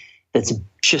humanity that's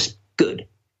just good,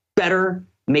 better,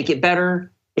 make it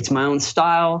better. It's my own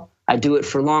style. I do it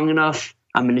for long enough.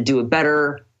 I'm going to do it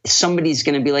better. Somebody's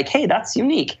going to be like, hey, that's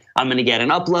unique. I'm going to get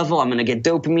an up level. I'm going to get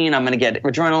dopamine. I'm going to get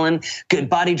adrenaline, good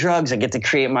body drugs. I get to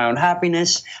create my own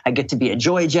happiness. I get to be a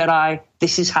joy Jedi.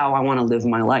 This is how I want to live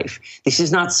my life. This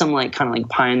is not some kind of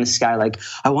pie in the sky. Like,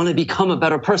 I want to become a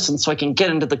better person so I can get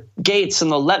into the gates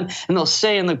and they'll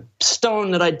say in the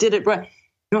stone that I did it right.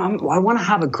 I want to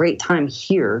have a great time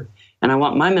here. And I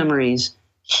want my memories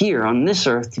here on this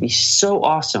earth to be so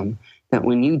awesome that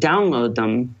when you download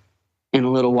them, in a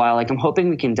little while, I'm hoping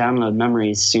we can download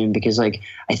memories soon, because I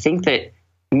think that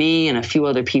me and a few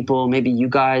other people, maybe you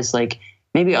guys,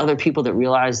 maybe other people that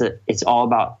realize that it's all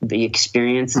about the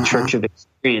experience, the church of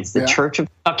experience, the church of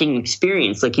fucking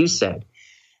experience, like you said.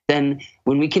 Then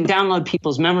when we can download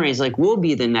people's memories, we'll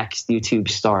be the next YouTube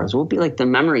stars. We'll be the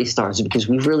memory stars, because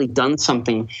we've really done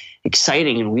something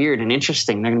exciting and weird and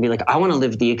interesting. They're going to be like, I want to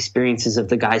live the experiences of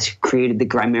the guys who created the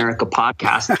Grimerica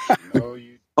podcast.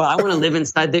 Well, I want to live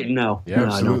inside there. No,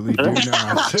 absolutely do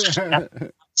not.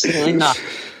 Absolutely not.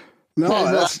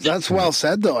 No, that's well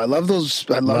said though. I love those.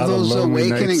 I love those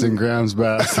awakening and Graham's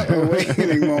Bath.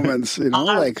 awakening moments.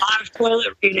 Live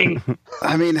toilet reading.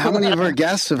 I mean, how many of our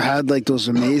guests have had those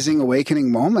amazing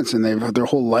awakening moments, and their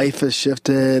whole life has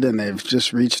shifted, and they've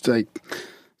just reached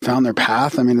found their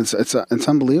path. I mean, it's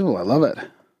unbelievable. I love it.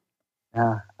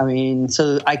 Yeah, I mean,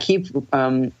 so I keep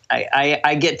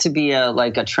I get to be a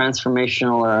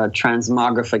transformational or a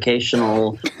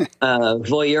transmogrificational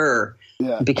voyeur,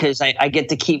 because I get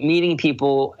to keep meeting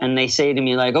people, and they say to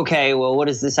me okay, well, what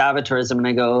is this avatarism? And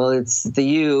I go, well, it's the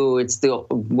you, it's the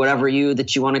whatever you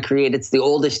that you want to create. It's the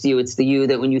oldest you. It's the you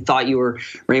that when you thought you were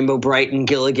Rainbow Bright and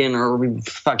Gilligan or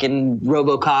fucking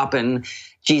RoboCop and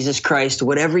Jesus Christ,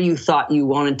 whatever you thought you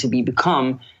wanted to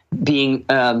become. Being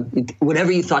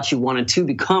whatever you thought you wanted to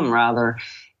become, rather,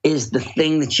 is the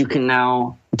thing that you can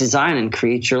now design and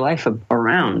create your life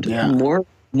around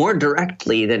more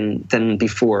directly than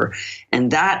before,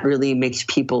 and that really makes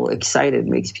people excited,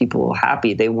 makes people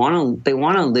happy. They want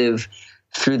to live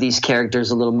through these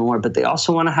characters a little more, but they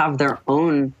also want to have their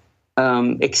own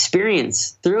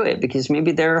experience through it, because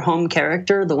maybe their home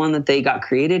character, the one that they got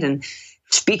created, and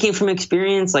speaking from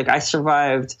experience, I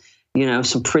survived.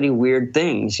 Some pretty weird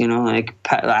things,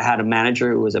 I had a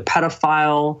manager who was a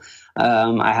pedophile.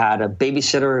 I had a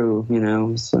babysitter who,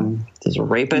 is a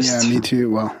rapist. Yeah, me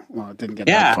too. Well, it didn't get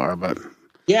that far, but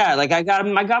yeah, I got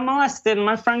molested and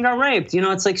my friend got raped.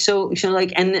 It's so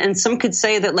and some could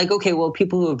say that okay, well,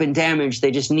 people who have been damaged,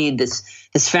 they just need this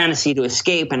fantasy to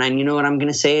escape. And you know what I'm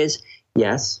going to say is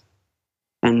yes,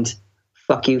 and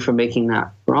fuck you for making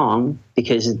that wrong,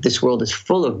 because this world is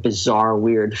full of bizarre,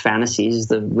 weird fantasies,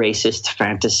 the racist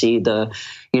fantasy, the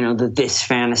this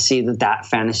fantasy, the that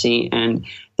fantasy. And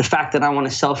the fact that I want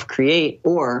to self-create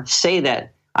or say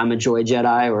that I'm a joy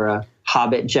Jedi or a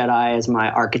Hobbit Jedi as my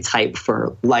archetype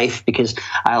for life, because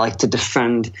I like to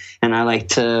defend and I like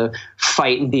to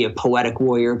fight and be a poetic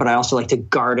warrior, but I also like to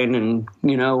garden and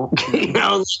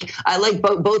I like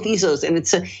both ethos, and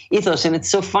it's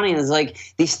so funny.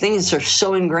 It's these things are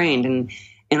so ingrained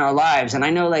in our lives, and I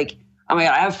know I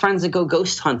have friends that go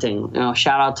ghost hunting.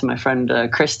 Shout out to my friend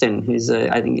Kristen, who's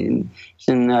I think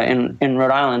in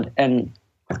Rhode Island, and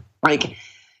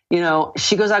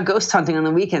she goes out ghost hunting on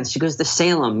the weekends. She goes to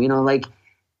Salem.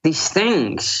 These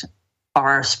things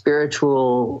are a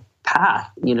spiritual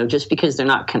path, just because they're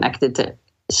not connected to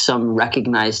some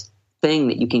recognized thing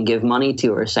that you can give money to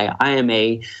or say, I am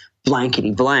a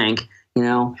blankety blank.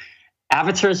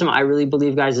 Avatarism, I really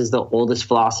believe, guys, is the oldest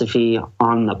philosophy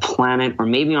on the planet, or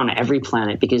maybe on every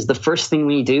planet, because the first thing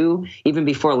we do, even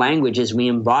before language, is we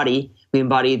embody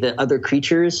the other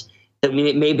creatures that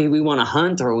maybe we want to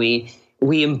hunt, or we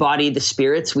embody the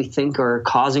spirits we think are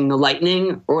causing the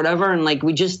lightning or whatever. And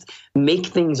we just make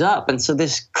things up. And so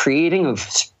this creating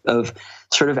of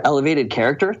sort of elevated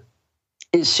character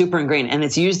is super ingrained, and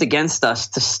it's used against us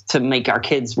to make our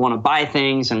kids want to buy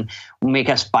things and make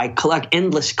us buy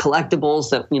endless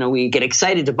collectibles that, we get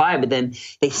excited to buy, but then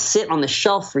they sit on the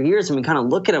shelf for years and we kind of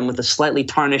look at them with a slightly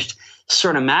tarnished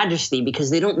sort of majesty because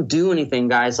they don't do anything,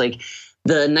 guys. Like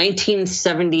the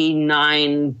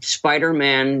 1979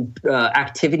 Spider-Man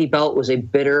activity belt was a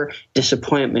bitter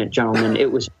disappointment, gentlemen.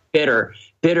 It was bitter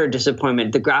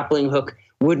disappointment. The grappling hook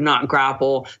would not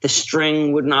grapple. The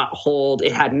string would not hold.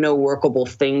 It had no workable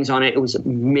things on it. It was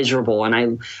miserable.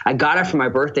 And I got it for my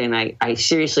birthday, and I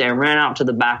seriously, I ran out to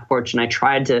the back porch and I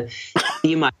tried to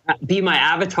be my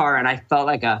avatar, and I felt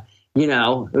like it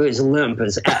was limp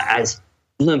as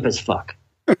limp as fuck.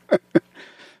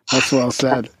 That's well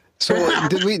said. So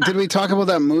did we talk about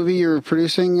that movie you're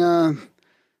producing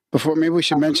before? Maybe we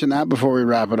should mention that before we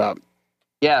wrap it up.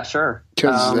 Yeah, sure.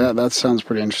 Because that sounds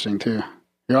pretty interesting too.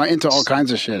 You're into all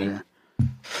kinds of shit here.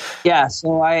 Yeah,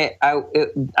 so I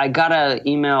got an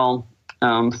email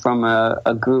from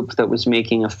a group that was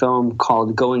making a film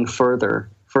called Going Further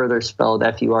spelled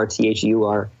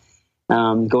Furthur,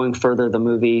 Going Further, the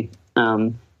movie.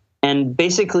 And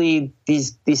basically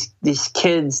these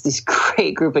kids, this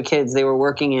great group of kids, they were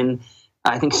working in,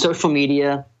 I think, social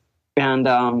media, and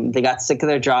they got sick of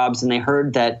their jobs, and they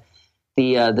heard that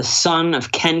the son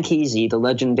of Ken Kesey, the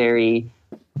legendary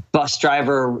bus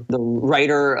driver, the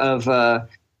writer of One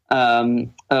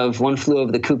Flew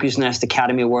Over the Cuckoo's Nest,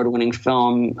 Academy Award-winning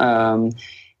film,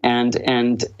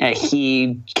 and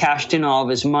he cashed in all of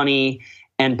his money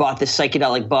and bought this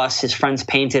psychedelic bus. His friends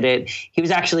painted it. He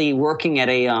was actually working at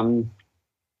an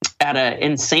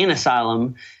insane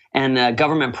asylum, and a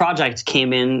government project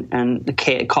came in and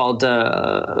called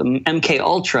MK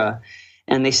Ultra.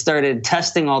 And they started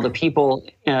testing all the people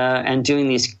and doing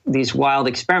these wild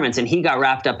experiments. And he got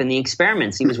wrapped up in the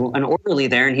experiments. He was an orderly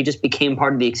there, and he just became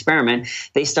part of the experiment.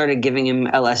 They started giving him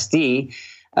LSD,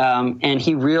 and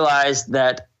he realized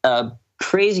that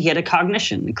he had a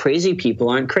cognition. Crazy people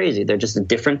aren't crazy. They're just a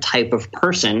different type of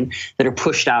person that are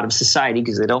pushed out of society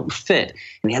because they don't fit.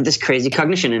 And he had this crazy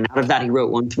cognition. And out of that, he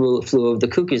wrote One Flew Over the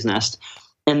Cuckoo's Nest.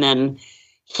 And then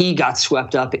he got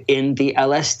swept up in the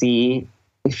LSD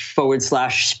 /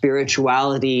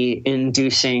 spirituality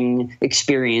inducing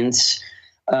experience,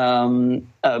 a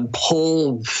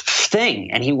whole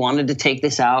thing. And he wanted to take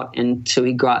this out. And so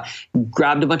he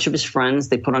grabbed a bunch of his friends.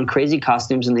 They put on crazy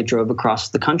costumes and they drove across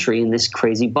the country in this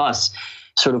crazy bus,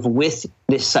 sort of with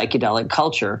this psychedelic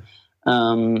culture,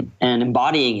 and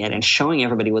embodying it and showing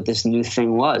everybody what this new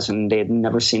thing was. And they had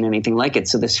never seen anything like it.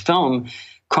 So this film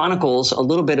chronicles a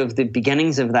little bit of the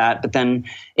beginnings of that, but then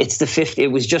it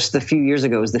was just a few years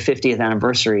ago, it was the 50th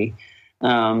anniversary.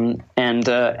 And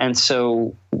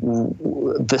so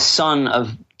the son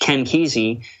of Ken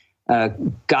Kesey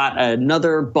got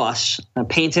another bus,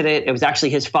 painted it. It was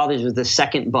actually his father's, was the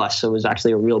second bus. So it was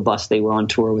actually a real bus. They were on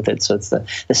tour with it. So it's the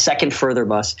second Further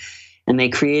bus. And they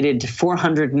created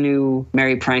 400 new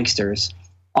Merry Pranksters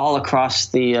all across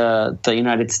the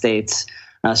United States,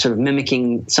 sort of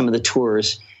mimicking some of the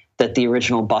tours that the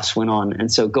original bus went on.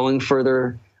 And so Going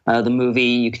Further, the movie,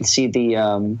 you can see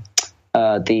the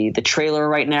trailer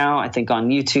right now, I think on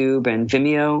YouTube and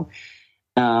Vimeo.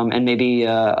 And maybe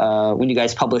when you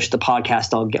guys publish the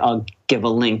podcast, I'll give a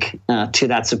link to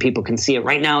that so people can see it.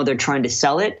 Right now, they're trying to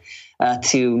sell it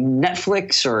to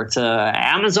Netflix or to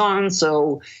Amazon.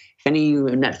 So if any of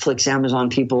you Netflix, Amazon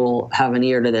people have an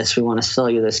ear to this, we want to sell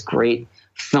you this great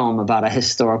film about a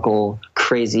historical,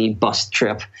 crazy bus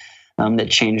trip that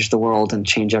changed the world and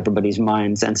changed everybody's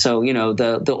minds. And so,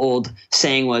 the old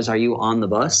saying was, are you on the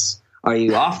bus? Are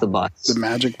you off the bus? The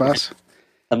magic bus?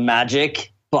 The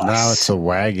magic bus. Now it's a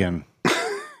wagon.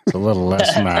 It's a little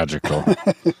less magical.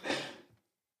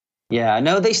 Yeah,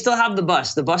 no, they still have the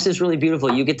bus. The bus is really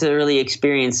beautiful. You get to really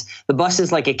experience – the bus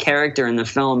is like a character in the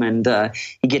film, and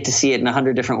you get to see it in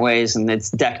 100 different ways, and it's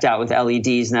decked out with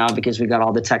LEDs now because we got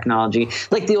all the technology.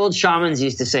 Like the old shamans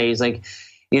used to say, he's like,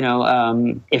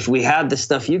 if we had the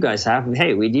stuff you guys have,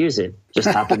 hey, we'd use it. Just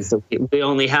happens that we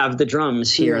only have the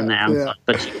drums here in the Amazon. Yeah.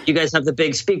 But you guys have the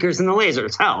big speakers and the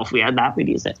lasers. Hell, if we had that, we'd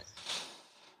use it.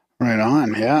 Right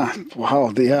on, yeah.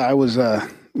 Wow, I was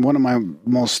one of my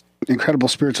most incredible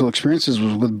spiritual experiences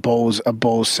was with a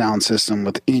Bose sound system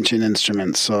with ancient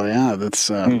instruments. So yeah, that's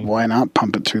why not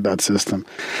pump it through that system?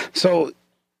 So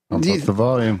pump up the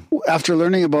volume. After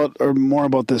learning more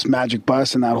about this magic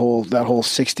bus and that whole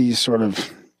 60s sort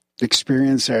of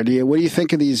experience there, what do you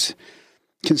think of these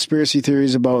conspiracy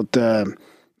theories about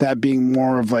that being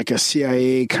more of like a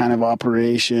CIA kind of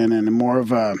operation and more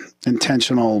of a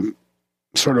intentional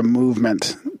sort of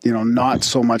movement, not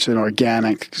so much an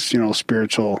organic,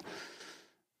 spiritual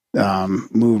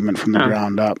movement from the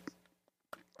ground up?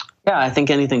 Yeah, I think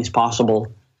anything's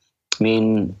possible. I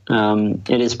mean,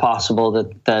 it is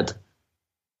possible that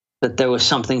there was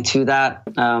something to that.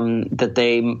 That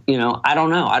they, I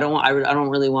don't know. I don't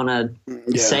really want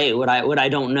to say what I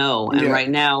don't know. And right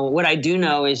now, what I do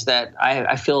know is that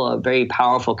I feel a very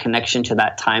powerful connection to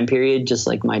that time period, just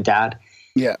like my dad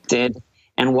did.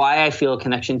 And why I feel a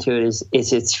connection to it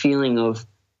is its feeling of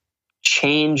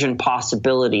change and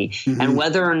possibility. And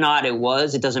whether or not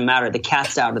it doesn't matter. The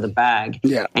cat's out of the bag.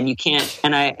 Yeah. And you can't,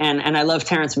 and I love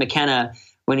Terence McKenna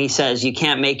when he says you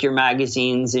can't make your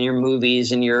magazines and your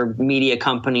movies and your media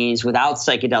companies without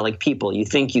psychedelic people. You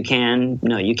think you can?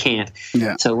 No, you can't.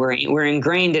 Yeah. So we're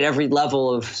ingrained at every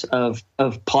level of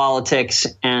politics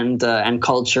and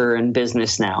culture and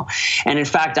business now. And in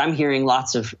fact, I'm hearing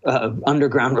lots of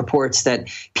underground reports that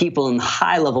people in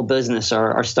high level business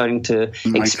are starting to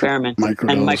experiment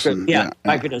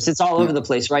microdose. It's all over the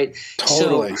place, right?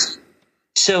 Totally.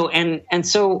 So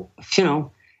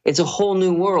it's a whole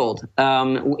new world.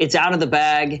 It's out of the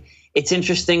bag. It's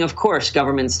interesting. Of course,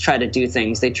 governments try to do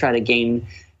things. They try to gain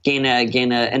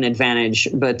an advantage,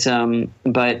 but I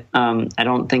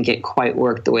don't think it quite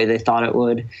worked the way they thought it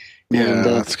would. Yeah, and,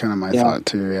 that's kind of my thought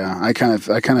too. Yeah, I kind of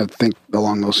think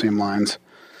along those same lines.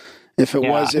 If it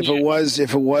was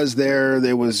there,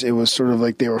 it was sort of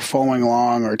like they were following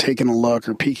along or taking a look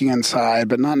or peeking inside,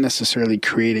 but not necessarily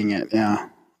creating it. Yeah.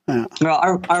 Yeah.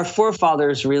 Well, our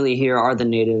forefathers really here are the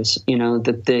natives,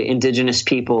 the indigenous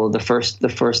people, the First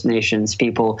Nations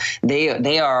people.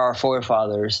 They are our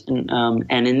forefathers,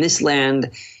 and in this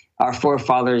land, our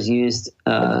forefathers used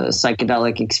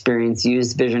psychedelic experience,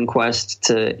 used Vision Quest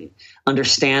to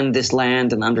understand this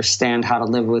land and understand how to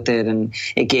live with it, and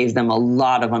it gave them a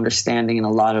lot of understanding and a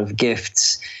lot of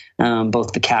gifts.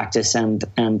 Both the cactus and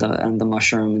the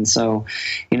mushroom, and so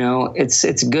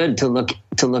it's good to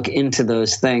look into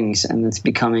those things, and it's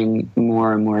becoming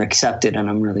more and more accepted, and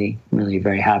I'm really really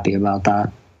very happy about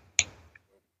that.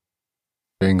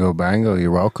 Bingo bango, you're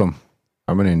welcome.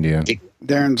 I'm an Indian.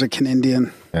 Darren's a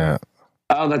Canadian. Yeah.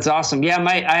 Oh, that's awesome. Yeah,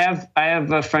 I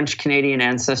have a French Canadian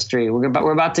ancestry. We're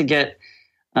about to get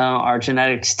our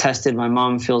genetics tested. My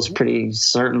mom feels pretty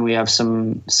certain we have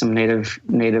some native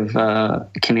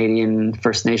Canadian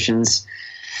First Nations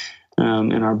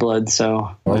in our blood.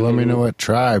 So, let me know what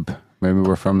tribe. Maybe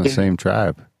we're from the same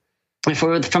tribe. If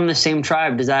we're from the same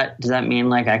tribe, does that mean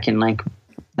like I can like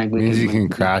we means you can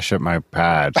crash at my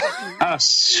pad? Oh,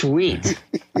 sweet!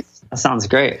 That sounds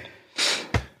great.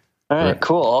 All right,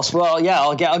 cool. Well, yeah,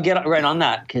 I'll get right on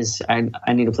that because I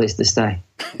need a place to stay.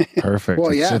 Perfect.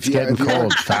 Well, yeah, it's getting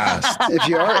cold fast. If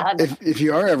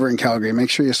you are ever in Calgary, make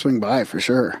sure you swing by for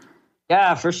sure.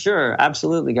 Yeah, for sure.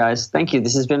 Absolutely, guys. Thank you.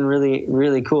 This has been really,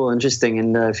 really cool, interesting.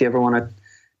 And if you ever want to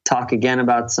talk again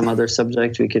about some other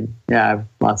subject, we could. Yeah, I have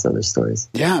lots of other stories.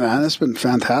 Yeah, man, it's been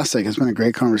fantastic. It's been a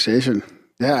great conversation.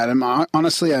 Yeah, and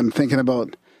I'm thinking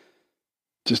about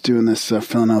just doing this,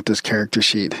 filling out this character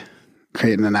sheet.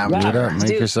 Creating an avatar.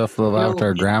 Make yourself a little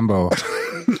avatar, Grambo.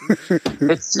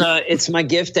 It's my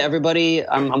gift to everybody.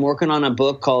 I'm working on a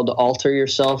book called "Alter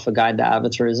Yourself: A Guide to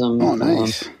Avatarism." Oh,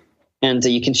 nice! And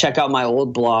you can check out my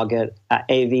old blog at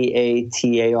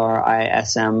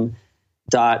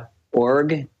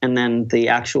avatarism.org, and then the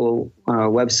actual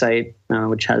website,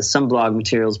 which has some blog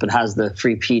materials but has the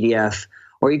free PDF.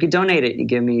 Or you could donate it. You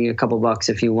give me a couple bucks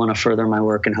if you want to further my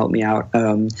work and help me out.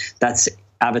 That's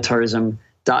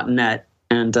avatarism.net,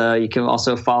 and you can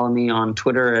also follow me on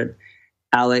Twitter at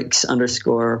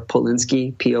Alex_Polinsky,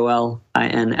 Polinsky,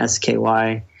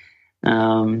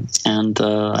 and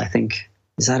I think,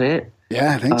 is that it?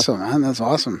 Yeah, I think so, man. That's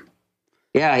awesome.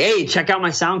 Yeah, hey, check out my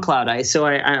SoundCloud. I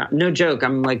no joke,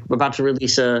 I'm like about to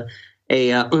release a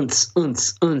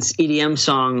EDM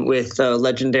song with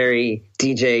legendary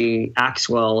DJ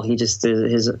Axwell. He just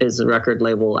his record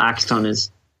label Axton is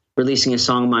releasing a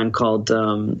song of mine called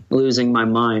 "Losing My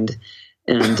Mind,"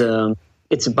 and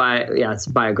it's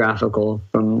biographical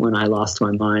from when I lost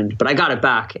my mind. But I got it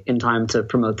back in time to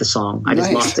promote the song. I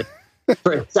just lost it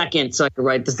for a second so I could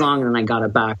write the song, and then I got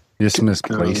it back. You just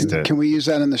misplaced it. Can we use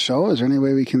that in the show? Is there any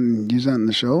way we can use that in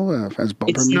the show as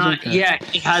bumper music? Not. Yeah,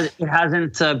 it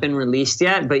hasn't been released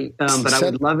yet, but I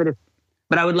would love it if.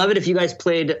 But I would love it if you guys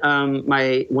played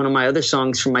one of my other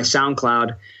songs from my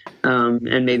SoundCloud,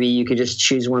 and maybe you could just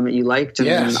choose one that you liked. And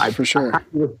yes, for sure.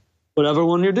 Whatever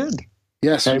one you did.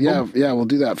 Yes, yeah, we'll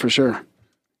do that for sure.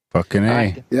 Fucking A.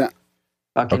 Right. Yeah.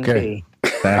 Fucking okay.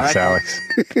 Thanks, Alex.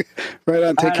 Right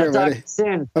on. Take care, buddy.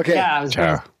 Soon. Okay. Yeah, it was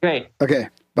great. Okay.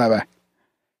 Bye-bye.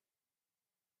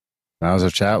 That was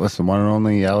a chat with the one and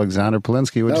only Alexander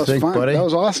Polinsky. What do you think, buddy? That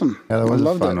was fun. That was awesome. Yeah, that was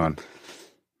a fun one.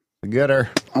 gooder.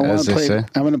 I want as to they play. say.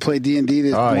 I'm going to play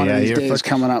D&D one of these days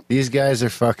coming up. These guys are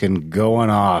fucking going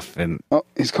off Oh,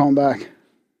 he's calling back.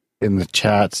 in the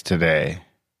chats today.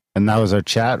 And that was our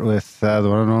chat with the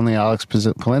one and only Alex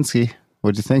Polinsky.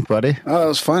 What'd you think, buddy? Oh, that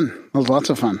was fun. That was lots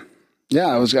of fun.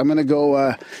 Yeah, I'm going to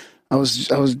go.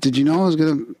 Did you know I was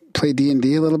going to play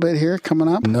D&D a little bit here coming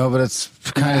up? No, but it's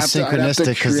kind of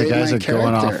synchronistic because the guys are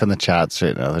going off in the chats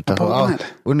right now. They're talking,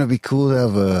 wouldn't it be cool to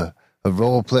have a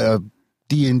role play, a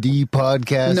D&D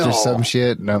podcast or some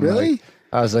shit? And I'm really?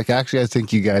 I was like, actually, I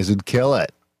think you guys would kill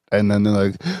it. And then they're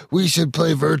like, we should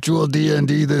play virtual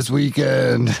D&D this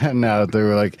weekend. And now they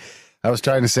were like, I was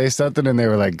trying to say something and they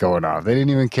were like going off. They didn't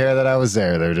even care that I was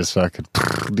there. They were just fucking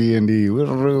D&D.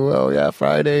 Oh, yeah,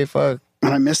 Friday, fuck.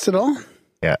 And I missed it all?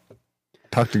 Yeah.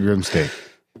 Talk to Grimsteak.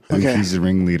 I think he's the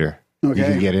ringleader. Okay. You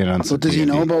can get in on some does he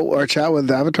know about our chat with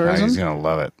Avatarism? He's going to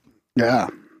love it. Yeah.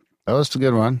 That was a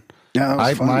good one. Yeah, that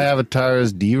was fun. My avatar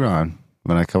is D-Ron.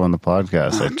 When I come on the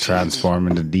podcast, I transform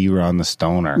into D-Ron the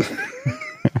Stoner.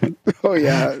 Oh,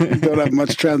 yeah. You don't have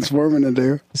much transforming to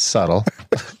do. Subtle.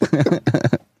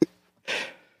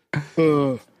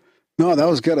 No, that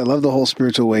was good. I love the whole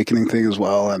spiritual awakening thing as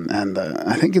well. And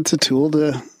I think it's a tool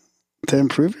to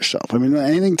improve yourself. I mean,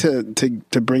 anything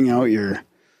to bring out your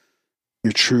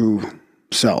true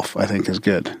self, I think is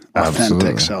good. Authentic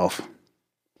Absolutely. self.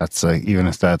 That's like, even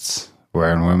if that's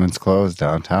wearing women's clothes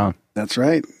downtown. That's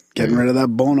right. Getting rid of that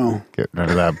bono. Getting rid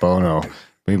of that bono.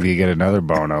 Maybe you get another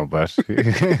bono, but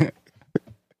get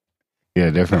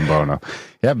a different bono.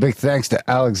 Yeah, big thanks to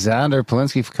Alexander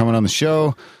Polinsky for coming on the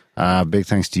show. Big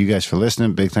thanks to you guys for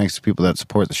listening. Big thanks to people that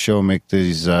support the show, make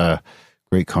these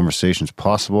great conversations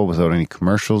possible without any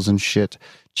commercials and shit.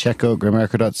 Check out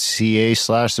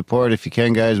grimerica.ca/support if you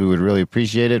can, guys. We would really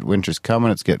appreciate it. Winter's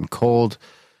coming. It's getting cold.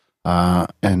 Yeah,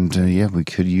 we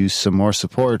could use some more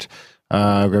support.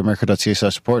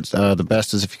 Grimerica.ca/support. The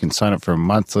best is if you can sign up for a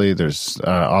monthly. There's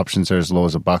options there as low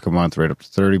as $1 a month, right up to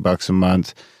 $30 a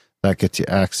month. That gets you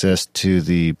access to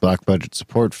the Black Budget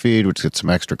support feed, which gets some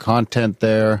extra content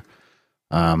there.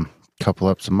 Couple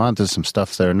eps a month. There's some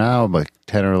stuff there now, like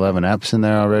 10 or 11 eps in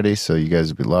there already, so you guys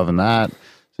will be loving that.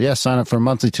 So yeah, sign up for a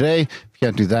monthly today. If you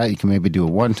can't do that, you can maybe do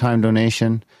a one-time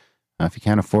donation. If you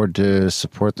can't afford to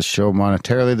support the show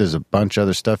monetarily, there's a bunch of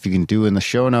other stuff you can do in the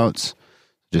show notes.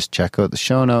 Just check out the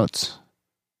show notes.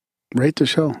 Rate the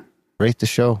show. Rate the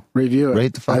show. Review it.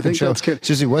 Rate the fucking I think show. that's good.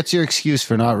 Susie, what's your excuse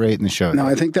for not rating the show? No,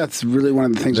 I think that's really one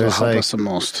of the things that will help us the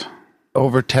most.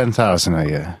 Over 10,000 of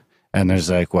you. And there's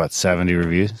 70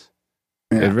 reviews?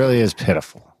 Yeah. It really is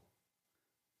pitiful.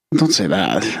 Don't say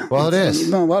that. Well, it is.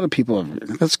 No, a lot of people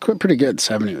that's pretty good.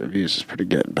 70 reviews is pretty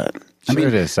good, but I mean,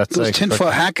 it is. That's those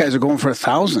tinfoil hat guys are going for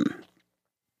 1,000.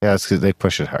 Yeah, it's because they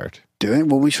push it hard. Do they?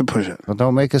 Well, we should push it. Well,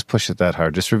 don't make us push it that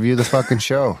hard. Just review the fucking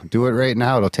show. Do it right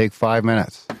now. It'll take 5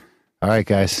 minutes. All right,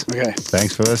 guys. Okay.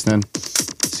 Thanks for listening.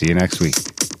 See you next week.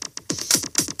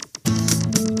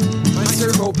 My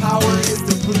turbo power is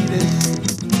depleted.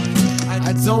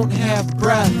 I don't have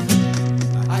breath.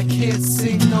 I can't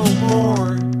sing no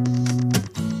more.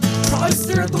 Probably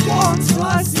stare at the wall until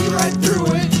I see right through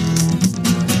it.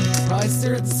 Probably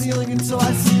stare at the ceiling until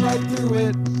I see right through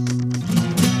it.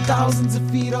 Thousands of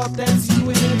feet up, that's you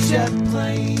in a jet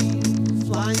plane,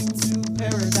 flying to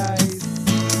paradise.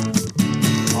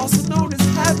 Also known as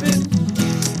heaven.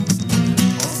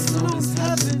 Also known as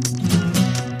heaven.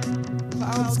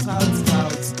 Clouds, clouds,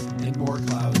 clouds, and more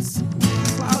clouds.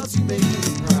 Clouds, you make me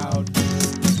proud.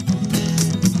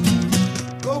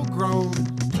 Go groan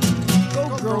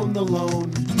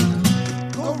alone.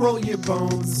 Go roll your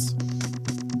bones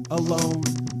alone.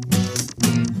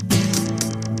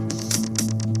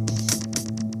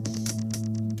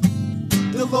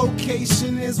 The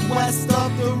location is west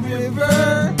of the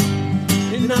river,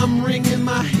 and I'm wringing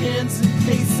my hands and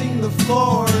pacing the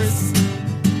floors,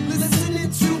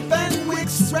 listening to Ben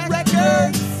Wick's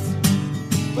records.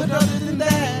 But other than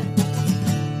that,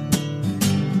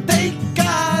 thank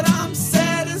God I'm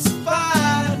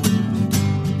satisfied.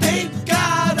 Thank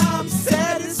God I'm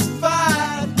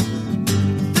satisfied.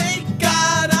 Thank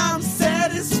God I'm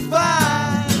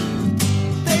satisfied.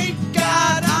 Thank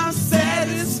God I'm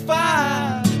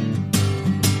satisfied.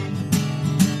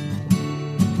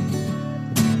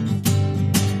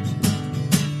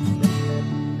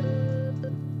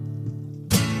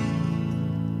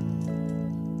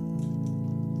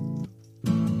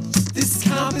 This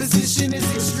composition is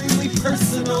extremely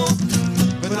personal,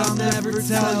 but I'll never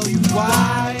tell you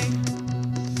why.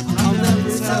 I'll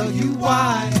never tell you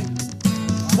why.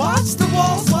 Watch the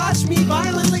walls, watch me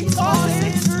violently toss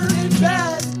and turn in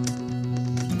bed.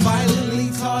 Violently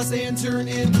toss and turn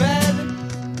in bed.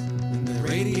 And the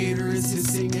radiator is is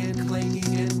hissing and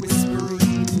clanging and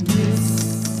whispering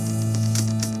this.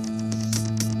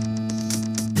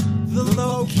 The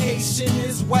location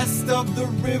is west of the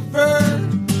river,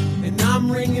 and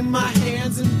I'm wringing my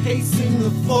hands and pacing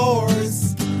the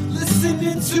floors,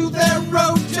 listening to their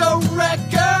Rojo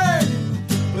record.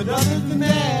 But other than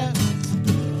that,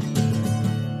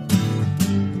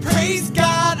 praise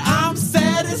God, I'm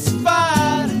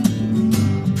satisfied.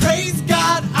 Praise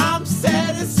God, I'm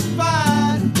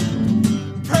satisfied.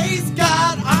 Praise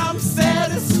God, I'm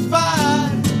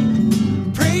satisfied.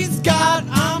 Praise God,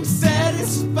 I'm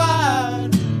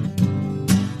satisfied.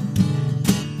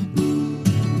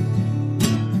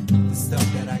 The stuff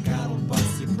that I got will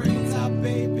bust your brains out,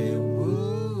 baby.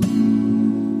 Woo.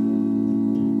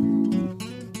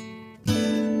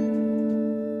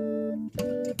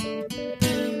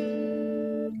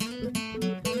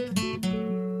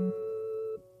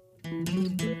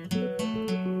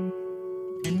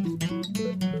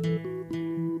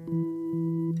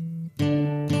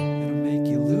 It'll make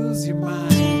you lose your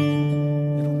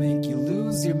mind. It'll make you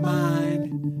lose your mind.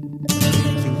 It'll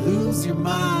make you lose your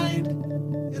mind.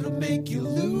 It'll make you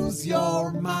lose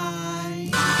your mind.